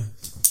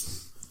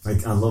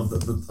 Like, I love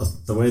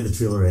the way the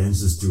trailer ends.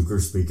 Just Joker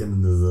speaking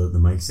into the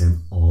mic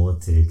saying, "All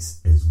it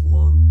takes is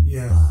one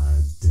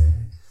bad day."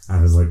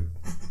 I was like.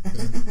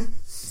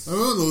 I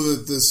don't know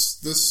that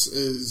this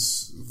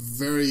is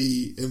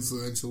very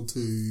influential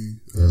to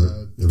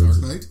The Dark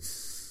Knight.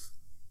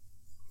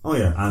 Oh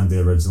yeah, and the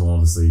original,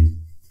 obviously,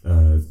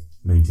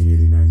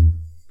 1989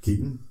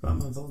 Keaton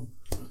Batman film,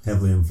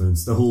 heavily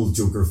influenced. The whole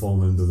Joker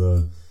falling into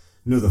the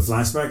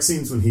flashback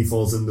scenes when he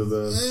falls into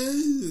the.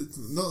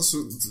 Not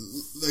so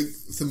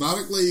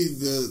thematically,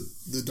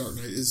 the Dark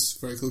Knight is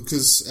very close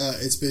because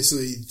it's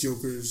basically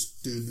Joker's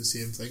doing the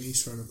same thing.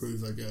 He's trying to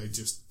prove like it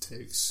just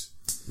takes.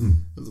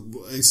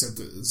 Except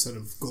that instead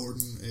of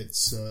Gordon,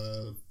 it's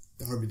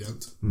Harvey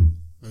Dent, and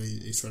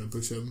he's trying to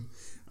push him,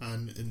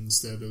 and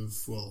instead of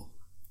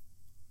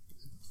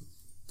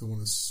don't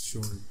want to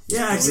show him.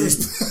 Yeah, actually,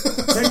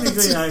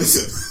 technically, I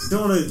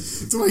don't want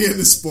to. Don't want to get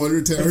into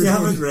spoiler territory. If you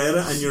haven't read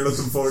it and you're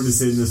looking forward to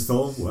seeing this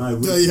film,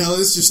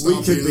 let's just stop.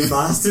 We could be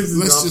bastards.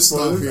 Let's just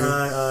stop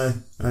here.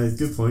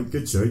 Good point,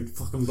 good shout.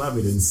 Fuck, I'm glad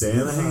we didn't say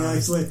anything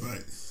actually.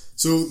 Right.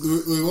 So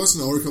we watched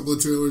another couple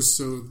of trailers.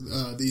 So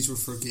these were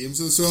for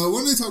games. So I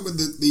wanted to talk about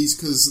these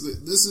because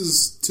this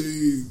is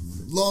two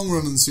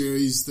long-running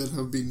series that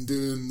have been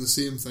doing the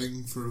same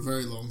thing for a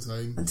very long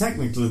time. And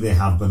technically, they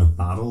have been a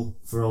battle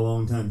for a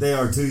long time. They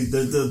are two.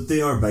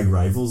 They are big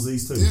rivals.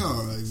 These two. They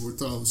are. Right? We're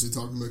obviously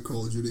talking about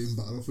Call of Duty and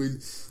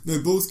Battlefield.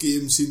 Now, both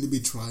games seem to be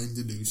trying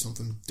to do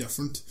something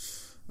different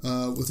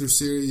with their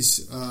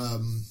series,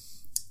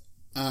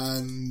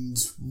 and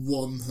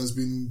one has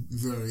been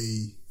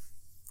very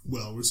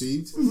well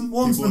received.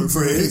 One's People been are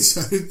very praised,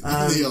 excited,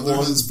 and the other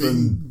has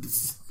been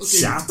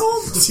shat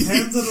on.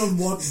 Depending on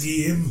what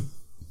game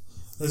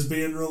is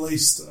being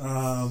released,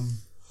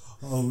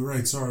 Oh,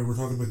 right, sorry, we're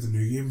talking about the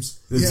new games.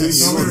 The two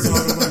So new we're ones.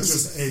 talking about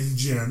just in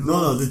general.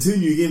 No, the two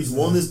new games,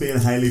 one is being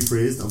highly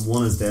praised and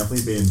one is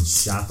definitely being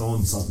shat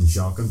on something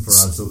shocking for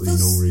absolutely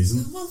no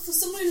reason. Well, for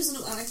someone who doesn't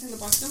know anything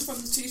about them, from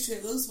the two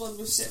trailers, one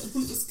was shit and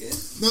one was good.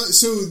 No,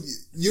 so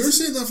you're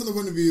saying that from the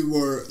point of view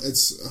where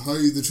it's how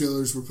the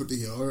trailers were put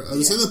together. I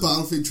would say the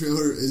Battlefield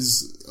trailer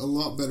is a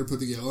lot better put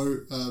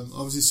together.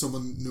 Obviously,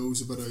 someone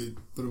knows about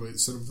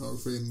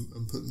cinematography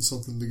and putting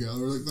something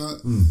together like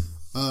that.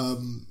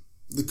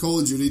 The Call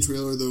of Duty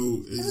trailer,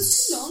 though, It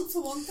was too long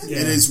for one thing.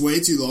 It is way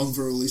too long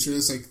for a release trailer.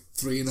 It's like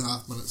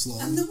 3.5 minutes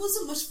long. And there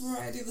wasn't much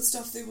variety of the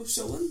stuff they were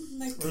showing.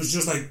 Like, It was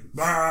just like,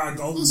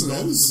 guns,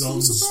 It was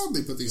guns,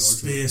 badly put together.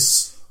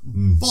 space,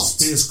 But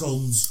space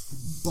guns.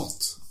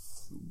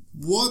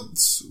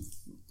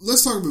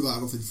 Let's talk about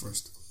Battlefield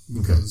first,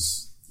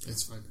 because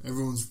it's fine.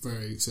 Everyone's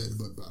very excited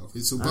about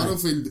Battlefield. So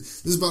Battlefield,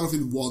 this is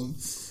Battlefield 1,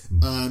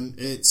 and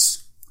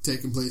it's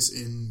taking place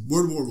in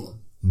World War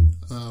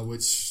One,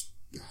 which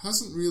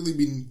hasn't really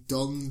been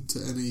done to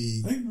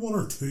any. I think one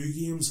or two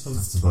games have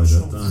That's about touched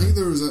it, on I think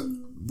there was that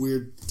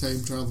weird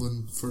time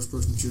traveling first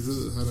person shooter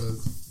that had a.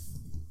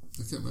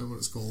 I can't remember what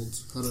it's called.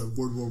 Had a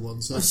World War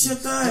One section.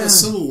 Had a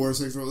Civil War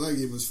section. That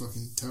game was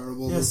fucking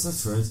terrible. Yes,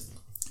 that's right.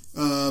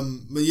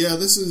 But yeah,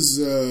 this is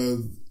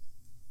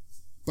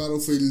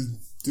Battlefield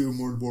doing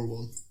World War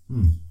One,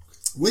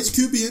 which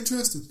could be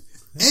interesting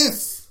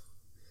if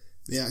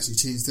they actually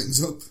change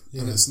things up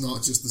and it's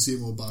not just the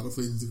same old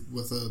Battlefield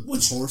with a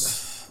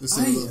horse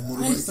instead of a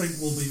motorbike. I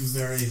think will be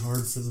very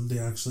hard for them to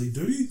actually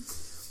do.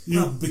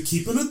 But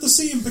keeping it the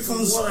same,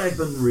 because what I've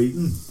been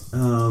reading,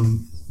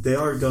 they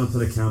are going to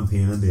put a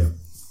campaign in there,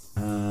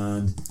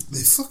 and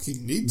they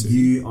fucking need to.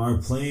 You are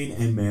playing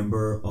a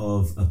member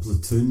of a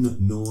platoon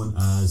known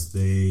as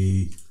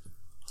the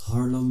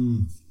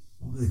Harlem.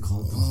 What do they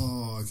call them?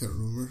 Oh, I can't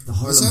remember. The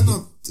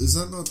Harlem. Is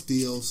that not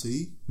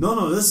DLC?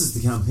 No, this is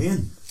the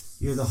campaign.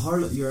 You're the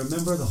Harlem. You're a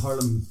member of the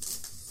Harlem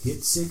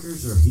Hate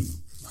Seekers or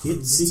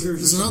Hate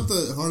Seekers. Is it not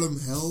the Harlem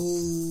Hell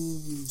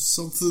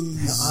something?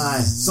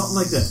 Something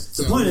like that.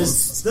 The point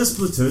is, this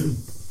platoon,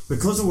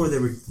 because of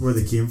where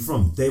they came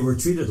from, they were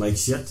treated like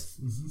shit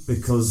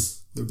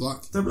because they're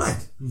black.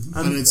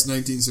 And it's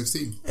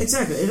 1916.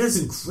 Exactly. It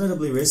is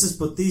incredibly racist,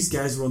 but these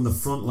guys were on the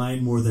front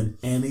line more than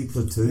any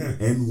platoon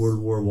in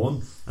World War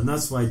One, and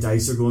that's why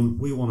DICE are going,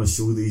 we want to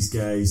show these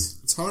guys.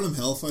 It's Harlem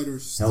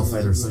Hellfighters.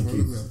 Thank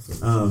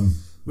you.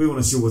 We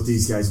want to show what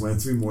these guys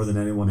went through more than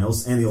anyone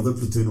else, any other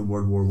platoon in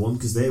World War One,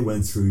 because they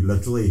went through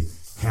literally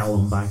hell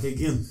and back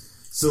again.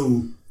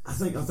 So I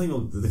think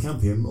the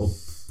campaign will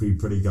be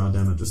pretty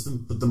goddamn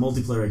interesting. But the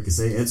multiplayer, like I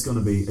say, is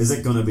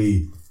it going to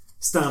be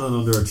standing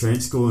under a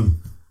trench going,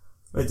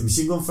 right, the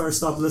machine gun fire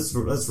stop, let's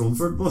run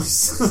for it,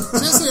 boys.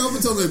 Just like up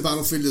until now,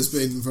 Battlefield has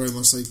been very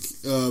much like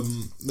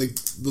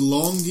the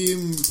long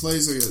game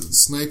plays, like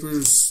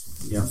snipers,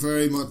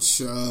 very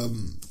much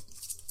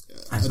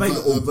big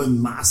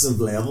open massive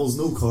levels,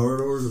 no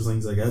corridors or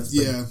things like that.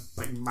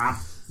 Big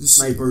map,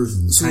 snipers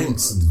and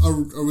tanks.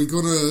 Are we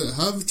going to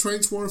have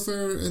trench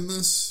warfare in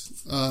this?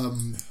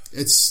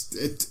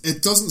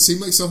 It doesn't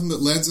seem like something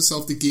that lends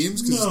itself to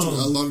games, because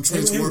a lot of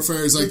trench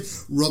warfare is like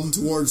run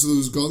towards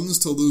those guns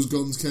till those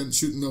guns can't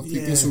shoot enough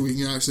people so we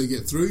can actually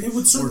get through. It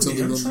would certainly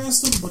be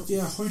interesting, but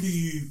how do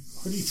you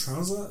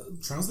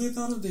translate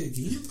that into a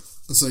game?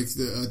 It's like,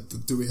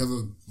 do we have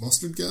a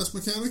mustard gas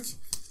mechanic?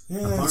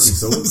 Yeah, apparently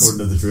so, according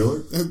to the trailer.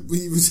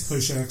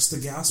 Push X to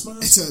gas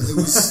mask.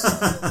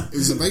 It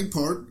was a big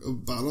part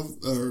of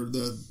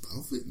the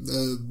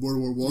World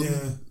War One.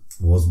 Yeah,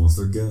 was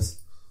mustard gas.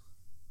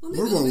 Well,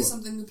 maybe it'll be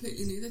something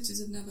completely new that you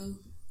have never.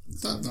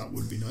 That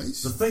would be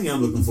nice. The thing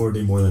I'm looking forward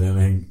to more than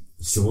anything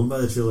shown by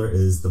the trailer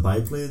is the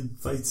biplane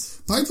fights.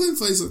 Biplane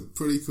fights look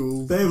pretty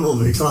cool. They will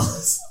be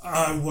class.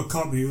 What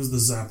caught me was the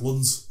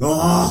Zeppelins.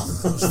 Oh,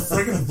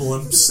 freaking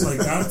blimps! Like,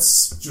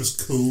 that's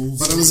just cool.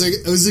 But it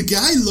was a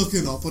guy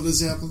looking up at a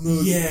Zeppelin.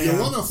 Though. Yeah, you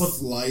want to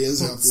fly a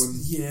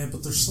Zeppelin. Yeah,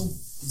 but they're still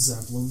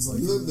Zeppelins.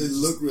 Like, they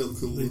look real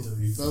cool. They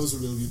do. That was a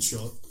real good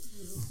shot.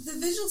 The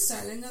visual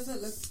styling of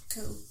it looked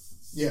cool.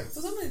 Yeah.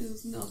 For some reason,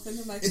 there's nothing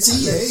like it's that.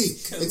 EA.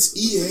 Cool. It's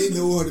EA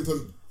know how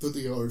to put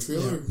together a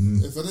trailer,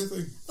 if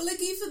anything. Well,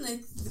 like, even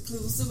like the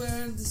clothes they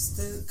wear and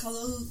the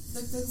colour,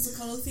 like there's a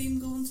colour theme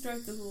going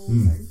throughout the whole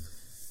thing.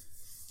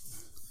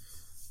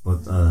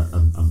 But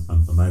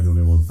am I the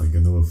only one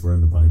thinking, though, if we're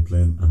in the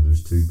biplane and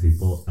there's two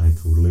people, I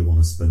totally want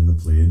to spin the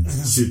plane,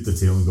 shoot the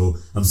tail and go,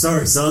 I'm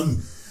sorry,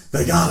 son,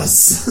 they got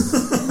us.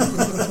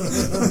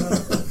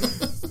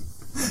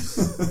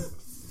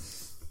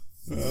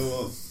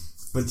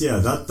 But yeah,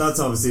 that's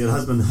obviously, it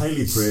has been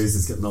highly praised,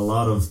 it's getting a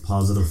lot of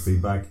positive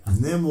feedback,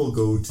 and then we'll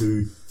go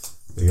to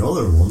the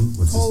other one,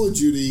 which Call is of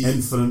Duty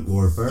Infinite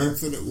Warfare.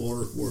 Infinite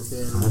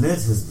Warfare. And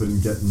it has been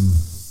getting,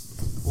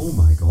 oh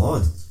my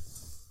god.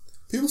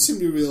 People seem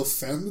to be real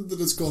offended that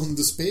it's gone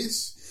into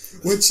space,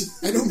 which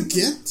I don't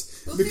get,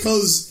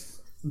 because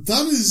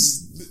that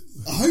is,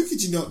 how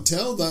could you not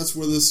tell that's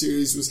where this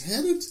series was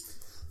headed?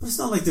 But it's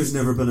not like there's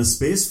never been a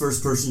space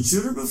first-person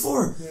shooter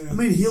before. Yeah. I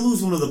mean,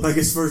 Halo's one of the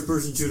biggest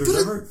first-person shooters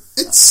ever.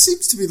 It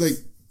seems to be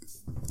like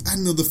I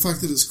don't know, the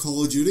fact that it's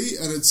Call of Duty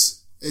and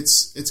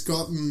it's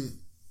gotten.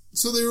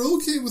 So they're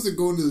okay with it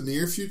going to the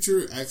near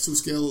future,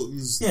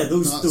 exoskeletons. Yeah,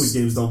 those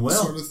games done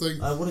well. Sort of thing.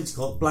 What did you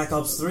call it? Black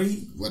Ops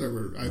 3?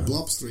 Whatever.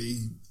 Blops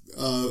 3.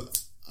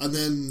 And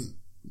then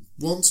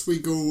once we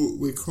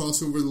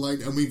cross over the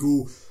line and we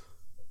go,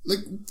 like,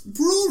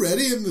 we're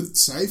already in the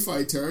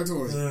sci-fi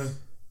territory.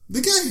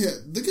 The guy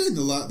in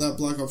that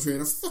Black Ops 3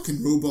 had a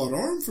fucking robot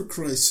arm, for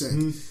Christ's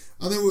sake.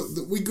 And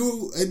then we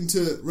go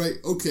into, right,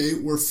 okay,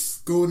 we're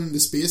going into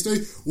space now,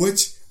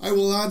 which I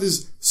will add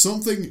is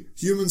something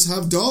humans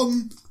have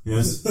done.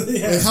 Yes. They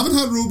haven't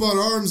had robot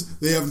arms,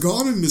 they have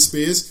gone into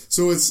space,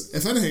 so it's,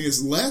 if anything,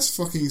 it's less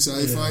fucking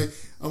sci-fi,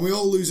 and we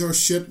all lose our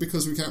shit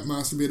because we can't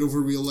masturbate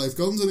over real life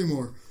guns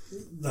anymore.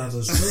 That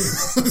is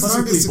true. But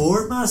aren't we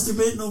bored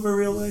masturbating over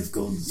real life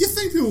guns? You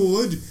think people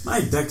would?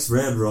 My dick's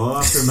red raw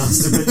after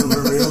masturbating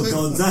over real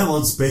guns. I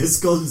want space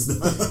guns now.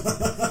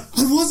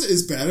 And what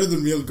is better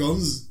than real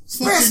guns?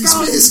 Fucking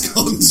space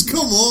guns,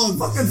 come on!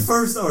 Fucking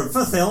first or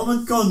fifth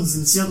element guns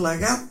and shit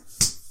like that.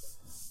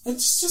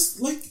 It's just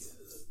like,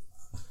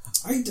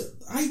 I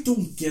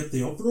don't get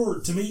the uproar.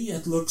 To me,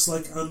 it looks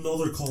like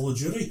another Call of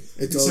Duty,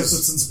 except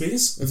it's in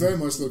space. It very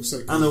much looks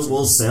like, and it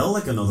will sell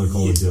like another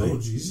Call of Duty. Oh,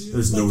 Jesus.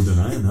 There's no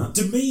denying that.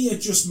 To me, it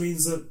just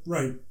means that,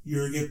 right,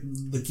 you're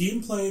getting the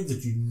gameplay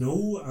that you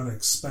know and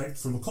expect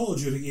from a Call of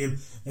Duty game.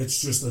 It's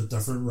just a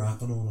different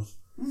wrapping on it.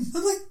 And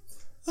like,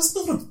 that's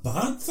not a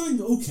bad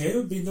thing. Okay, it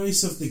would be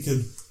nice if they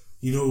could,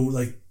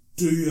 like,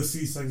 do a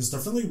few things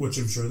differently, which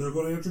I'm sure they're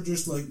going to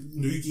introduce, like,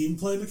 new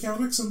gameplay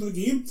mechanics into the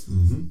game.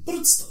 But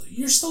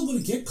you're still going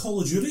to get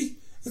Call of Duty.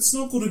 It's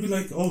not going to be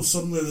like, oh,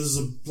 suddenly there's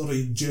a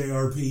bloody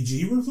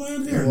JRPG we're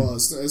playing here. Well,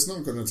 it's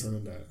not going to turn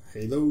into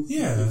Halo.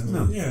 Yeah,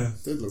 yeah.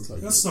 It did look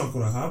like that's not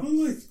going to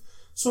happen. Like,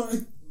 so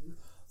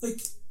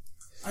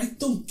I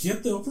don't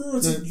get the uproar.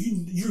 It's like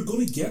you're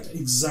going to get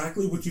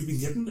exactly what you've been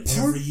getting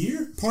every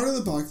year. Part of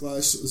the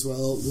backlash as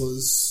well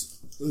was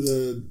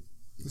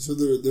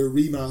they're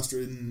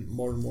remastering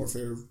Modern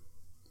Warfare,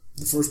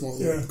 the first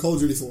Modern Call of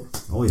Duty 4.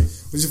 Oh yeah,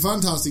 which is a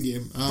fantastic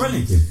game.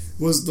 Brilliant game.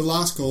 Was the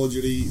last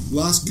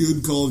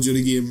good Call of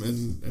Duty game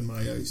in my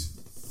eyes.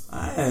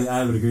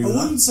 I would agree with that.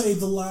 I wouldn't say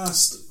the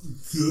last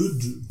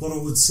good, but I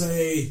would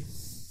say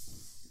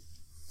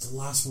the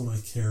last one I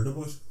cared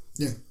about.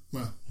 Yeah.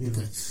 Well,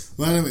 okay.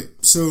 Well, anyway,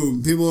 so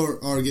people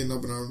are getting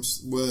up in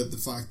arms with the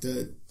fact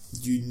that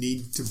you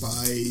need to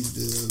buy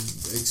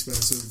the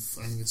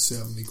expensive, I think it's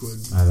 70 quid.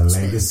 The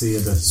Legacy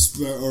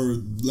Edition. Or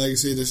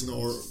Legacy Edition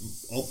or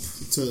up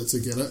to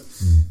get it.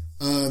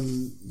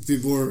 And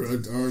people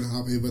aren't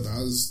happy about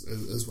that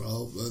as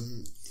well.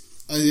 And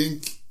I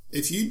think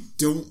if you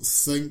don't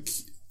think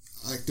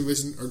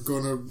Activision are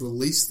going to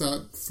release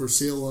that for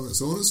sale on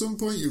its own at some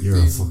point,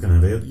 you're a fucking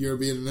idiot. You're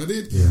being an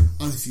idiot. Yeah.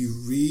 And if you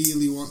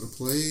really want to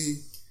play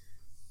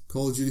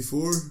Call of Duty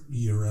 4,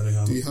 you already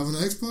have. Do you have an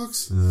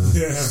Xbox?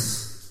 Yeah.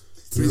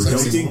 You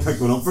can pick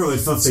one up for about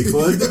 50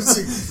 quid.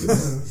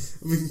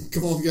 I mean,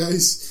 come on,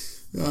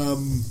 guys.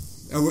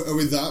 Are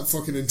we that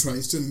fucking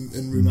entrenched in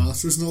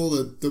remasters and all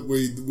that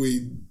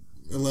we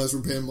unless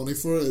we're paying money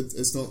for it,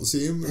 it's not the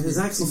same? It is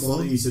actually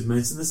funny you should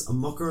mention this. A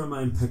mucker of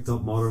mine picked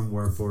up Modern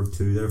Warfare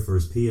 2 there for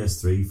his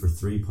PS3 for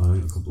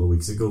 £3 a couple of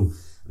weeks ago,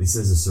 and he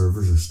says the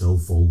servers are still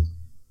full.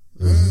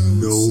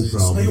 There's no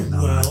problem getting that.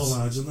 I can well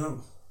imagine that.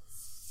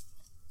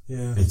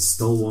 Yeah. It's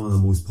still one of the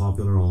most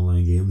popular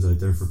online games out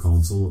there for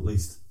console, at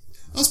least.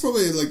 That's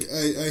probably like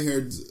I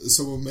heard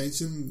someone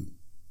mention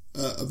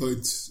about,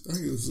 I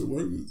think it was at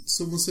work,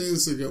 someone say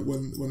it's like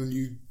when a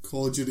new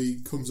Call of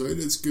Duty comes out,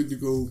 it's good to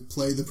go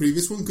play the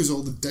previous one because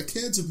all the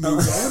dickheads have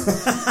moved on.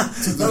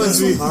 That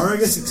was really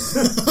arrogant.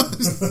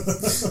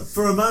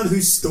 For a man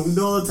who's stoned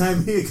all the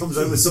time, he comes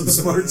out with some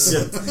smart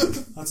shit.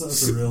 That's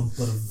a real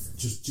bit of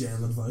just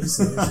jam advice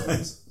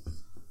there.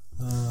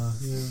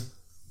 Yeah.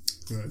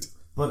 Right.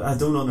 But I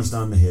don't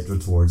understand the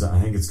hatred towards it. I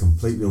think it's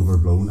completely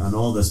overblown, and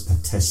all this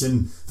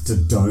petition to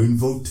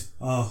downvote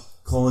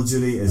Call of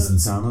Duty is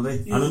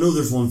insanity. And I know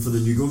there's one for the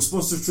new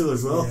Ghostbusters trailer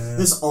as well. Yeah.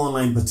 This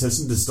online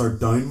petition to start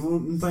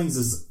downvoting things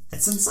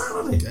it's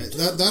insanity.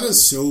 That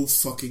is so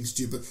fucking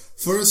stupid.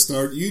 For a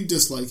start, you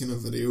disliking a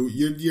video,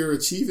 you're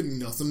achieving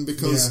nothing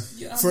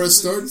because for a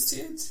start,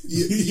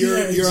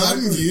 you're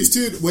adding views to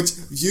it. Which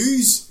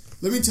views?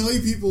 Let me tell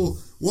you, people.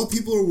 What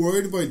people are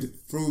worried about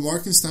from a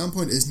marketing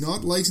standpoint is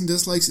not likes and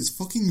dislikes, it's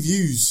fucking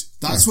views.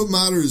 That's what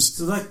matters.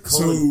 So that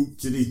Call of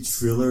Duty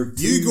trailer,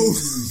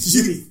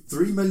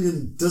 3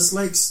 million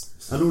dislikes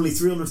and only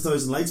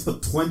 300,000 likes,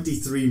 but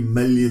 23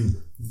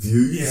 million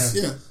views.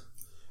 Yeah.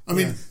 I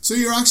mean, so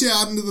you're actually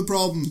adding to the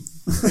problem.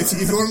 If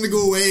you want it to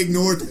go away,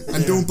 ignore it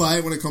and don't buy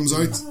it when it comes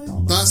out.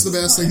 That's the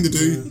best thing to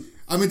do.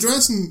 I'm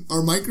addressing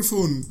our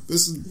microphone.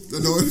 This is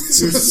annoying.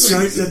 You're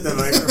shouting at the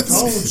microphone.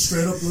 Colin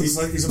straight up looks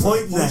like he's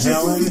pointing the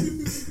hell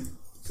in.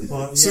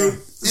 But, so,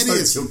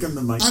 idiots. Choking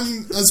the mic.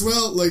 And as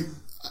well, like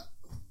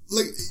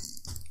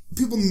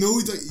people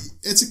know that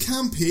it's a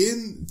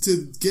campaign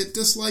to get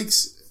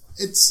dislikes.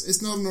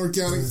 It's not an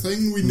organic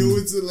thing. We know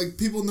it's like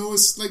people know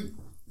it's like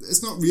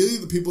it's not really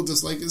that people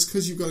dislike it, it's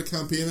because you've got a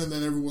campaign and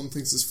then everyone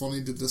thinks it's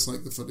funny to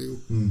dislike the video.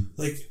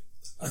 Like,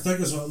 I think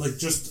as well, like,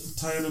 just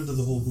tying into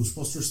the whole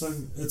Ghostbusters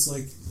thing, it's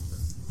like,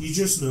 you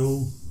just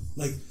know,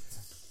 like,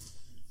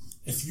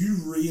 if you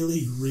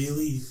really,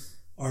 really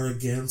are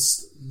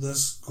against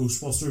this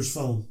Ghostbusters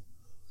film,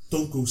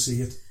 don't go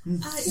see it.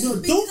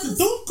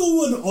 Don't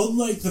go and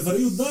unlike the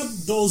video.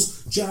 That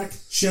does jack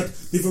shit.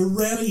 They've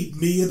already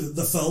made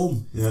the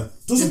film. Yeah.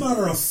 Doesn't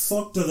matter a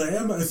fuck to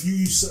them if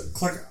you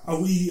click a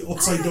wee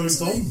upside down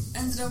thumb.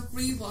 Ended up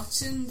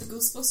rewatching the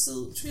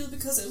Ghostbuster trail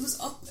because it was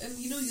up, and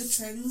you know your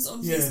trends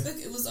on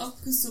Facebook. It was up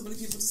because so many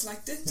people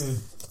disliked it. Yeah.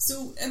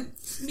 So it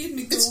made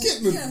me go. It's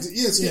getting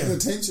getting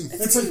attention.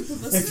 It's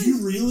like, if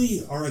you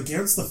really are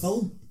against the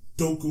film,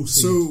 don't go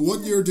see it. So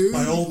what you're doing,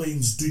 by all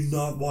means, do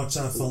not watch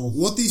that film.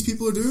 What these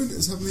people are doing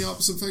is having the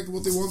opposite effect of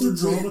what they want. They're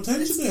drawing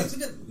attention to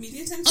it.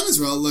 Media attention. And as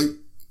well, like,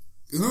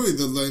 you know,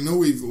 I know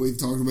we've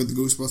talked about the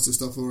Ghostbuster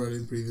stuff already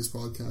in previous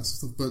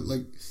podcasts, but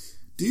like,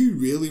 do you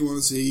really want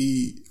to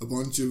see a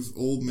bunch of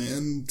old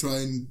men try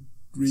and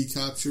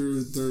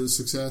recapture their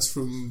success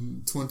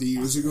from 20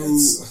 years ago?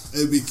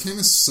 It'd be kind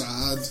of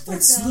sad.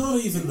 It's not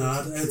even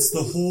that. It's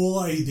the whole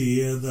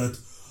idea that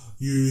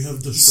you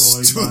have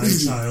destroyed my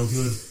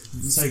childhood.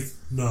 It's like,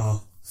 nah,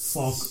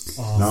 fuck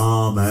off.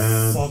 Nah,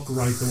 man. Fuck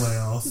right the way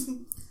off.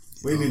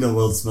 We need a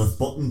Will Smith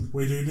button.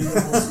 We do need a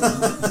Will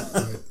Smith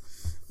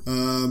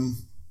button.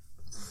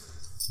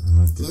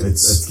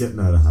 It's getting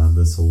out of hand,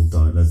 this whole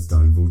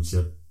downvote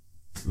shit.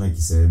 Like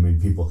you say, I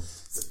mean, people...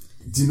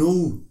 Do you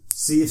know...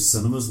 See, if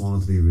cinemas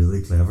wanted to be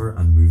really clever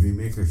and movie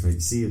makers, right?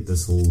 See,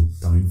 this whole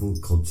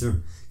downvote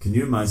culture. Can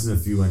you imagine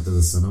if you went to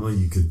the cinema,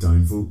 you could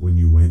downvote when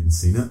you went and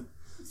seen it?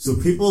 So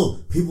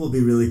people will be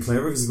really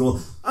clever because they go,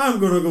 I'm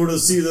going to go to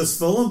see this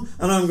film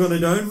and I'm going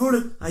to downvote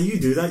it. And you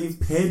do that, you've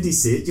paid to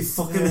see it, you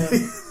fucking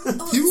idiot.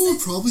 People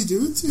would probably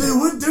do it too. They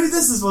would do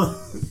this as well.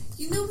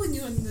 You know, when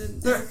you're in the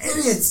they're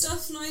idiots.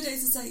 Stuff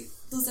nowadays, it's like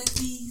those like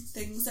wee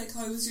things like,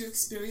 how was your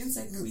experience,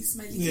 like wee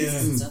smiley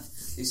faces and stuff.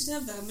 You should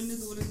have them when they're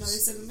going in now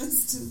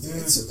cinemas too.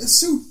 It's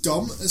so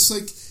dumb. It's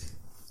like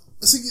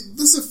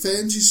this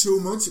offends you so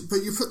much, but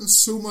you're putting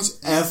so much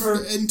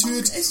effort into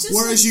it,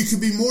 whereas you could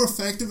be more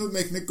effective at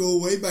making it go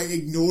away by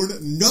ignoring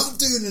it, not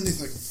doing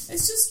anything.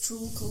 It's just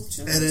troll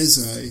culture. It is,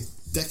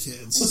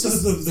 dickheads. But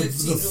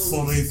the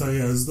funny thing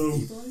is, though,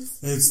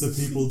 it's the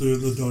people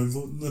doing the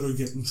downvoting that are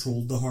getting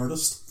trolled the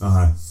hardest.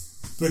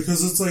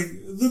 Because it's like,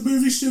 the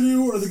movie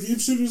studio or the game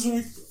studios are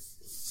like,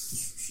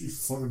 you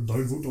fucking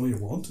downvote all you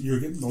want. You're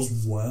getting us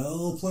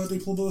plenty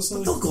publicity.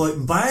 But they'll go out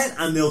and buy it,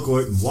 and they'll go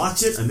out and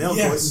watch it, and they'll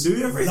go out and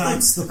do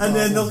everything. And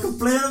then they'll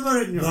complain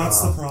about it. And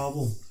that's the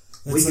problem.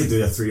 We could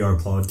do a 3-hour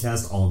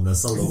podcast on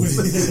this alone.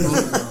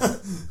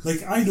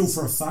 Like, I know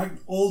for a fact,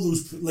 all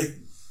those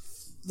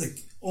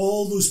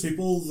all those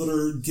people that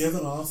are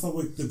giving off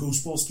about the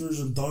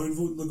Ghostbusters and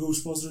downvoting the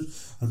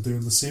Ghostbusters and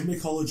doing the same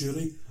with Call of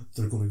Duty,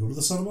 they're going to go to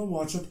the cinema and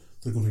watch it.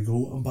 They're going to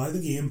go and buy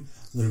the game.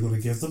 They're going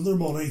to give them their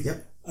money.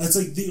 Yep. It's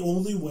like the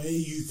only way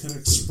you can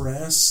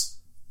express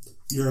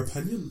your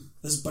opinion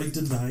is by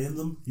denying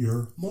them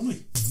your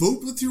money.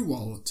 Vote with your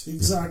wallet.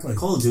 Exactly.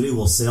 Call of Duty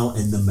will sell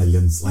in the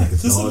millions like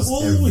it does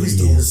every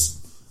year.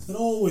 It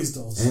always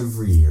does.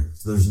 Every year.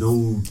 There's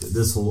no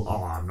this whole,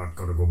 I'm not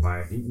going to go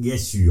buy it.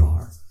 Yes, you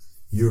are.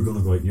 You're going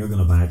to go out and you're going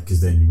to buy it,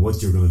 because then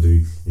what you're going to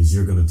do is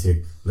you're going to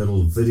take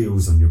little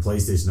videos on your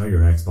PlayStation or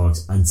your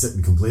Xbox and sit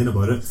and complain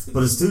about it.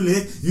 But it's too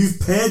late. You've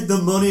paid the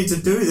money to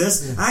do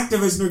this. Yeah.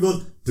 Activision are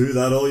going, do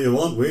that all you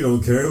want. We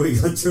don't care. We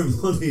got your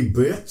money,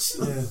 bitch.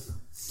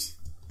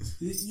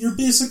 Yeah. You're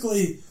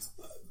basically,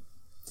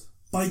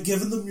 by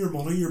giving them your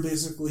money, you're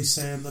basically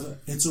saying that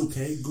it's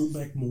okay, go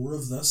make more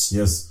of this.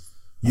 Yes.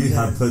 You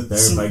have put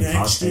their big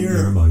cock in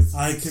your mouth.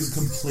 I can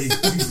complete.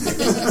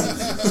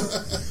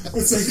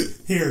 It's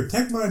like, here,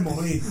 take my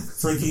money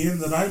for a game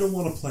that I don't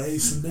want to play,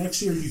 so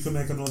next year you can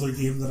make another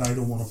game that I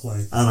don't want to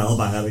play. And I'll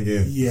buy it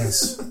again.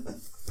 Yes.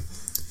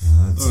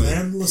 It's an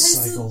endless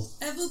cycle. Has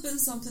there ever been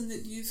something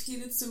that you've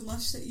hated so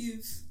much that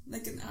you've,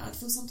 like an ad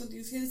for something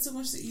you've hated so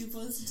much that you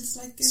was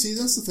dislike it? See,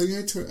 that's the thing,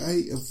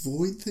 I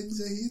avoid things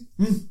I hate.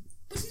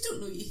 But you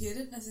don't know you hate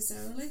it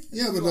necessarily.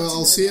 Yeah, but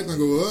I'll see it and I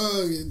go,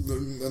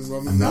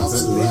 and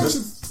that's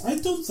it. I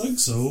don't think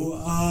so.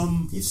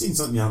 You've seen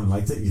something you haven't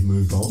liked it, you've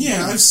moved on.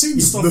 Yeah, I've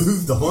seen stuff.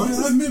 Moved on.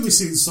 I've maybe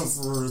seen stuff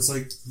where it's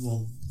like,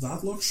 well,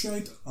 that looks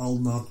shite, I'll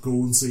not go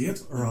and see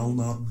it, or I'll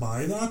not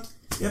buy that.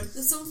 Yep.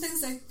 There's some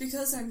things like,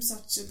 because I'm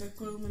such a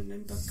bookworm and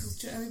in book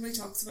culture, everybody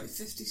talks about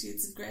 50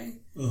 Shades of Grey.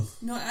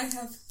 No, I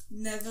have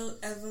never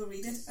ever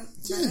read it and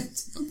read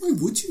it. And why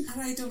would you?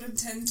 And I don't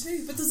intend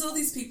to. But there's all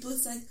these people,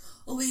 it's like,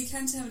 oh well, you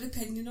can't have an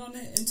opinion on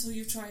it until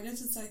you've tried it.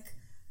 It's like,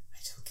 I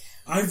don't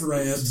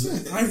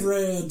care. I've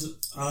read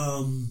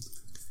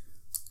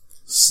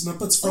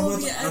snippets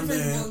from it. I've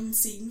read one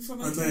scene from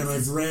it. And then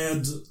I've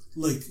read,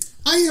 like...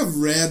 I have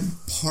read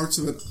parts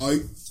of it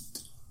out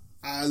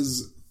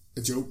as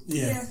a joke.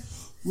 Yeah.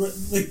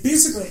 Like,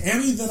 basically,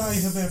 any that I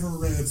have ever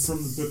read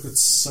from the book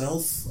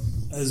itself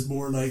is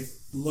more like,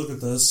 look at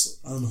this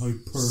and how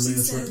poorly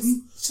it's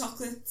written.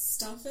 Chocolate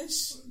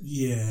starfish.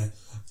 Yeah.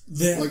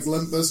 like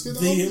Limp Bizkit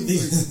album,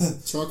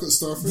 like chocolate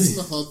starfish and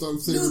a hot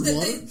dog flavored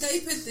water. They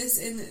put this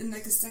in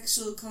like a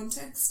sexual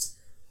context.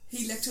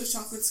 He licked her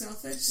chocolate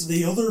starfish.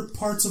 The other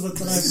parts of it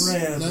that I've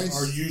read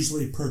are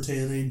usually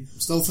pertaining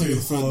Still to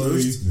thinking how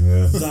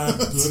that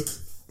book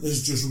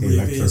is just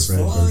rapey as fuck.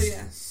 Oh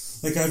yeah.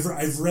 Like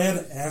I've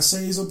read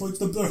essays about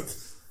the book,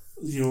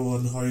 you know,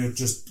 and how it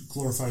just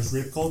glorifies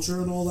rape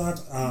culture and all that,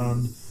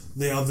 and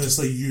they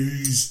obviously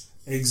use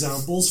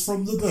examples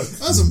from the book.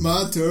 That's a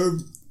mad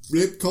term,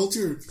 rape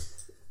culture.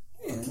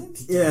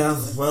 Yeah,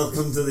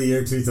 welcome to the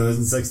year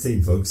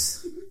 2016,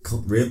 folks.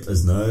 Rape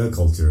is now a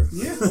culture.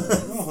 Yeah,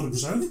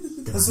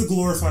 100%. That's the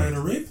glorifying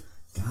of rape.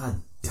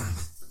 God damn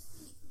it.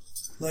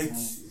 Like,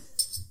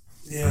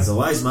 yeah. As a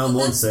wise man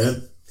once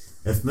said,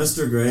 if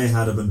Mr. Grey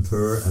had been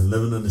poor and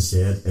living in a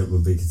shed, it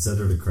would be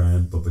considered a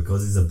crime, but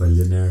because he's a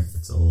billionaire,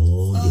 it's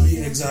all good.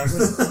 Yeah, exactly.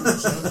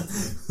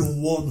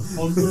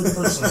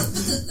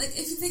 100%. Like,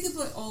 if you think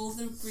about all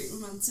the great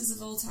romances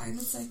of all time,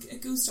 it's like,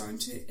 it goes down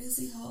to, is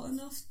he hot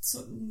enough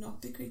to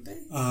not be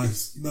creepy?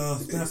 No,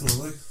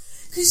 definitely.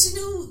 Because you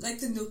know, like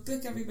the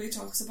Notebook, everybody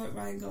talks about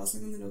Ryan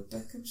Gosling in the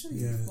Notebook. I'm sure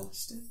you've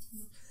watched it.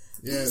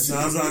 Yeah,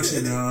 I've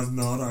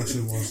not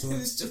actually watched it. I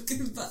was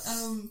joking, but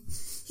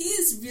he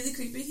is really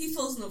creepy. He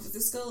falls in love with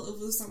this girl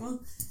over the summer,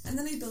 and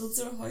then he builds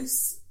her a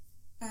house,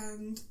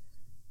 and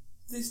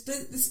they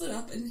split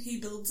up, and he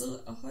builds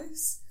her a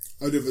house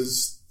out of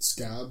his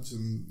scabs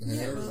and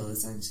hair. Yeah, well,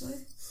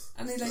 essentially.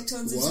 And he like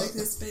turns into like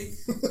this big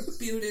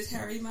bearded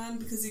hairy man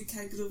because he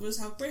can't get over his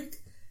heartbreak.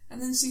 And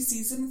then she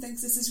sees him and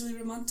thinks this is really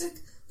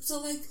romantic. So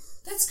like,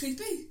 that's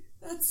creepy.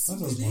 That's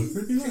really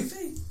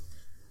creepy.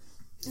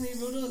 And he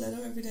wrote her a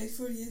letter every day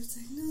for a year. It's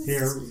like, no,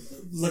 here,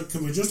 look,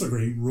 can we just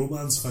agree?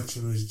 Romance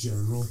fiction is just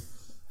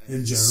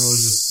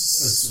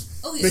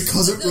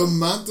because it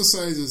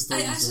romanticizes things.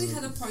 I actually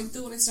had a point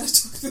though when I started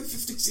talking about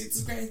 50 Shades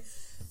of Grey,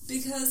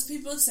 because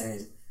people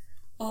said,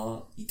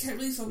 "Oh, you can't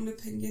really form an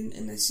opinion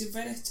unless you've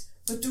read it,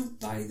 but don't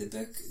buy the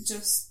book.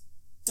 Just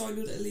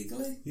download it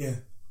illegally." Yeah.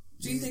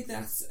 Do you think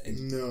that's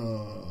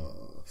no?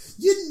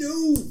 You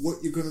know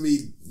what you're gonna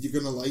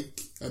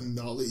like and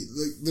not like.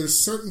 There's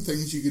certain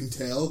things you can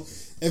tell.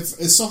 If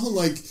it's something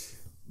like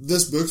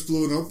this book's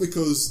blowing up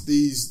because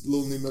these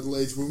lonely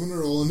middle-aged women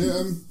are all in it,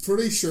 I'm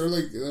pretty sure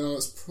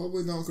it's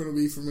probably not going to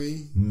be for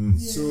me.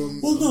 Yeah. So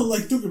well, no,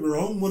 like don't get me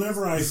wrong.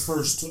 Whenever I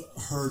first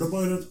heard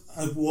about it,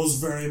 it was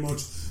very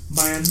much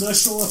my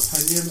initial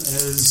opinion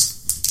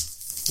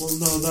is, well,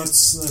 no,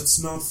 that's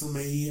not for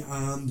me.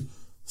 And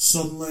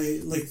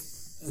suddenly, like,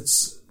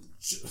 it's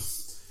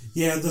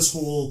this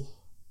whole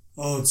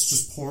it's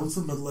just porn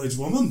for middle-aged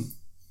women.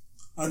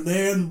 And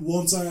then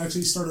once I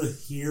actually started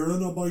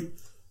hearing about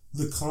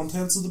the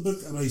contents of the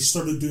book and I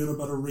started doing a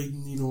bit of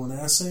reading, and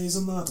essays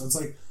and that, it's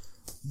like,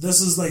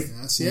 this is like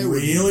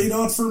really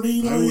not for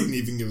me now. I wouldn't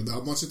even give it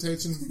that much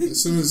attention.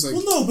 As soon as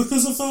well, no,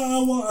 because if I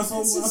have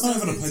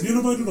an opinion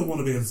about it, I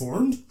want to be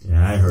informed.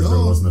 Yeah, I heard there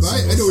wasn't a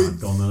single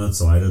gun in it,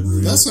 so I didn't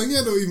read. That's the thing.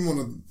 I don't even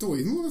want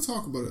to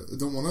talk about it. I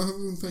don't want to have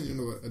an opinion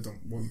about it. I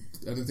don't want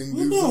anything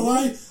to do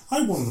with it.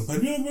 I want an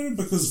opinion about it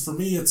because for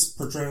me it's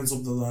portraying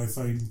something that I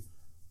find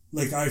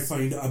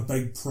a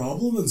big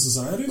problem in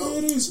society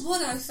nowadays.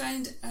 What I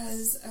find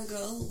as a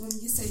girl, when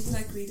you say you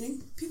like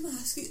reading, people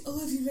ask you, "Oh,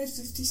 have you read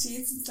 50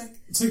 Shades?" It's like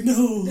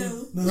no.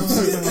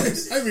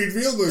 I read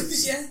real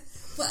books. Yeah,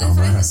 but I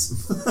find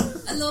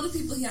a lot of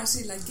people who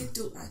actually like it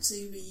don't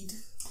actually read.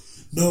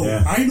 No,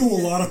 yeah. I know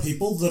a lot of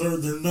people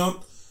they're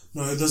not.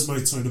 Now this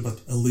might sound a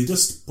bit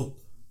elitist, but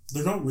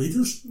they're not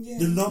readers. Yeah.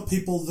 They're not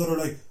people that are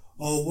like,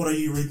 "Oh, what are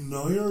you reading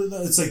now?" Or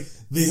it's like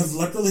they have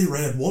literally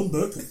read one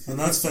book, and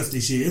that's 50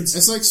 Shades.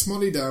 It's like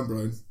smutty Dan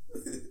Brown.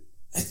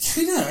 It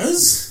kind of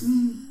is.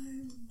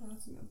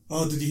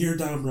 Oh, did you hear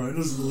Dan Brown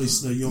is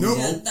releasing a young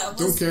adult?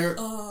 Don't care.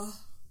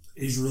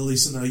 He's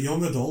releasing a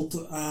young adult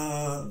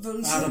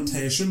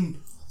adaptation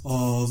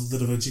of the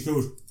Da Vinci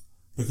Code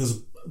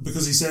because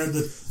he said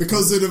that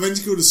because the Da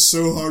Vinci Code is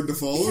so hard to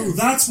follow.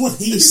 That's what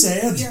he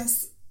said.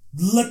 Yes,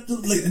 like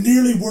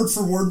nearly word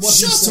for word what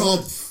he said. Shut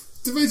up.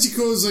 Da Vinci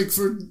Code is like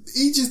for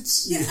Egypt.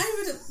 Yeah, I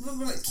read it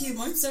when it came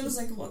out, so I was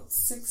like,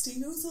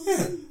 16 or something?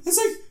 Yeah, it's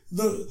like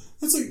the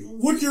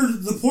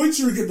points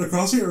you're getting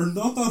across here are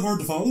not that hard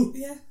to follow.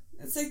 Yeah,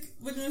 it's like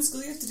when you're in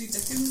school, you have to do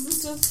Dickens and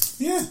stuff.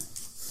 Yeah.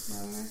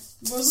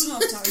 Well, we're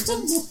not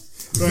tangent.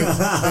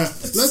 Right,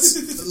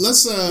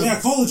 let's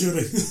Call of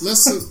Duty.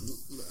 Let's.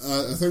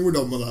 I think we're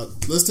done with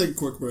that. Let's take a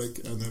quick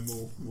break and then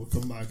we'll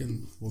come back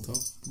and we'll talk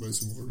about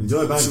some more.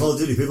 Enjoy Call of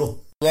Duty,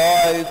 people.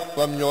 Live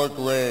from your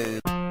grave.